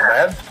 channel?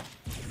 Rev.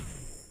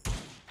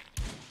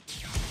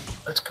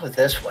 Let's go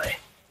this way.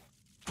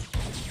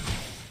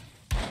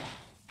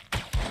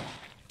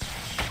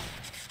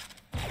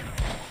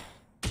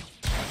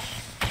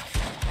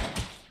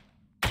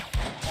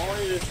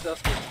 Only this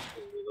stuff is a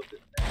little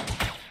bit bad.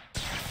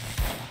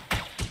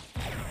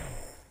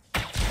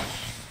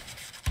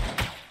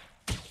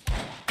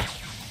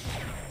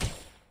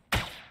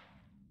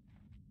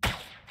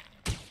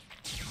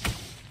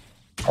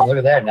 Oh, look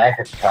at that knife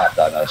popped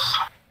on us.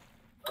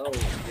 Oh,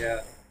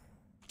 yeah.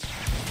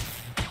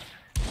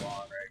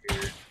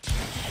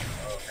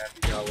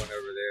 saw one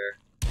over there.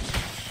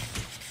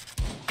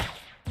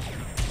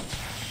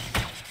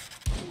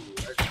 Ooh,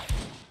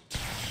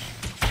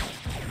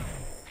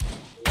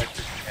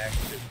 electric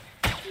action.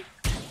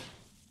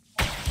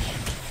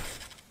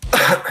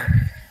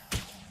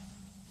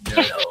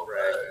 No,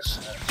 Right.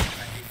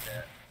 I hate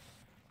that.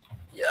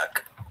 yuck.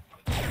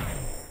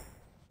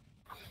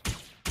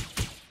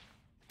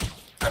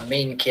 A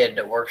mean kid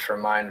that works for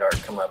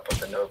Mindart come up with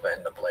the Nova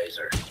and the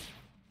Blazer.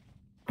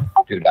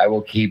 Dude, I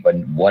will keep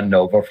one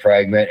Nova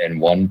fragment and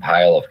one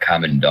pile of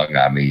common dung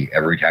on me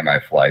every time I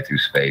fly through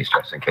space,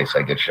 just in case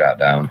I get shot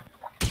down.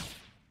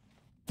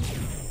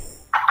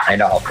 I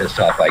know how pissed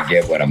off I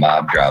get when a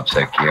mob drops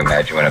it. Can you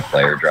imagine when a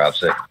player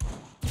drops it?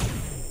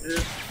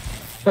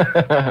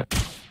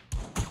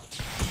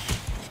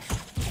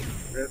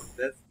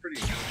 That's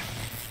pretty neat.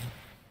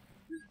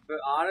 But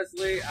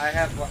honestly,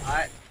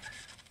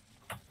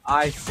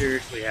 I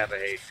seriously have a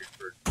hatred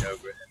for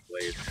Nova and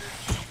Blazers.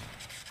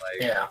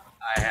 Like, Yeah.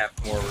 I have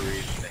more of a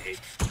reason to hate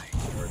this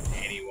thing more than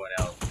anyone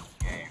else in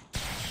the game.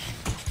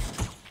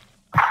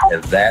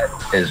 If that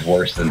is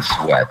worse than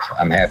sweat.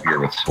 I'm happier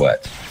with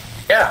sweat.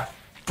 Yeah,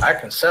 I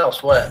can sell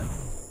sweat.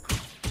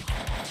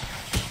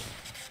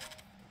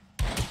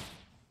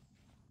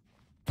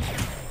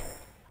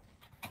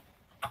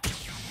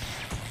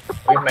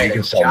 We You made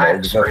can a sell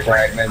giant Nova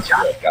fragments.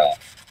 Oh, God.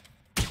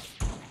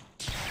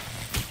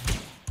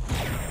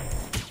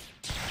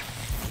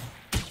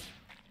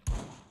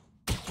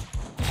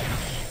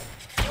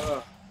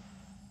 Ugh.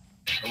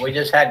 And we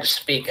just had to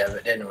speak of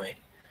it, didn't we?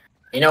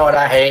 You know what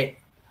I hate?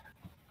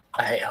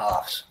 I hate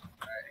Hoffs.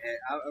 Alright,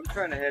 I'm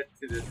trying to head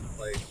to this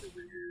place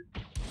over here.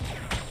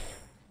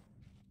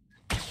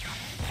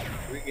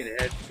 We can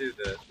head to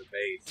the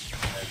base.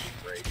 That'd be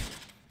great.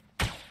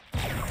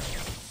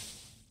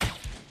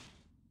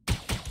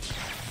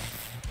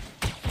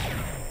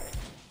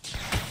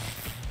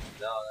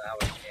 No, how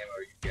much ammo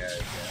you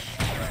guys got?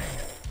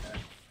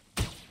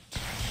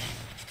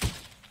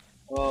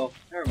 Well,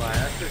 never mind.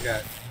 I still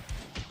got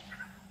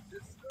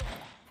this stuff.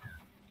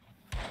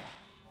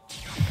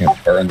 You can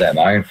burn that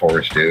mine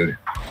force, dude.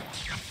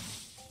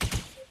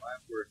 My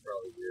force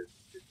probably good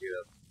to get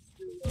up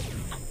to level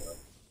and stuff.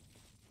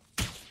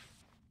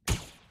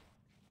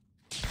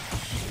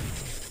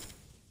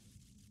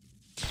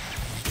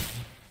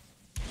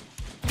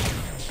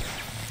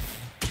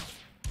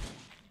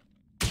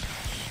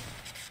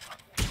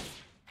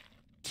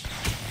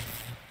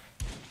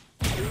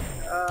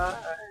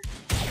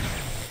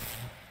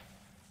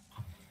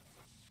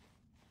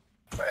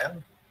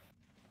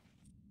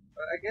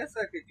 Well, I guess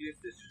I could use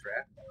this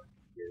shrapnel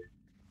here.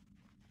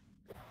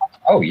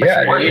 Oh,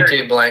 yeah. what do you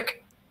Dude. do,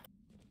 Blank?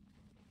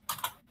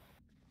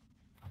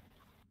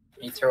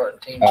 You throw it in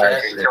team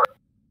Alright, chat.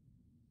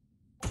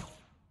 But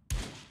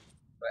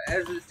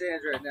as it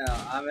stands right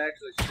now, I'm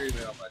actually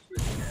streaming on my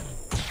Twitch channel.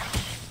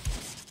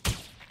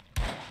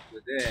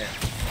 But then,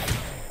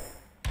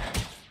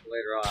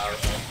 later on,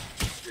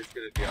 it's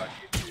going to be on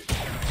YouTube.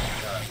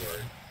 That's how it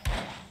works.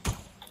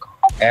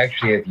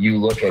 Actually, if you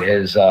look at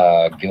his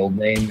guild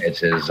name, it's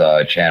his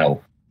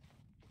channel.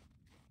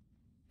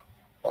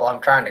 Well,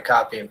 I'm trying to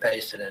copy and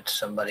paste it into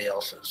somebody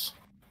else's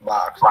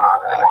box.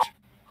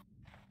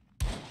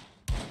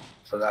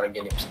 So that'll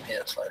get him some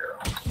hits later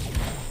on.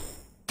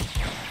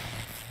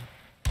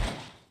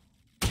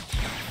 It's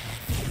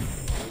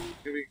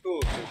going to be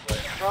cool, because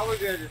like, I'm probably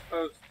going to just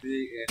post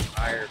the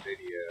entire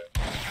video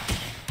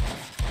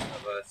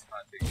of us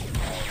hunting.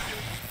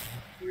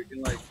 So we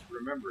can, like,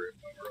 remember it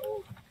when we're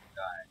old and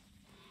die.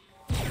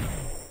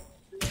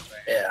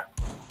 Yeah.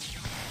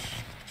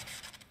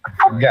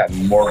 I've got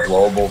more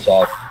globals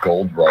off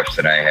Gold Rush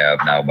than I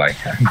have now by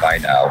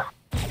now.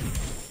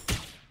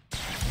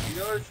 You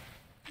know it's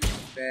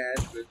bad,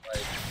 but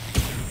like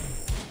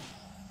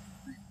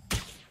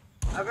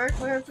I've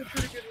actually had some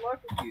pretty good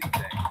luck with these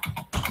things.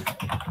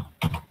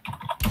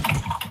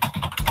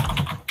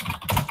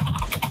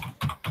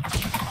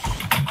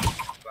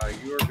 Wow,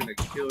 you are gonna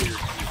kill your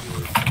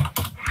keyboard.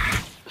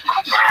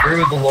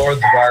 Screw the Lords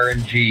of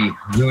RNG.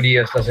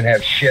 Ludius doesn't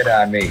have shit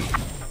on me.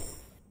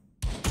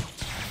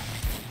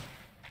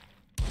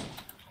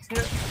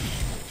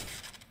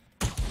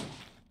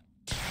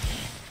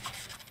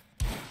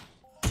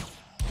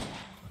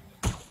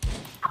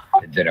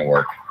 It didn't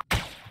work.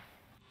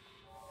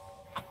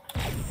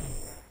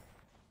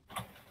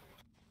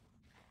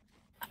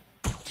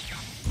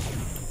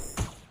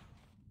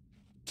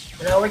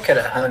 You know, we could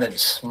have hunted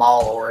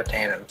small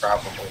Oritan and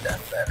probably done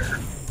better.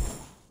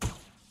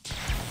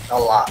 A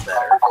lot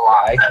better.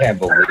 I can't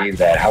believe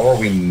that. How are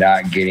we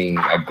not getting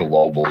a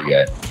global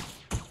yet?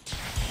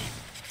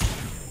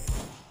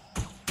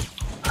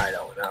 I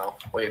don't know.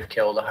 We've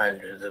killed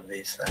hundreds of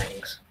these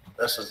things.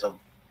 This is a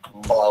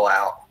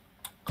blowout.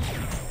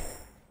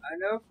 I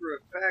know for a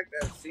fact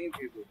I've seen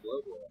people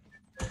global.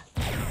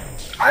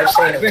 I've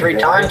seen it 3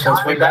 times since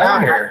we've been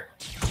out here.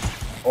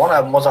 One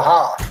of them was a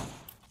Hoff.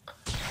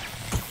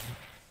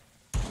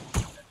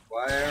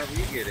 Why aren't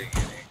we getting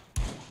any?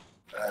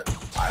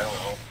 I don't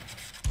know.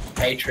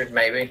 Hatred,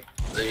 maybe.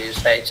 He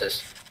just hates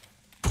us.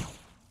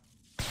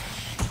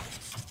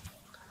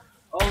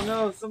 Oh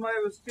no, somebody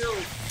was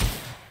killed.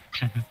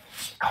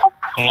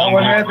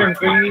 What happened,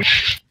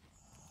 please?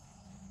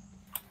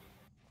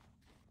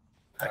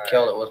 I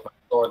killed it with my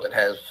sword that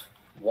has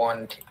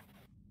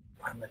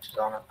how much is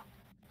on it?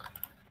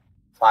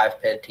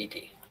 5 ped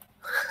TT.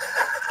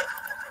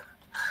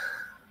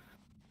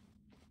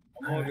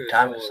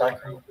 Time to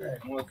cycle.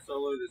 I'm gonna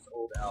solo this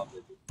old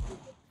outfit.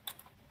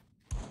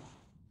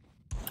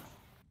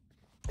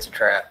 It's a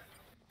trap.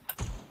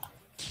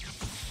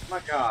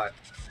 My God.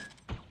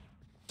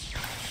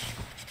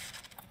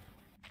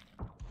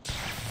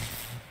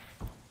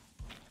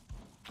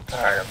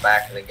 Alright, I'm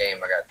back in the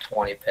game. I got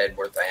 20 ped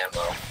worth of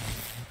ammo.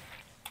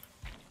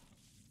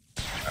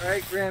 All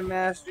right,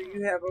 Grandmaster,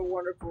 you have a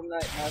wonderful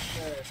night, my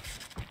friend.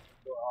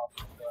 You're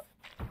awesome, bro.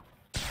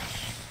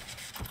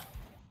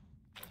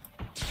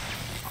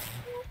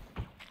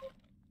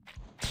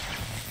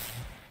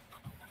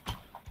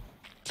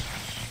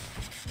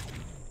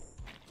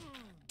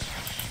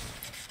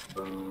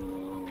 Boo.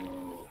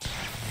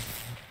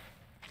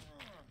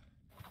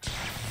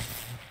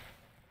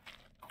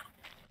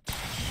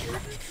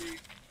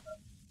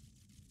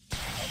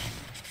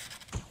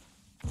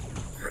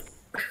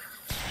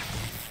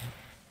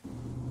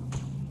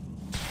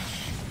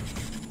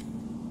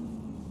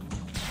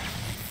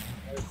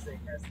 This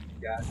thing has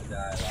got to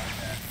die like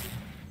that.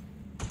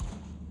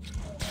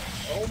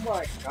 Oh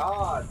my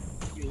God!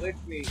 You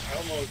licked me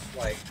almost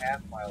like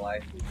half my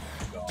life is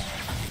gone.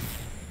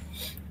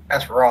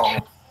 That's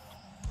wrong.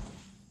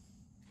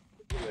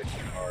 You licked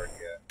me hard,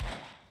 yeah.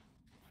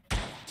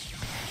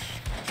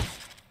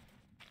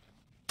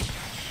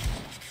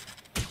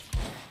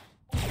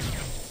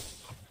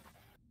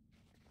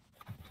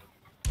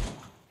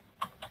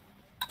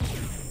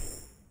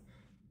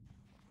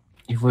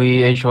 If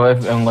we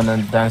HOF, I'm gonna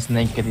dance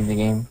naked in the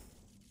game.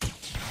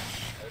 That's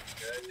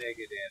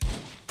negative.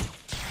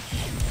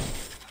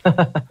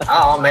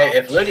 Oh, man,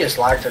 if Ludius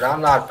likes it,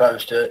 I'm not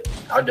opposed to it.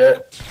 I'll do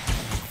it.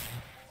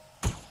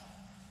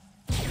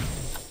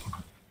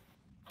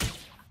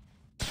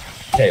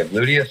 Hey, if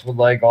Ludius would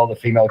like all the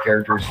female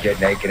characters to get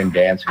naked and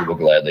dance, we will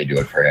gladly do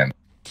it for him.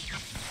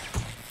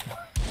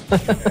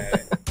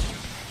 Okay.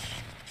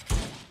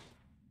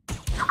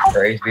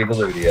 Praise be the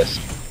Ludius.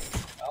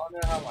 I don't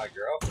know how my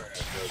girlfriend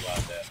would feel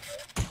about that,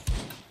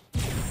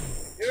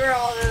 though. Who are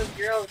all those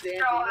girls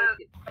dancing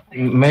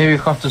naked? Maybe we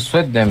have to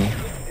sweat them.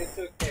 It's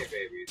okay,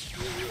 baby.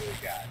 We really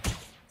got it.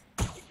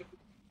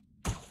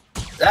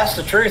 That's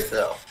the truth,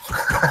 though.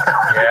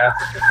 Yeah.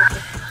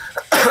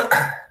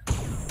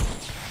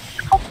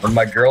 When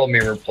my girl and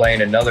me were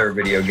playing another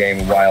video game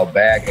a while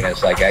back, and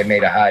it's like I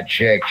made a hot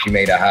chick, she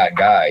made a hot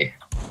guy.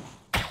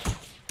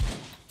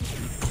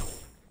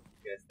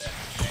 Guess that's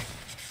the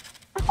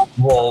thing.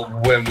 Well,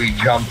 when we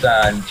jumped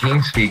on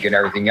TeamSpeak and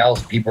everything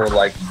else, people were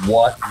like,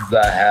 what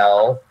the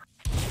hell?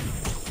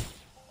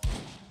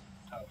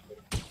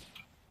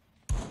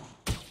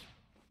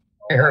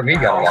 It hurt me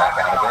got a lot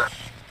out of it.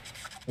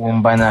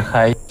 Wombana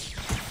high.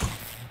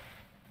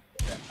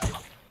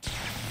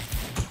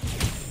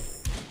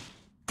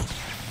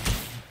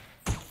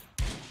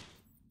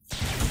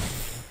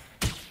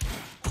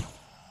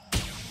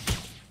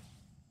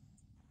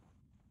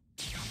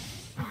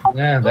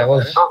 Yeah, that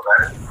was...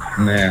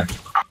 Man.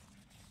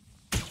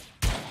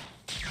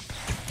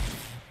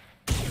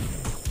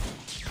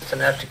 It's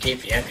enough to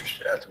keep you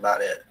interested. That's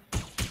about it.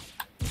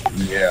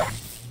 Yeah.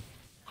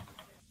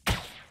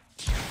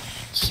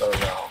 So,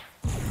 no.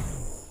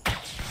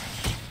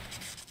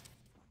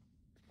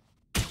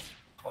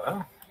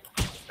 Well,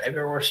 maybe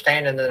we're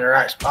standing in the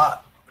right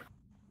spot.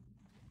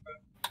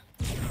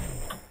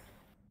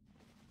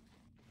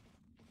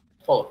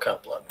 Pull a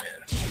couple of them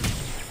in.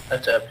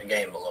 Let's up the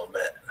game a little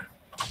bit.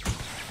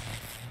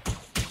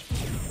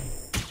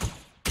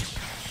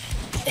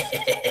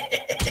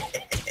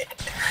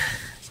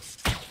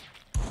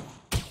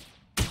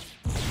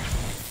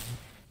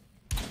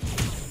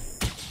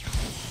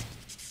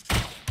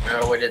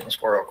 No, we didn't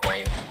Squirrel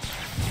Queen.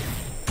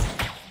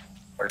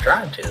 We're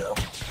trying to, though.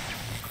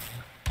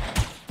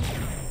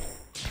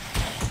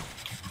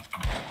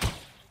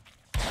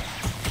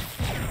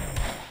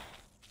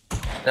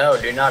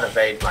 No, do not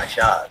evade my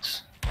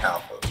shots,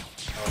 Alpha.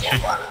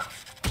 Wombana.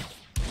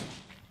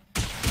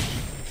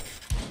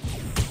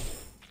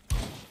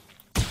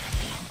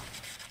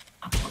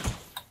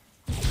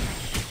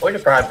 We'd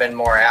have probably been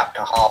more apt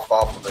to hop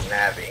off of the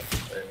Navi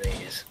than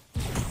these.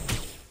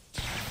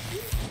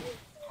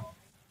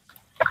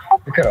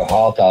 We could have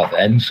hauled off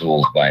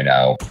N-Souls by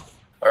now.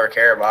 Or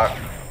Karabach.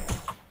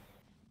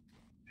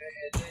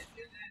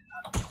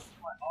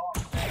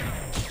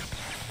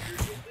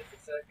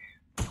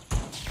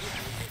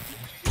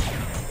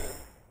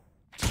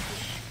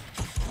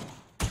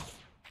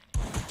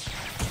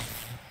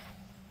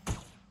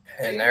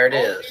 And there it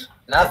is.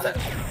 Nothing.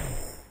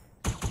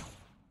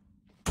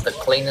 The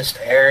cleanest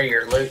air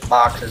your loot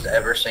box has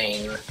ever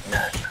seen.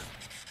 None.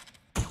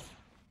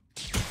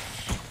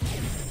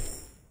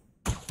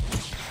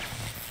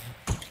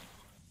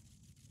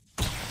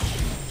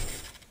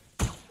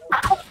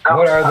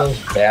 What are those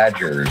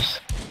badgers?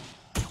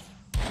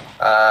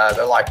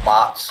 They're like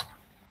bots.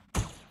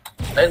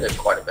 They live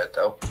quite a bit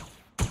though.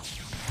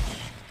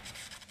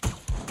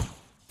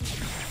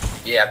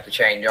 You have to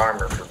change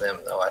armor for them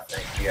though, I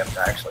think. You have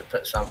to actually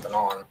put something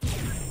on.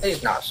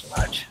 These not so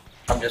much.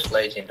 I'm just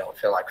lazy and don't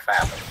feel like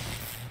fapping.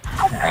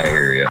 I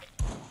hear you.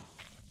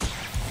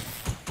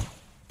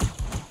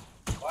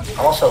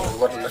 Also, the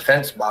little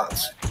defense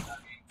bots.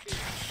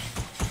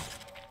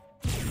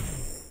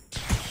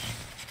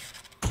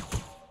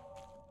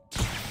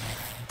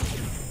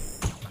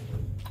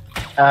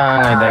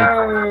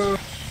 I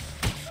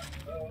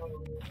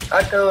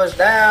Echo is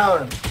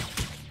down.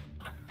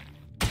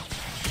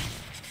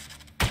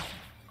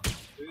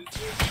 Who's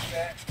this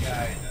fat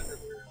guy in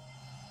underwear?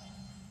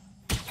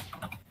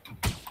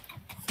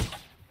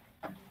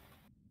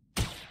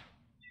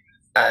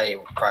 He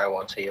probably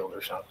wants healed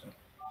or something.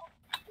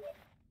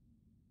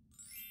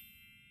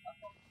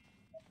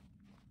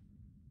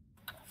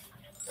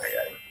 I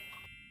got him.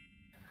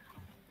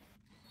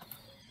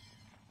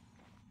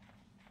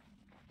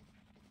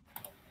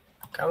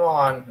 Come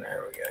on.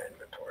 There we go.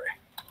 Inventory.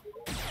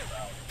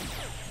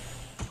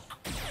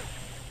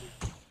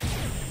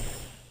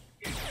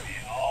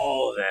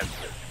 Oh, that.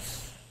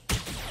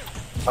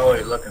 Oh,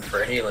 he's looking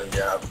for a healing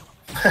job.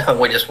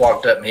 We just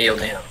walked up and healed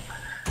him.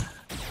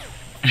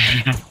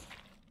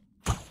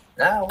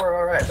 No, we're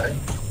all right, buddy.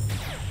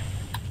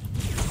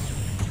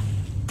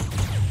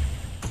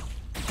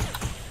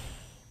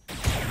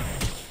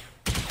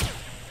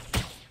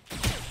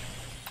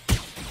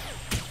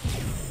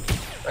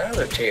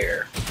 Another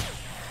tier.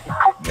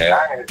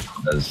 Yeah,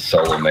 the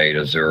solo made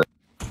Azure.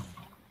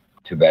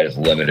 Too bad it's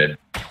limited.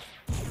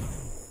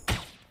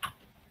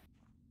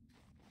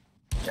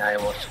 Now he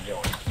wants to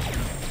join.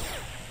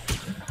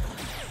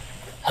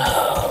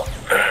 Oh.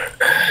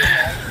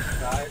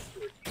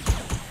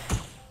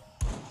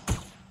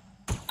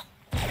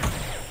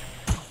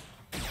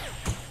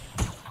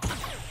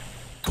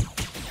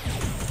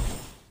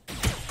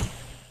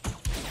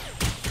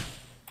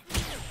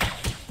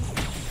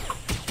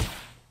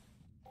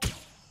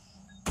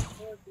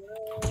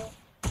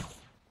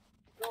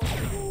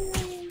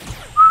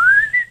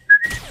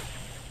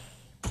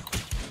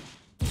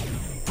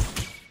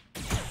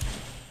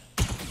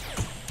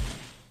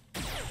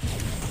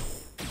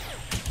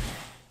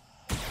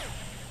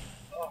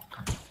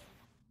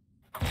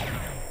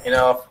 You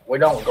know, if we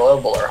don't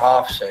global or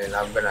HOF soon,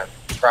 I'm gonna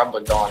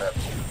probably go on a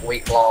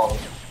week-long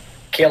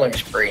killing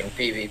spree in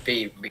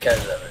PvP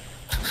because of it.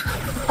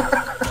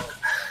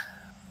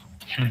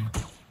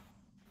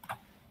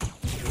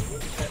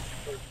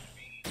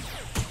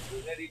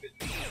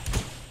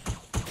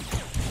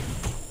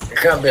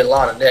 There's gonna be a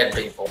lot of dead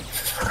people.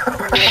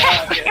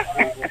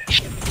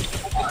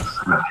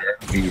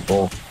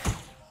 People.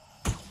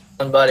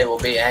 Somebody will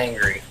be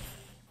angry.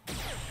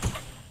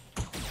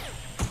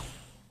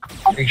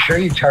 Make sure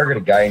you target a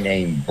guy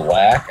named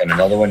Black and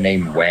another one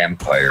named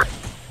Vampire.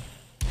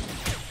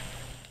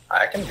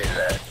 I can do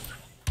that.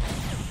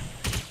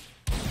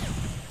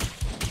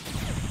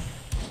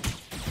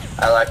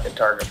 I like to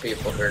target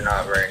people who are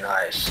not very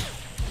nice.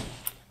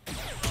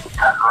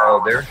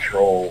 Oh, they're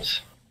trolls.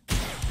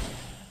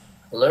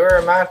 Lure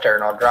them out there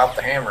and I'll drop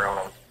the hammer on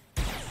them.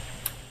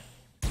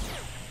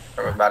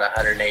 From about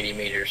 180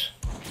 meters.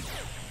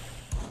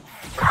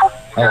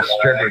 Oh,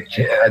 stripper.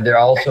 They're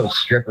also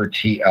stripper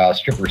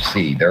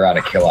C. They're on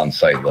a kill on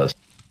sight list.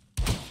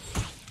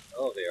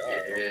 Oh, they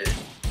are.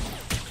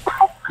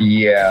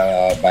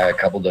 Yeah, by a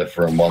couple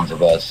different ones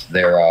of us.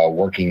 They're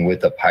working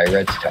with the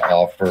pirates to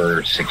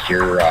offer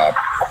secure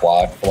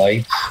quad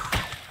flights,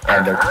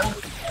 and they're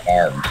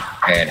armed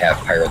and have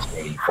pirates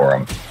waiting for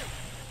them.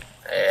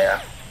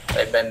 Yeah,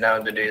 they've been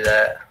known to do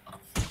that.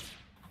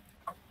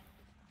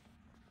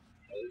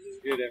 This is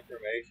good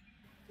information.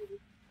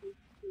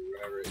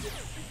 Whenever it hits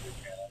people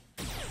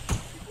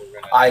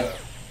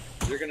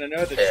they're gonna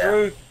know the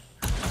truth.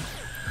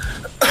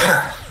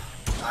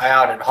 I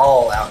outed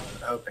Hall out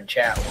in open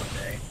chat one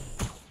day.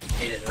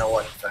 He didn't know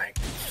what to think.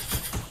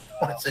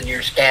 What's in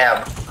your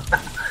scab?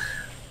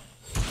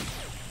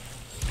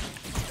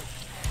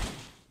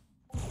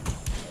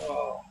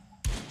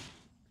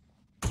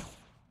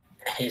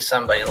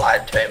 Somebody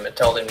lied to him and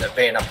told him that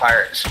being a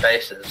pirate in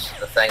space is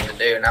the thing to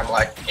do. And I'm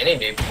like, any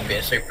dude can be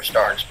a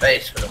superstar in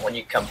space, but when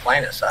you come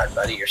planet side,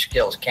 buddy, your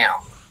skills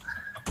count.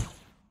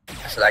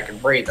 I said, I can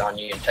breathe on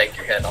you and take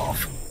your head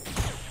off.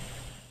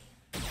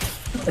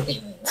 He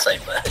didn't say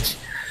much.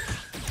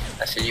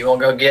 I said, you won't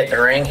go get in the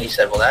ring? He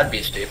said, well, that'd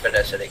be stupid.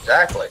 I said,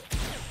 exactly.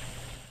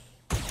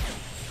 I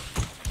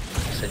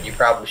said, you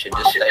probably should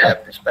just stay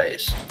up in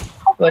space.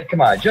 But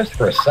come on, just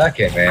for a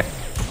second, man.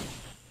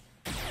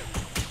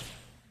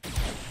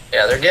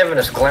 Yeah, they're giving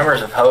us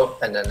glimmers of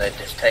hope, and then they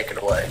just take it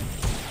away.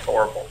 It's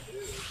horrible.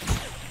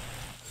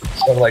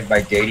 Sort of like my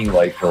dating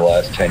life for the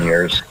last 10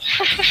 years.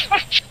 You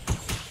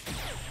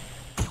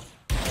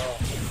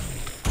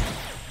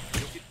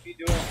could be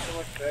doing so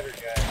much better,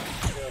 guys.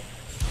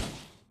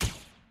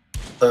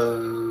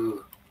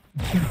 Boo.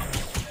 No,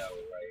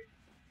 right.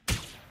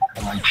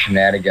 Come on,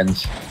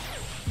 shenanigans.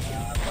 I'm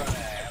running out of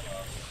ammo.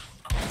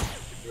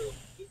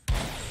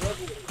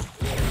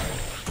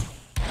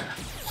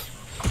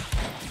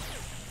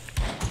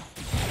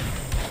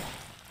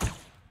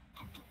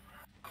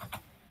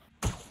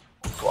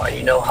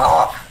 you know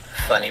how,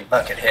 funny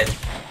buckethead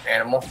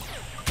animal.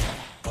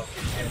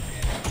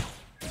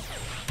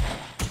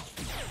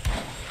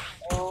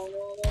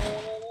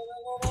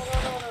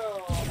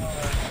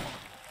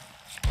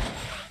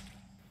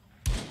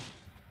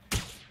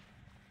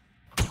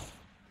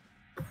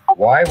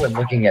 Why, when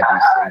looking at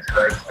these things,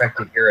 do I expect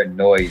to hear a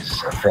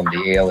noise from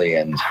the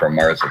aliens from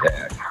Mars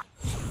Attack?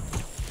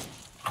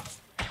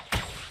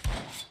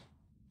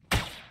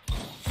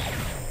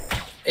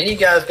 Any of you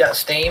guys got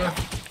Steam?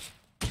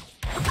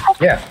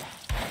 Yeah.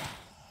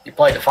 You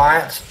play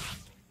Defiance?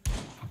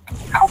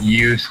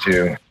 Used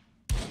to.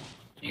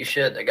 You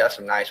should. They got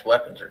some nice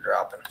weapons they're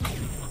dropping.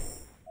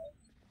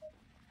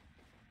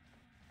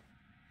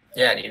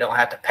 Yeah, and you don't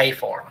have to pay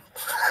for them.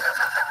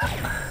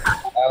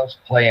 I was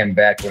playing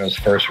back when it was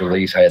first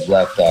released. I had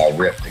left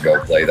Rift to go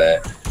play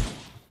that.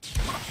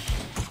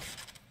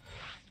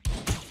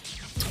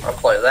 I'll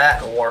play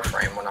that and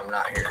Warframe when I'm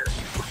not here.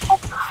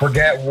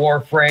 Forget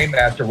Warframe.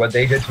 After what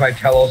they did to my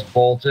Telos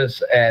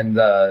Boltus and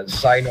the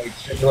Cyanoid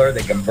Singular,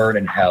 they can burn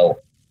in hell.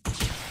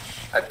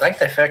 I think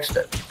they fixed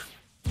it.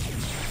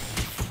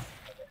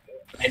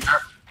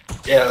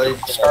 Yeah, they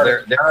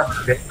started.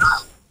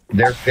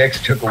 Their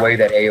fix took away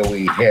that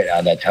AoE hit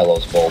on that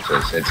Telos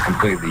Boltus. It's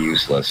completely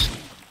useless.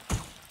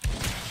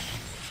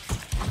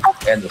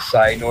 And the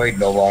Cyanoid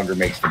no longer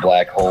makes the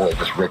black hole. It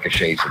just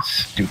ricochets its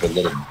stupid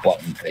little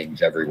button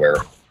things everywhere.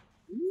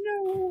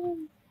 No.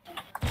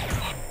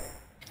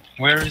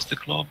 Where is the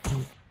globe?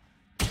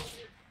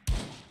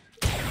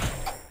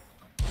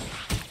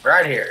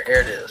 Right here. Here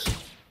it is.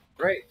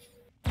 Right.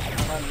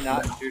 I'm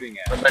not shooting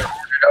at. I've been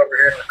holding it over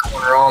here in the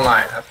corner all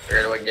night. I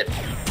figured we'd get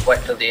wait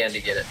till the end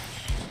to get it.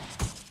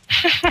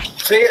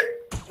 See it?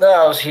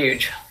 No, it was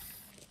huge.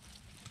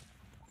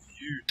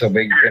 So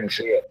big you couldn't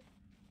see it.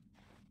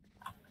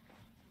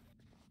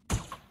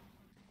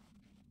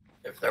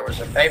 If there was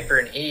a paper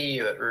in E,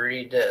 you would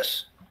read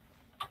this.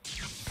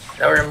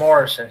 No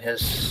remorse in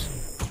his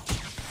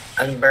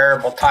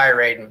unbearable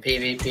tirade in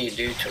PvP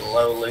due to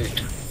low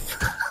loot.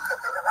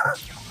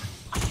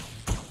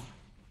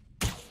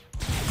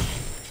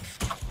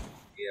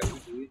 Yeah,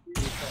 we need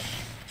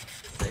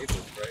something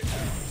disabled right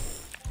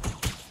now.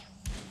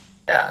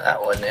 Yeah,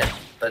 that wasn't it,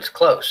 but it's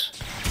close.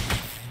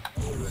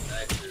 It would have been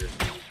nicer if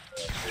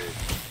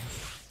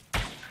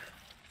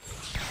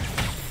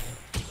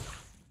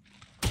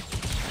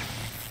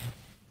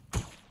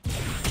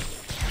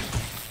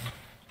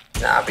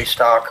Nah, I'll be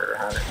Stalker,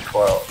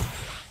 112.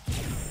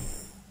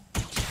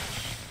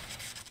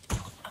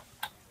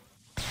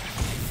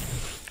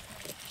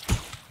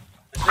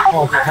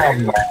 Oh,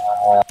 come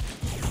on.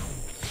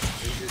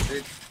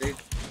 They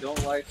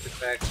don't like the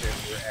fact that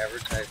we're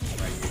advertising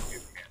my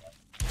YouTube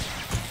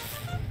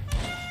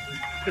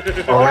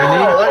channel. Oh, really?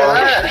 Look at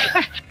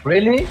that!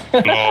 Really?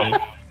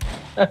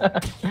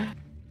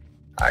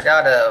 I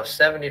got a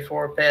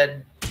 74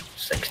 ped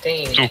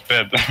 16.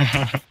 Stupid.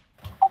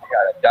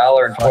 Got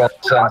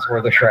 $1.12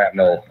 worth of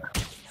shrapnel.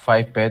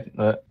 5 pet.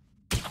 Well,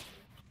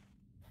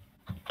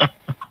 I guess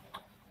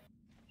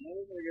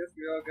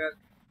we all got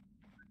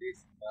a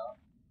decent amount.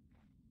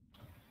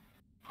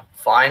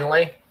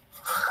 Finally?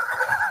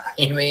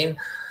 You mean?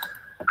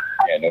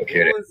 Yeah, no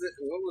kidding.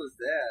 What was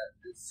that?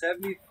 It's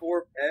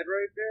 74 ped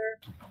right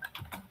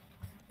there?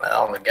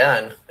 Well, on the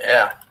gun,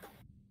 yeah.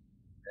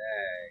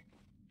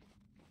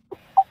 Dang.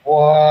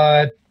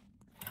 What?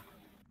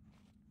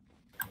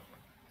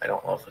 I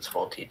don't know if it's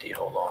full TT.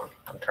 Hold on.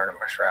 I'm turning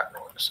my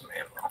shrapnel into some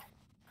ammo.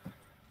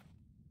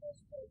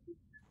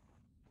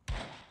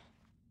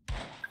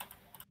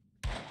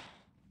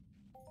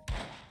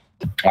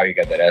 Oh, you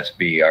got that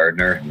SB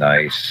Ardner?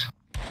 Nice.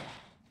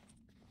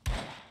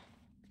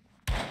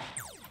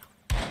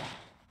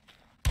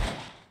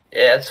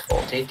 Yeah, it's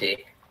full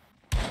TT.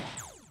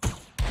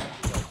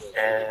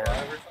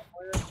 And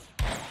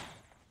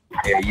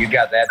Yeah, you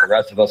got that. The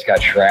rest of us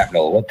got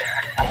shrapnel. What the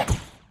hell?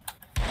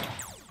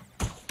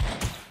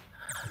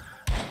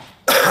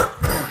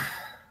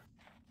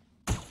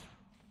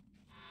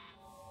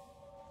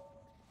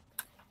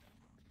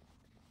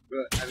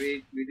 But, I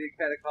mean, we did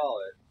kind of call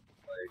it,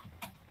 like,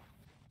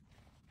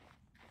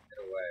 in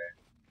a way.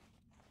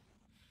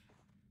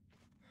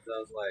 So I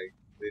was like,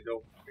 they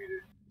don't want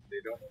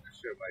to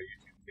show my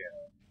YouTube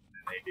channel,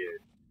 and they did.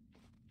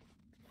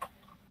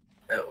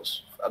 it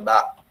was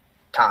about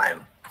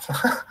time.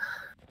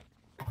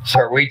 So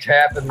are we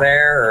tapping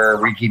there,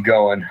 or we keep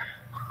going?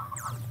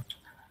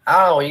 I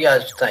don't know what you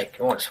guys think.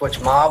 You want to switch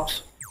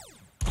mobs?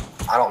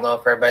 I don't know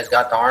if everybody's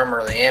got the armor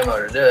or the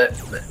ammo to do it,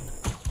 but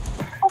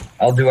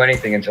I'll do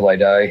anything until I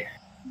die.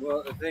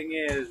 Well, the thing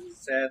is,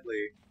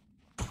 sadly,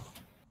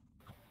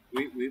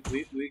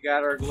 we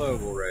got our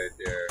global right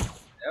there.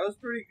 That was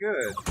pretty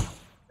good.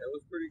 That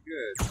was pretty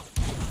good.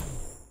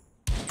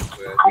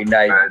 But We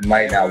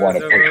might not want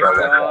to push our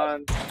luck off.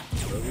 on,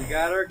 but we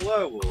got our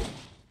global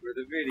for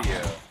the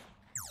video.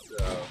 So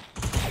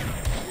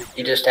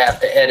you just have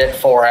to edit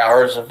 4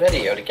 hours of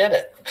video to get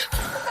it.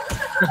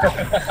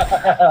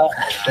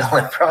 That's the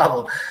only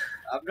problem.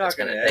 I'm not It's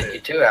gonna going to take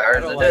edit. you 2 hours I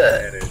to don't do like to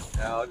it. edit.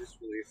 I'll just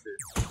release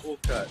it full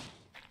cut.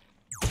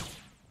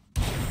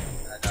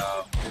 I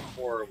know, it's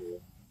horrible.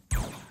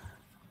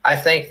 I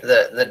think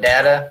the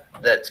data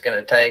that's going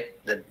to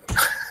take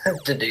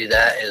to do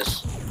that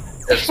is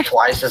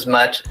twice as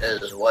much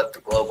as what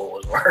the global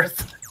was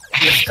worth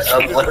just to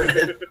upload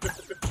it.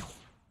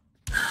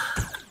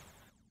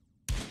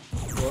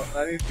 Well,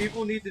 I mean,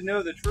 people need to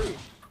know the truth.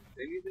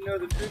 They need to know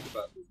the truth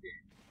about this game.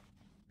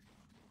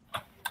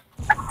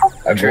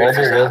 A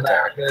global was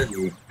not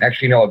good.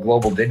 Actually, no, a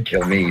global did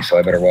kill me, so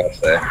I better watch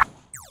that.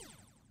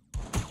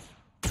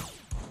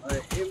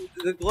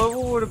 The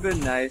global would have been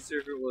nicer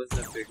if it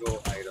wasn't a big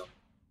old item.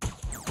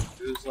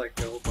 It was like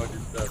a whole bunch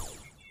of stuff.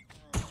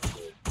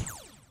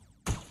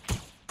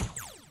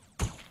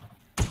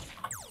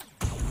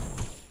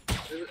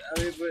 I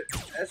mean, but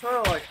that's why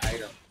I like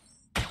items.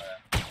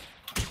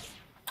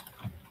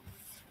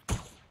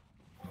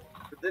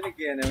 But then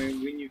again, I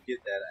mean, when you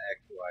get that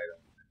actual item,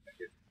 I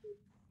guess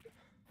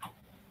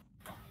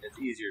it's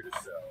easier to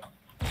sell.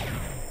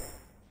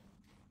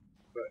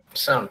 But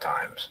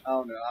Sometimes. I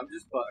don't know. I'm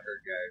just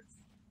butthurt, guys.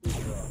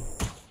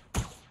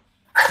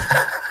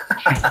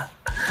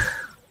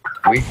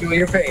 We feel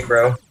your pain,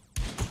 bro.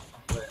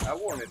 But I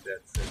wanted that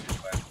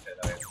 75 pet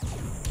item.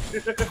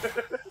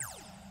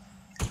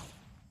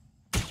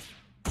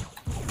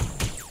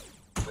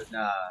 But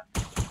nah,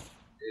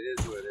 it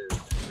is what it is.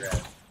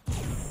 Congrats.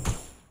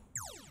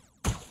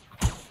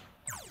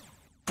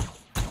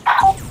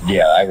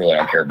 Yeah, I really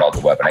don't care about the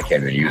weapon. I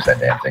can't even use that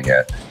damn thing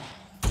yet.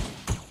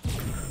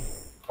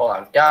 Well,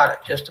 I've got it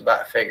just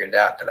about figured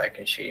out that I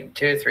can shoot him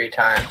 2 or 3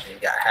 times and he's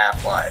got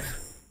half life.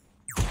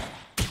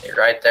 He's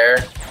right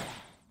there.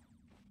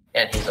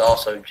 And he's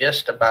also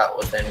just about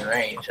within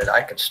range that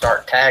I could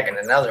start tagging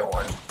another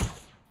one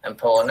and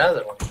pull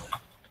another one.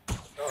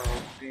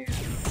 Oh, man.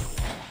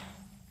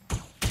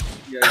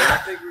 Yeah, you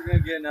don't think we're gonna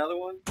get another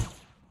one?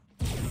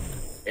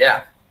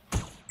 Yeah. I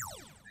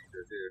think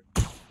so too.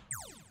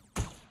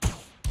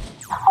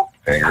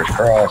 Fingers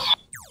crossed.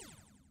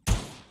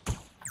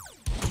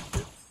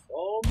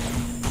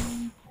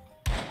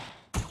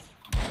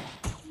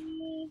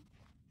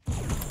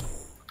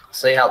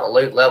 See how the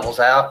loot levels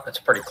out? It's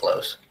pretty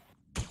close.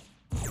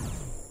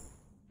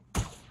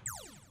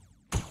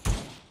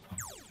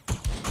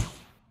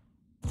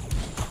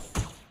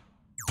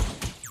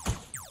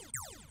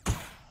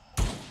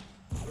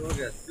 Oh, we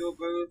got skill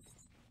boost.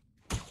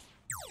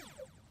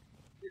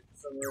 Get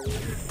somewhere over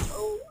here.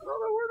 Oh, I don't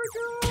know where to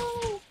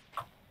go.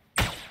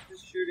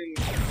 Just shooting.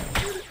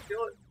 Shoot it,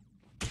 kill it.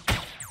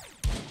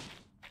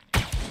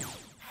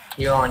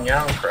 You on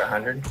young for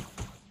 100.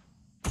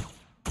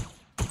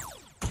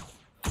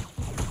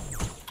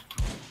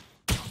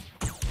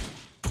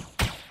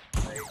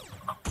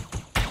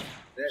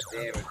 That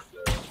damage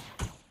though.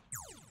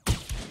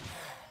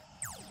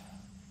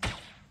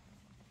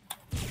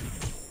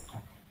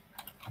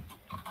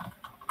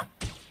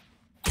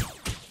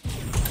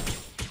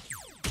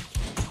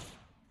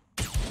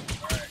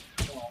 Alright,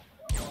 come on.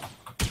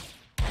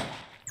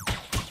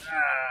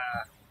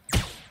 Ah!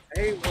 I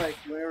hate like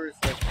whenever it's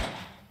like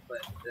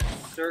that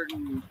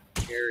certain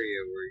area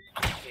where you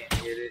just can't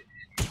hit it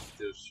and you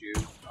still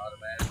shoot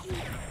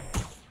automatically.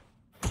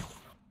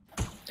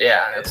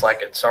 Yeah, it's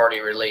like it's already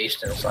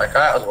released and it's like, oh,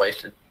 that was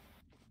wasted.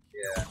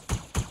 Yeah.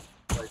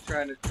 Like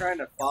trying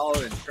to follow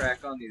and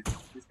track on these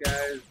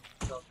guys,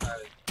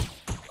 sometimes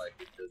like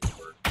it doesn't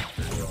work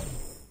very well.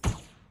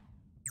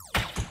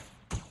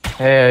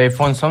 Hey, I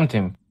found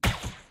something.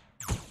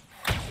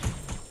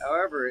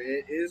 However,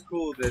 it is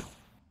cool that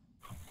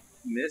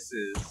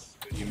misses,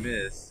 when you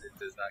miss, it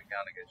does not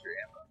count against your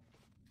ammo.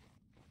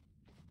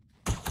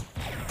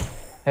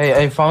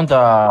 Hey, I found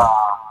a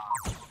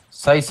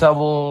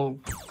sizable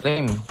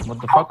claim. What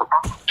the fuck?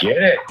 Get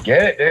it,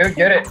 dude,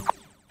 get it.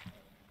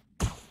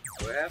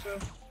 What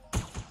happened?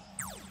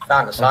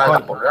 Found a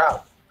sizable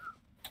drop.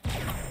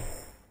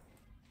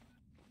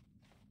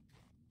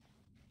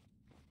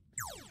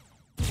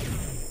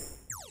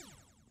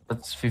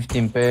 That's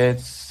 15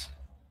 pets.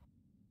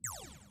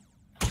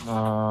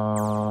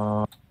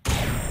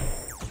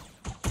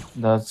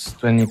 That's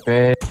 20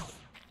 pets.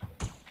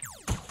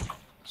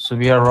 So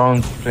be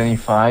around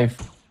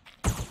 25.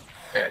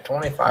 Yeah,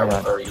 25 Yeah,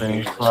 or 30.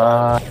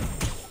 25.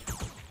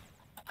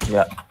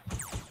 Yeah.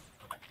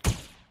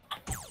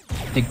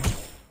 Tick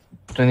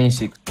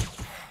 26.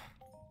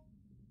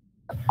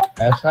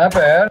 That's not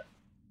bad.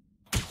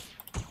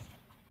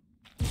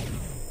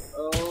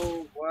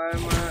 Oh, why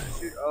am I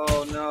shoot?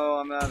 Oh no,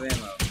 I'm out of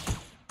ammo.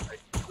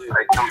 Right.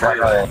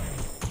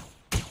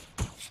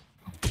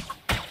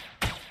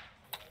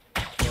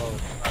 Well,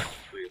 not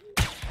completely.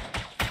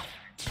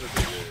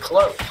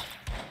 Close.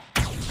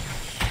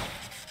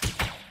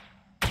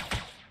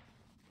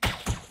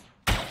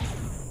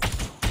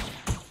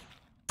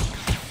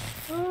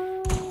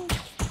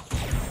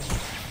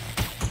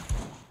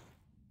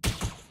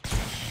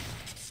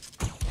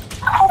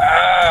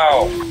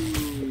 Ow!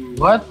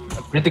 What?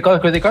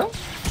 Critical?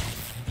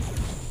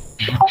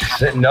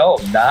 No,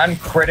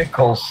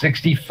 non-critical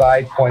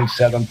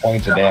 65.7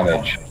 points of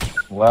damage.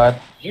 What?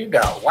 You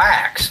got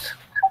waxed.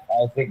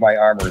 I think my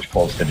armor is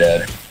close to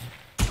dead.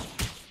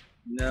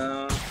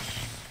 No.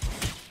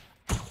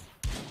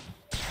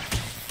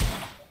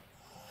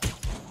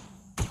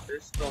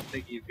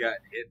 think you've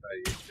gotten hit by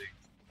these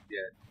things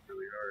yet,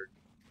 really hard.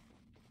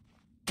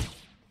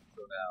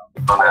 So now.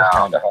 That's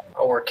kind of hard.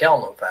 Well, we're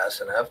killing them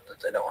fast enough that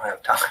they don't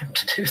have time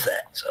to do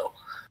that. So.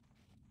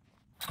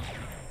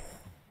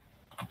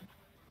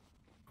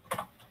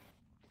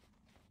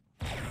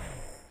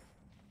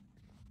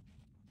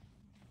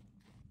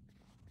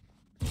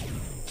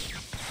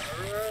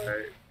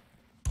 Alright.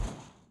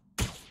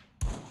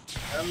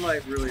 I'm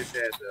like really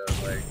sad though,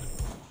 like,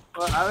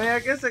 well, I mean, I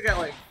guess I got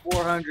like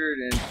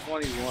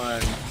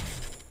 421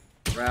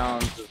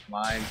 rounds of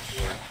mine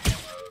for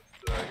ammo,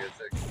 so I guess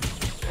I can do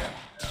that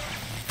now.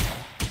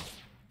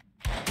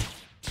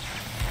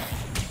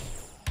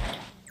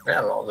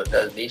 Yeah, well, that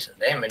does decent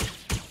damage.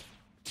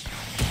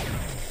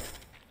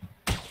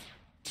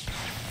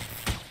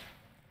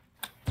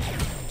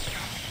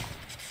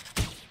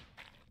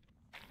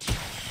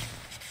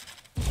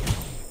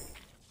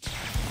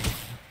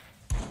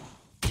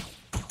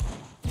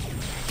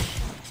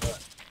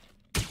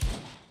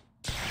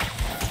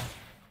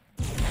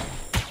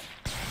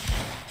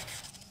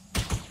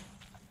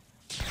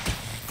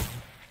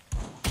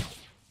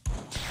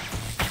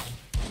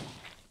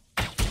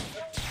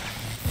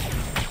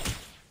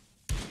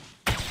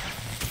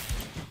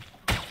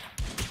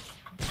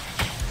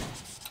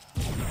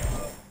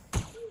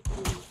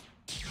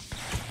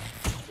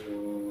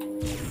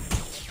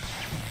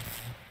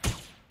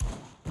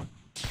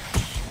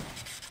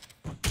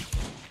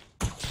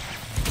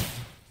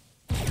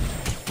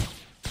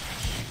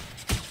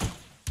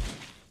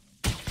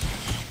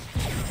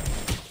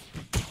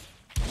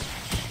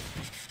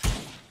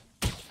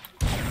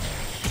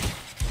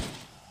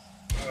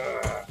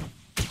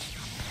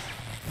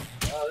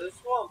 This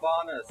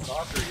Wombana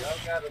soccer, y'all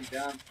got him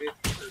down 50%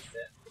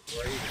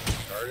 before I even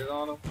started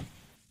on him?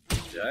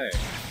 Dang.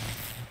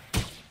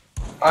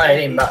 I hit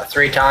him about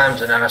 3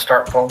 times and then I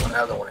start pulling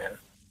another one in.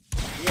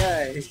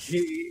 Yeah,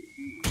 he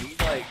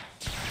like,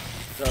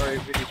 sorry,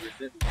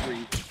 50% before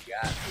you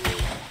got to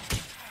it.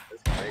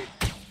 That's great.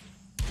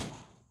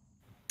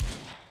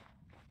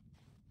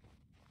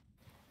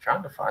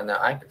 Trying to find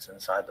that icons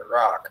inside the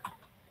rock.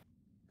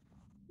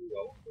 Ooh,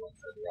 I won't go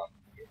inside the rock.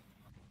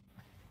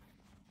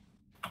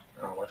 I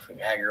don't know if we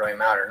can aggro him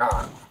out or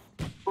not.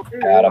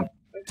 Got him.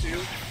 Thanks,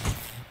 you.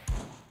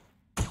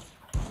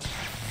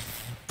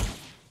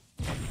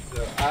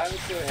 So I'm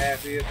so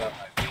happy about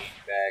my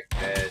beanbag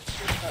bed.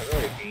 It's not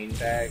really a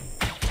beanbag. It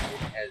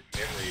has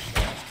memory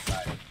foam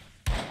inside it.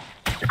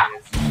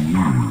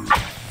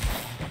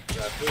 So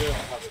I put it on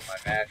top of my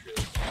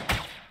mattress.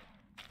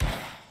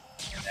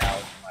 And now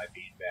it's my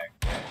beanbag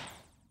bed.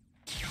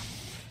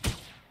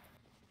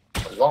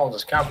 As long as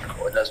it's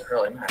comfortable, it doesn't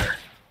really matter.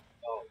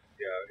 Oh,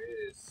 yeah, it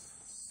is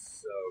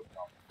so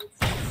comfortable. It's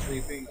like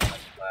sleeping on a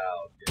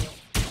cloud, you know?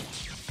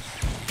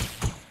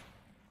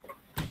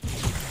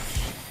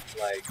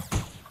 Like,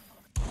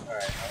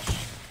 alright,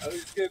 I'm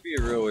just gonna be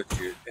real with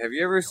you. Have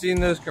you ever seen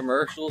those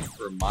commercials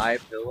for My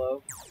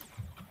Pillow?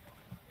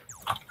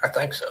 I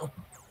think so.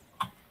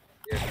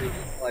 Yeah, 'cause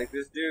it's like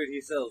this dude, he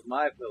sells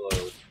My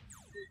Pillows.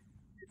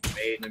 It's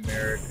made in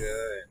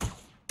America and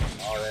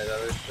all that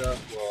other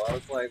stuff. Well, I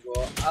was like,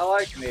 well, I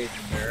like Made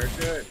in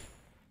America, and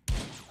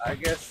I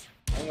guess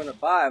I'm gonna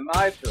buy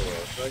My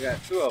Pillow. So I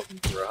got 2 of them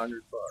for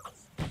 $100.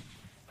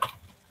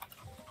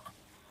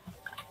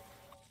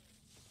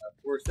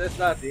 Of course, that's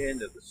not the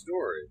end of the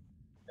story.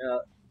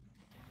 The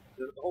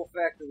whole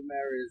fact of the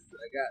matter is,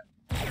 I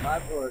got My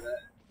Pillow.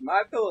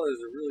 My Pillow is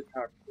a really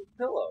comfortable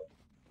pillow.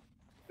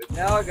 But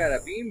now I got a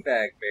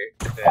beanbag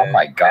bed. Oh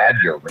my god,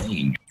 your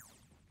range.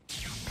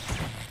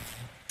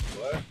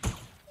 What?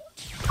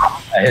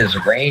 His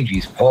range,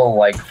 he's pulling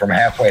like from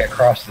halfway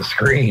across the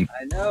screen.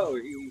 I know,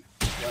 he,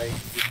 like,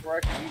 before I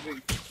could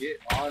even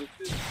get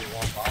onto the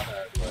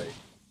Wombana, I'd, like,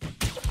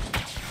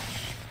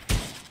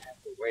 have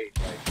to wait,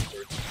 like,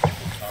 for it to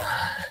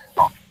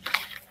come.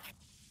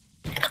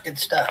 Good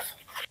stuff.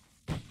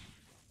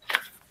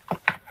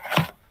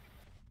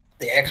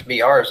 The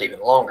XBR is even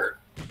longer.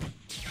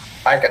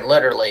 I can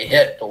literally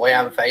hit, the way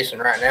I'm facing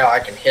right now, I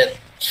can hit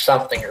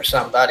something or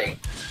somebody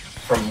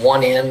from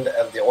one end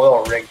of the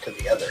oil rig to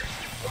the other.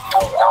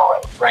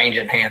 Range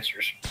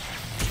enhancers.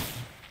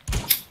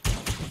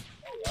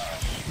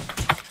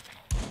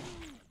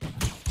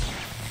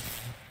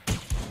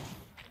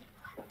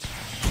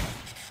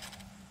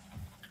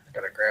 I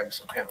gotta grab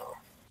some ammo.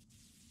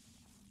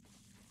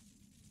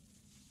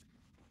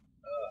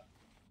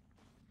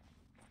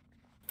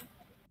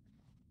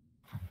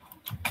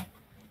 I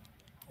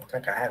don't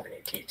think I have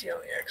any TT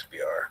on the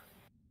XBR.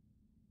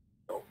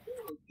 Nope.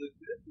 The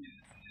good news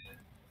is,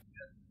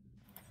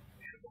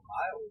 beautiful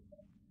Iowa.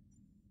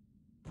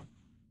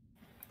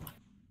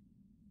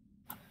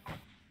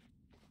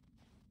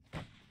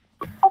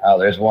 Oh,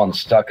 there's one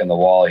stuck in the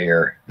wall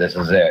here. This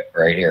is it,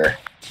 right here.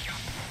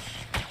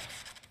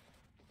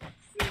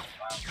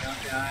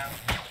 Countdown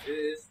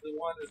is the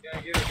one that's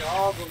gonna give us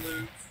all the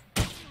loot,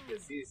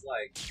 because he's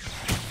like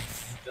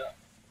stuck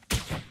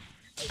in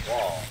the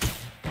wall,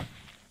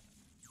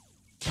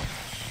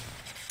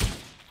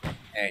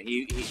 and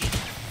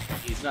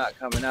he's not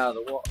coming out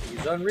of the wall.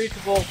 He's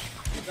unreachable.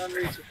 He's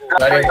unreachable.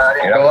 Let him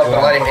go up and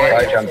let him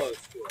hit you. Close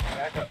to him.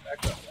 Back up,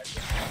 back up,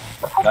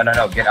 back up.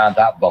 No. Get on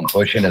top of him.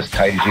 Push in as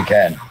tight as you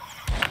can.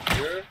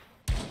 Sure?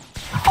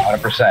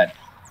 100%.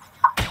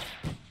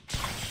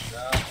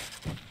 No.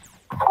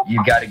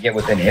 You've got to get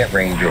within hit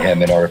range of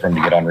him in order for him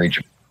to get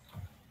unreachable.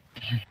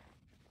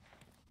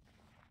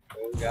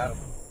 Oh, we got him.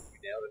 We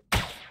nailed it.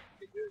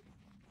 Okay, good.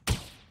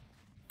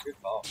 Good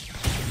call.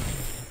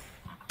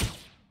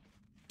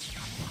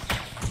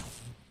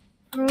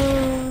 No,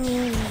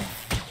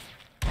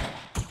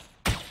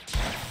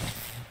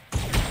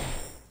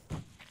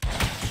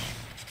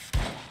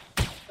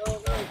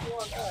 come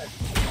on, guys.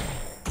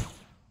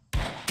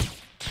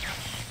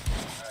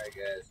 Alright,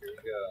 guys, here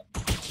we go.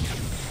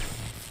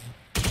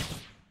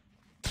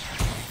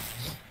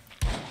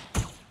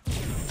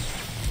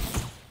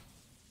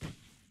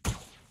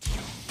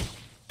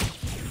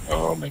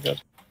 Oh my god.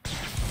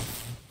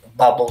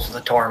 Bubbles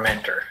the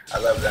Tormentor. I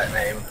love that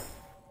name.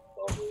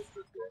 Bubbles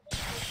the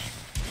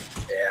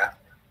Tormentor. Yeah.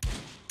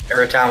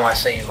 Every time I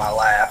see him, I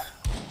laugh.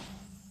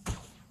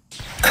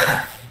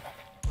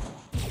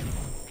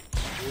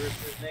 Where's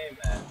his name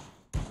at?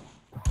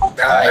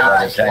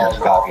 Level 10 just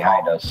popped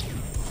behind us.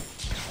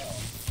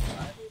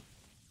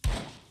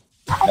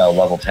 No,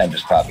 level 10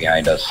 just popped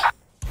behind us.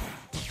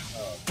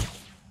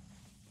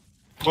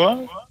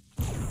 What?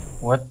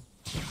 What?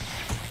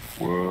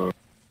 Whoa.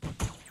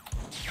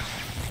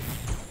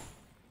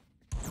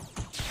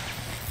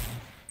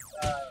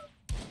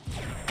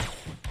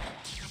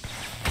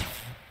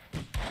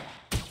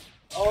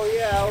 Oh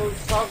yeah, I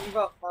was talking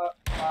about my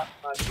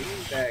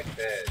beanbag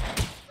bed,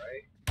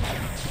 right?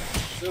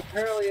 So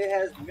apparently it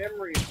has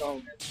memory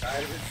foam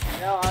inside of it. So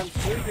now I'm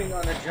sleeping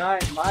on a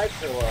giant my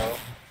pillow,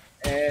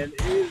 and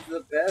it is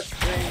the best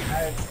thing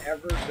I've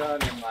ever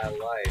done in my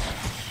life.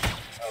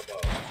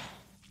 Almost.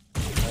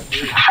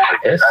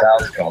 It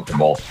sounds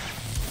comfortable.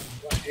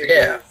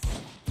 Yeah.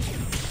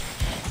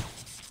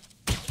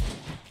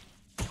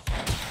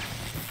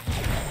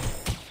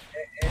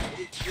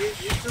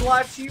 It's a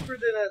lot cheaper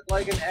than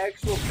an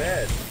actual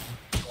bed.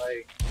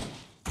 Like,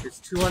 it's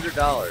 $200.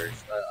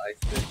 I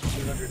spent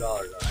 $200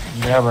 on it.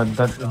 Yeah, but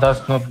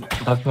that's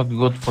not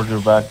good for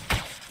your back.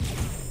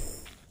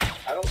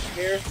 I don't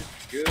care if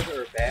it's good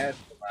or bad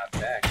for my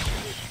back.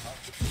 It's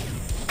comfortable.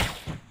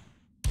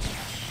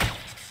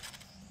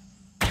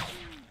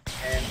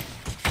 And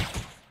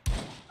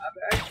I've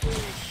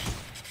actually,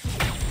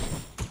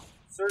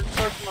 certain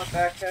parts of my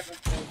back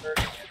haven't been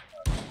hurting as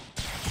much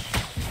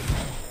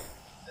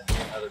than the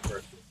other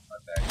parts of my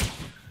back.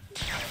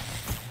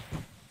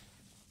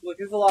 Look,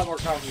 it's a lot more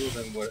comfortable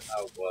than what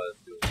I was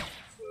doing, so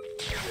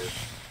I guess,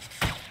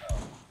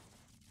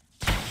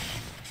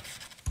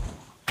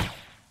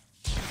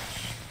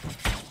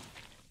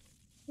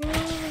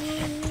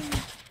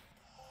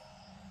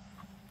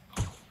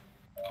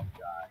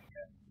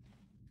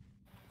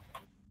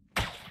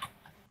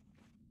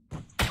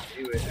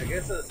 Anyway, I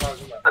guess I was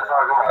talking about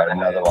Got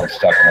another one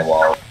stuck in the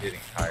wall. getting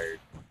tired.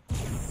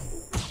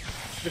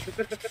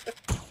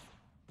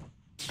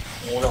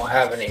 We don't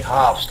have any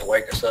hops to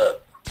wake us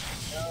up.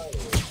 No,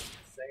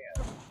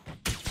 Sam.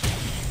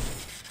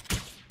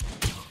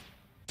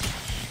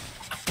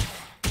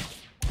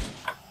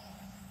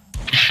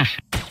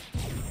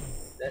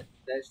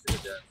 That should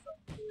have done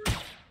something for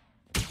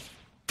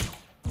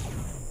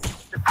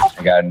it.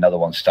 I got another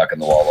one stuck in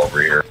the wall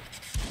over here.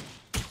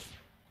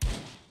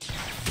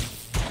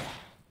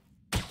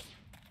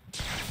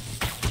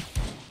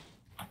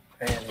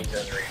 Man, he's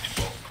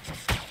unreachable.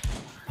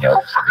 Yeah,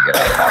 let's see if we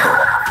get out of that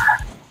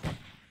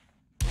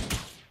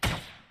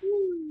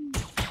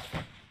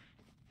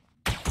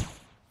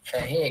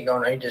Yeah, he ain't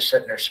going. He's just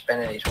sitting there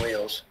spinning his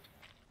wheels.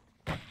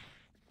 But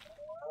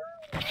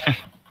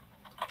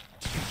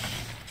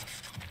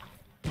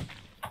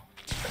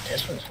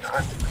this one's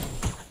not.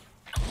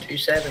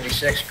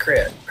 276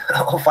 crit. I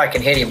don't know if I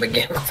can hit him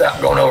again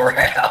without going over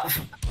half.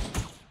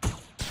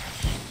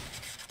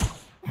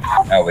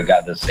 Oh, we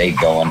got this 8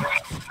 going.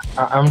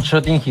 I'm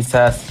shooting his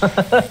ass. I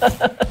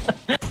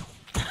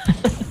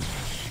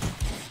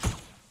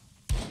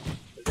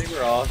think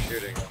we're all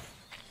shooting him.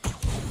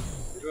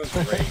 We're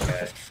doing great,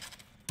 guys.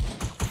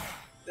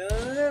 I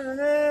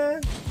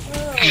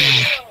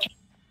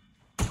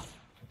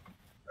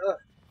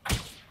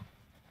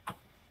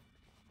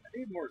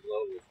need more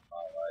globals in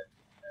my life.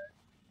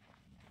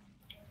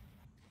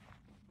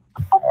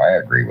 Oh, I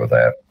agree with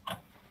that.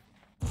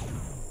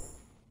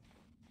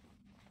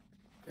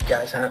 You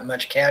guys hunt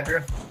much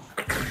cadra?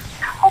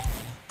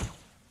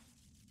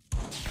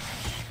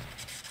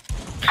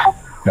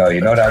 No,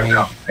 you know what I need?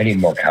 I need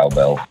more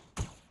cowbell.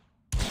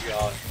 We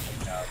all need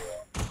some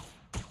cowbell.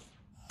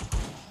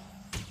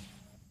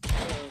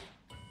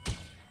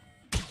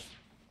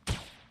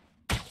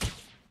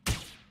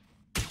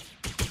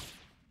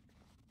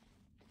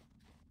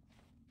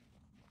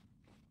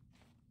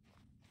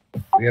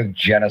 We have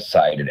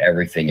genocided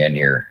everything in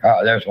here.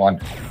 Oh, there's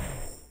one.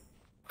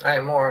 Hey,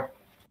 more.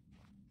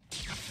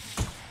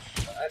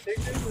 I think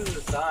this is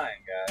a sign,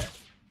 guys.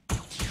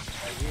 Like,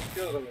 we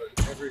killed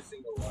every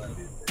single one of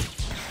these things.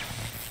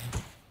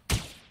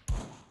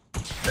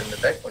 then the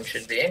big one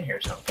should be in here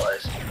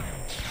someplace.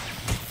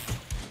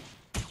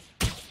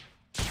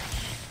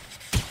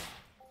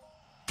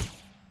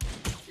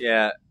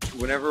 Yeah,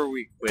 whenever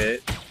we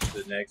quit,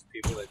 the next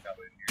people that come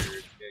in here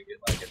is gonna get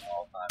like an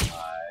all-time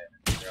high,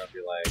 and they're gonna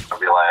be like,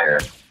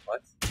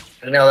 what?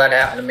 You know, that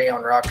happened to me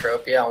on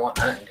Rocktropia. I went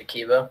hunting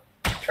Tequiva,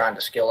 trying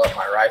to skill up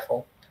my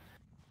rifle.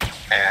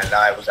 And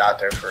I was out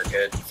there for a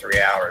good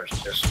 3 hours,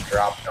 just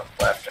dropping them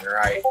left and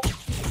right.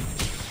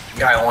 The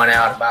guy went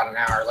out about an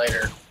hour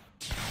later,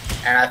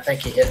 and I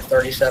think he hit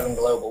 37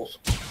 globals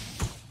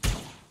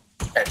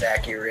at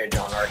Dacky Ridge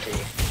on RT.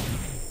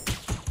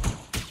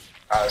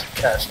 I was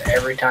cussed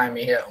every time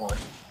he hit one.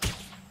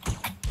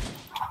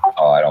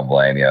 Oh, I don't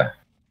blame you.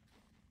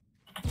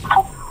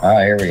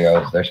 Ah, here we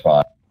go. They're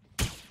spawned.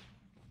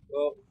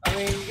 Well, I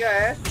mean, you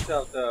gotta ask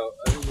yourself though,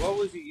 I mean, what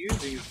was he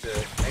using to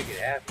make it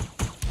happen?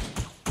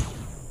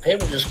 He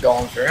was just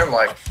going through him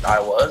like I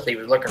was. He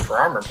was looking for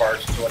armor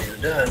parts is what he was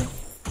doing.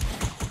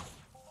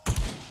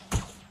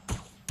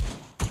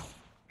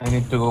 I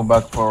need to go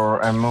back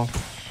for ammo.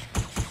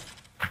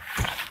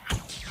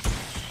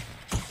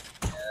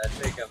 Yeah, I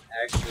think I'm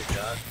actually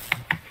done.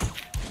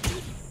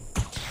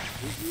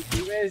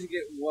 We managed to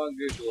get one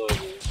good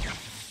global.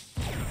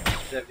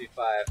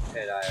 75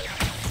 head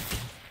items.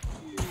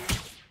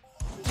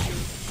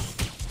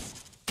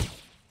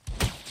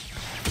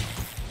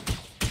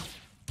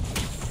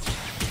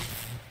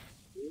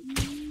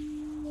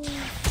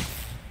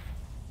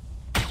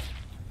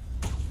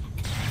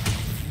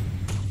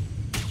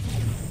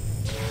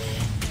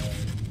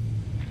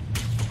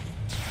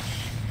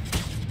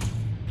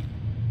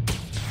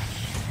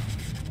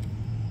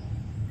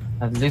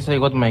 At least I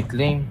got my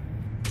claim.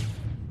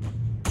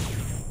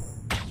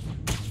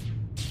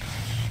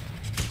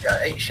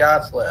 Got 8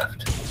 shots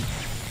left.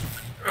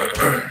 No,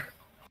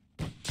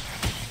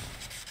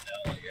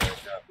 I got a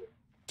couple.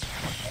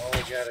 Oh, I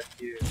got a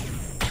few.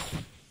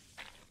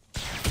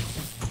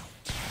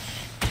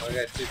 Oh, I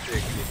got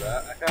 260,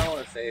 but I kind of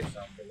want to save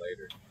some for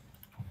later.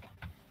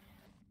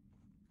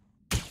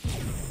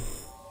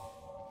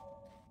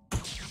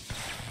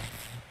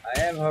 I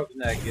am hoping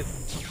that I get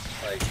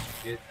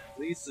at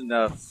least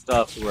enough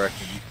stuff to where I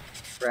can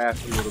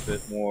craft a little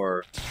bit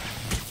more,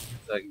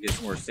 so I can get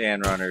some more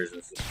sand runners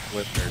and some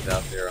flipners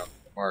out there on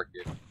the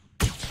market.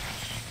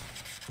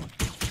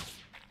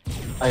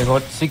 I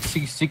got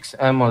 666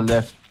 ammo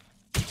left.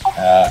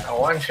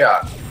 One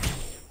shot.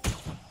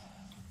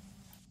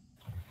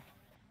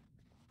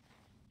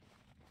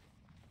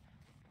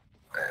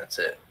 That's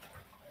it.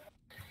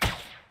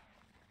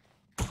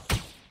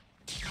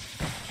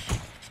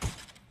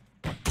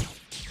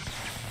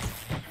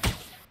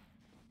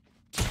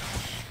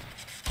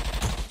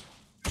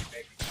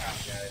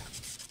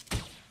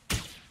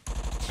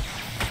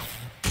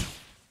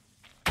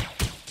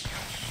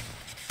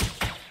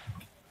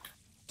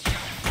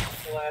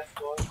 Last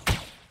one.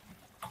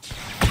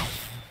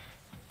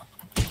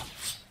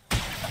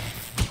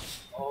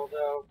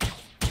 Although,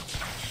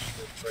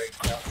 just break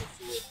down the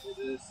sword for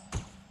this.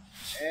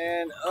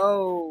 And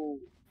oh!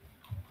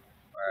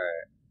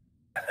 Alright.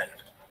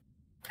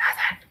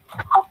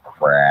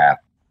 Crap.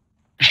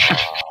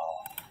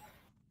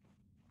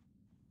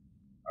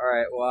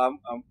 Alright, well,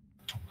 I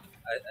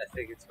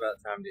think it's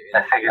about time to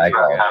end it. I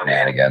call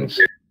shenanigans.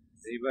 Does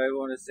anybody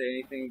want to say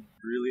anything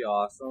really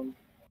awesome?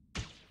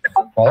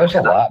 Well, there's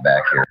a lot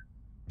back here.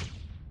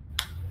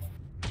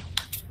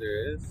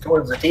 There is.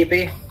 Towards the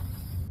teepee.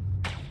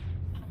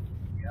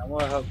 Yeah, I'm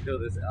gonna help kill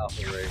this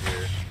alpha right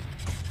here.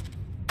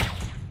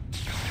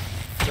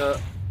 So,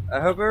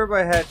 I hope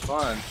everybody had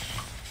fun.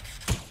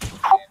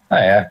 Oh,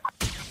 yeah.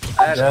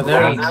 I had Yeah, fun.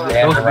 there- Standing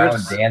those around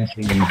beers-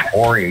 dancing and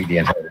Corey the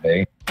entire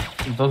day.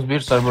 Those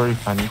beers are very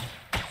funny.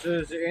 So,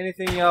 is there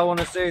anything y'all want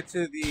to say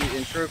to the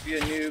Entropia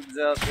noobs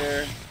out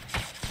there?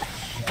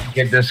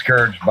 Get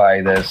discouraged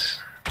by this.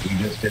 We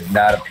just did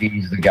not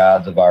appease the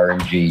gods of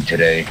RNG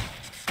today.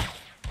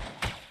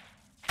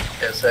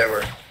 Yes, they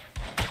were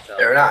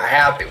not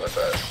happy with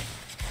us.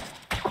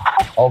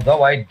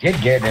 Although I did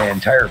get an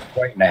entire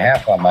point and a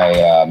half on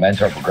my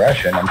mental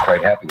progression, I'm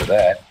quite happy with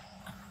that.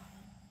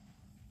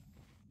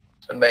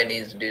 Somebody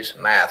needs to do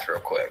some math real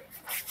quick.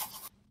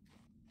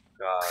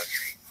 God,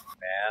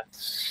 math.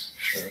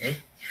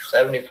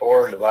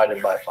 74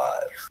 divided by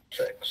 5.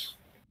 6.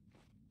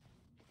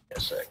 Yeah,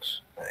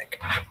 6, I think.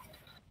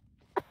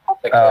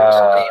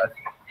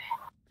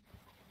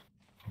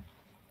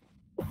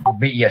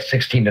 Yeah,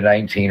 16 to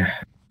 19.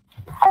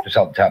 Just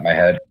off the top of my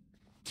head.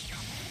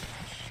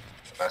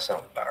 That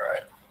sounds about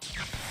right.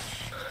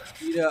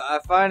 You know, I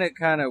find it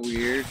kind of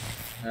weird,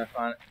 and I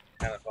find it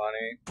kind of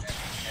funny,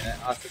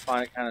 and I also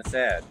find it kind of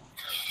sad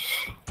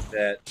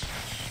that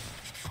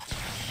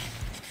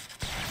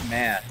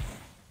math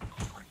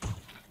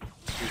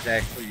is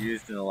actually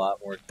used in a lot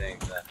more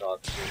things than I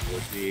thought that it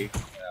would be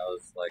when I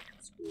was like in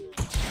school.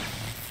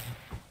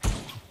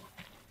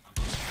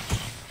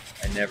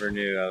 I never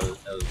knew I was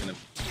going to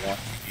want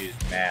to use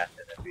math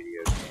in a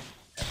video game.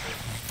 Ever.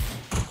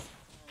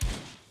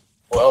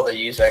 Well, they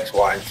use X,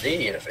 Y, and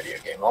Z in a video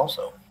game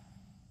also.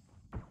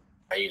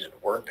 I use it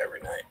at work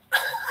every night.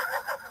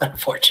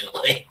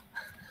 unfortunately.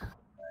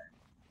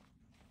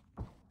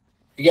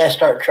 You guys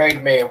start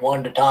trading me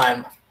one at a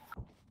time.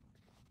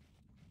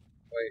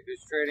 Wait,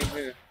 who's trading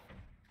who?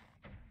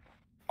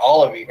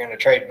 All of you are going to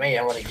trade me.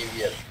 I'm going to give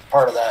you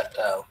part of that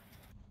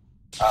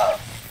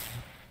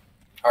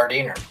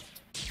Ardiner.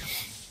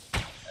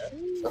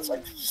 That's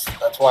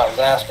why I was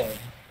asking,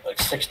 like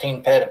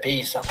 16 pet a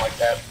piece, something like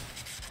that.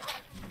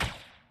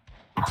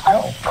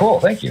 Oh, cool.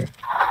 Thank you.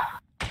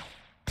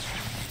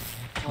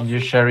 You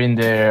sharing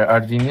the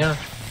Ardinia?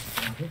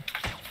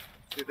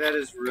 Dude, that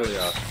is really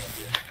awesome.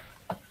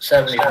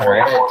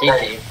 74 pet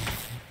TT.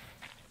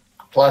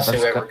 Plus That's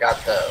whoever good.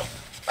 got the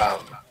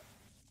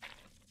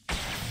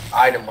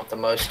item with the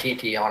most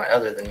TT on it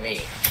other than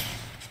me.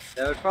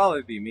 That would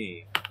probably be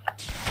me.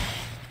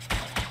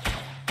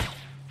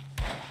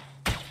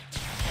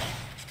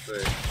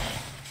 But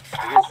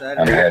I guess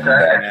I'm heading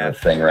back to the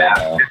thing right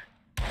now.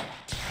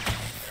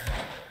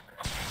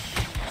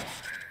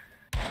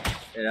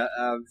 Yeah,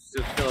 I'm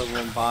still feeling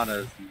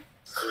Wombana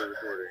still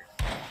recording.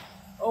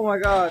 Oh my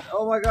god,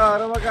 oh my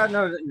god, oh my god,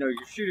 no, you're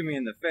shooting me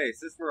in the face.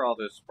 That's where all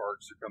those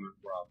sparks are coming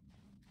from.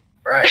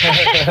 Right.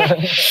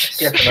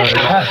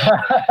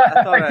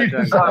 I thought I'd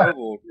done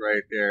global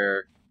right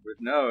there, but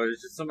no,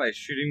 it's just somebody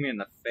shooting me in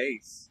the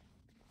face.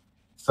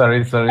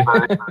 Sorry. It's okay.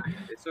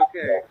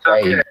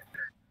 Hey,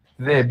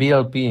 The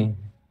BLP.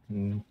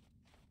 Mm.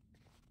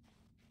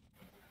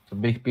 It's a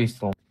big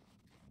pistol.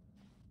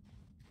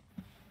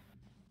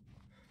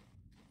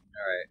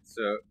 Alright,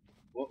 so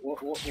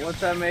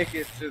once I make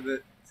it to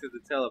the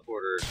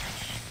teleporter,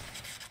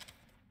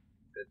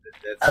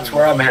 That's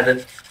where I'm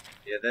headed.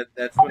 Yeah,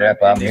 that's when Yep,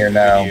 I'm I'm ending here the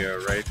now.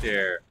 video right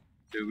there.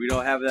 So we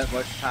don't have that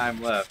much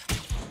time left.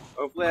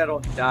 Hopefully I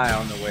don't die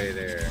on the way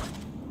there.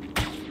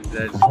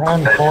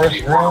 run,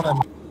 Forrest,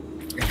 run.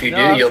 If you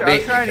No, do, you'll I'm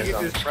beat trying me to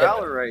get 'cause this I'm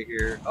prowler right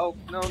here. Oh,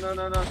 no,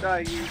 die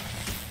you.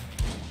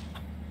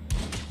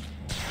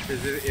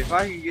 Because if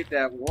I can get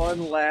that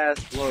one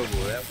last global,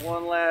 that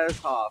one last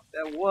hop,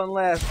 that one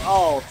last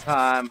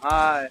all-time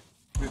high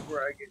before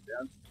I get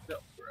down to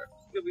stealth,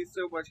 I'm going to be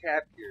so much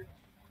happier.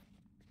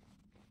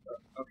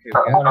 Okay,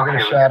 I want to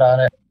get a shot on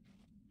it.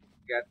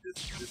 got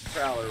this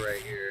prowler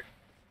right here.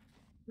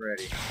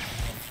 Ready.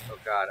 Oh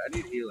god, I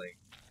need healing.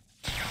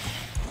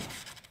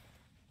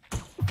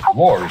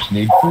 Wars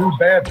need food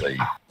badly.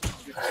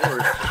 Of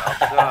course,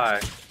 I'll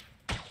die.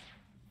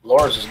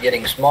 Lors is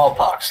getting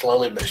smallpox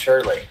slowly but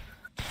surely.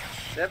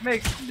 That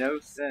makes no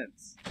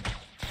sense.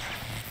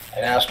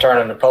 And now it's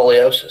turning to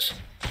poliosis.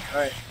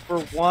 Alright, for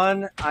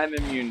one, I'm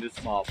immune to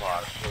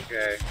smallpox,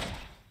 okay?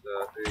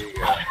 So, there you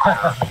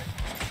go.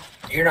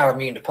 You're not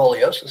immune to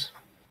poliosis.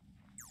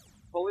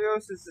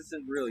 Poliosis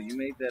isn't real, you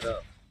made that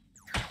up.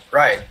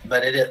 Right,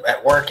 but it is,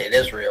 at work it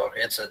is real.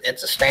 It's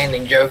a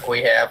standing joke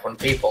we have when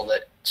people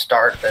that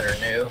start that are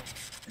new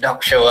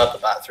don't show up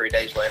about 3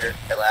 days later.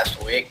 They last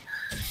a week.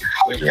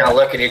 We kind of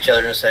look at each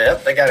other and say, "Oh,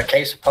 they got a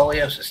case of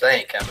poliosis. They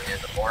ain't coming in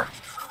no more."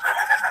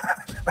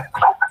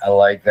 I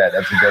like that.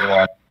 That's a good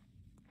one.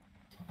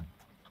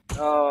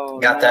 Oh,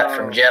 Got that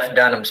from Jeff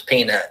Dunham's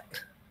Peanut,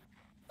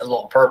 a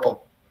little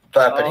purple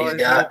puppet he's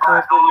got.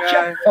 Purple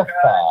guy?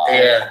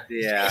 Yeah,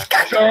 Yeah. he's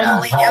got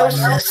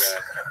poliosis.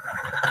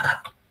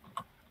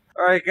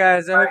 Alright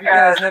guys, I hope you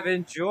guys have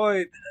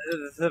enjoyed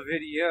the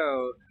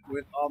video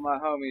with all my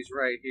homies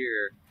right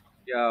here.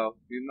 Yo,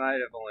 we might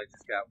have only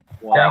just got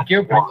one. Thank you.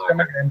 One Thanks for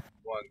coming in.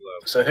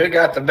 globe. So who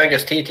got the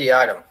biggest TT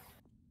item?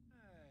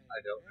 I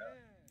don't know.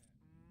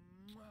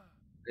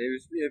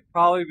 It'd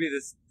probably be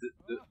the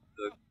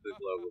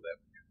global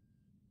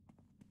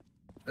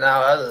that. No,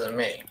 other than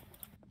me.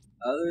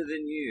 Other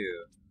than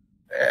you.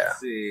 Yeah. Let's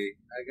see.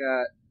 I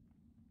got.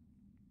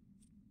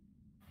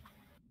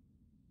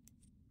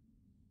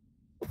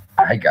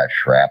 I got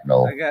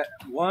shrapnel. I got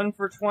one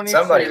for 22.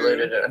 Somebody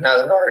looted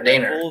another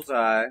Ardiner.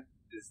 Bullseye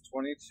is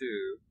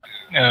 22.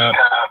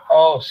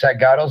 Oh,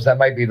 Sagatos, that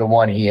might be the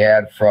one he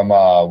had from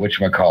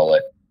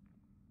whatchamacallit.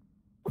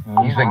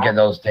 He's been getting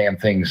those damn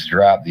things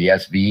dropped. The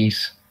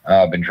SVs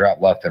been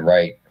dropped left and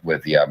right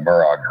with the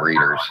Murroc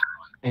greeters.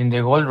 In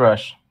the Gold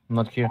Rush,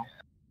 not here.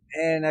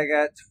 And I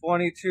got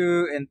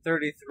 22 and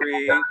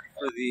 33 for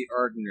the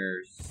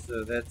Ardiners.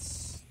 So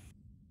that's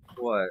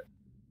what?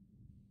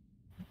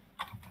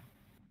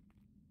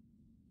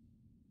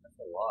 That's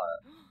a lot.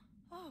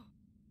 I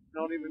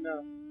don't even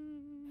know.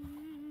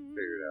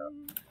 Figure it out.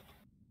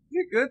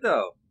 You're good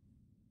though.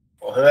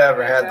 Well,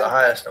 whoever had the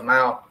highest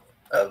amount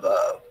of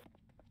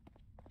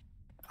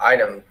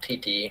item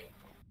TT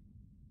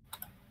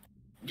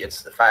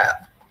gets the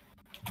fat.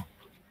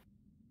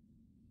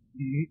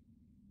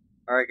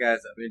 Alright guys,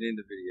 I'm ending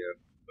the video.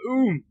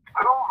 Boom!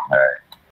 All right.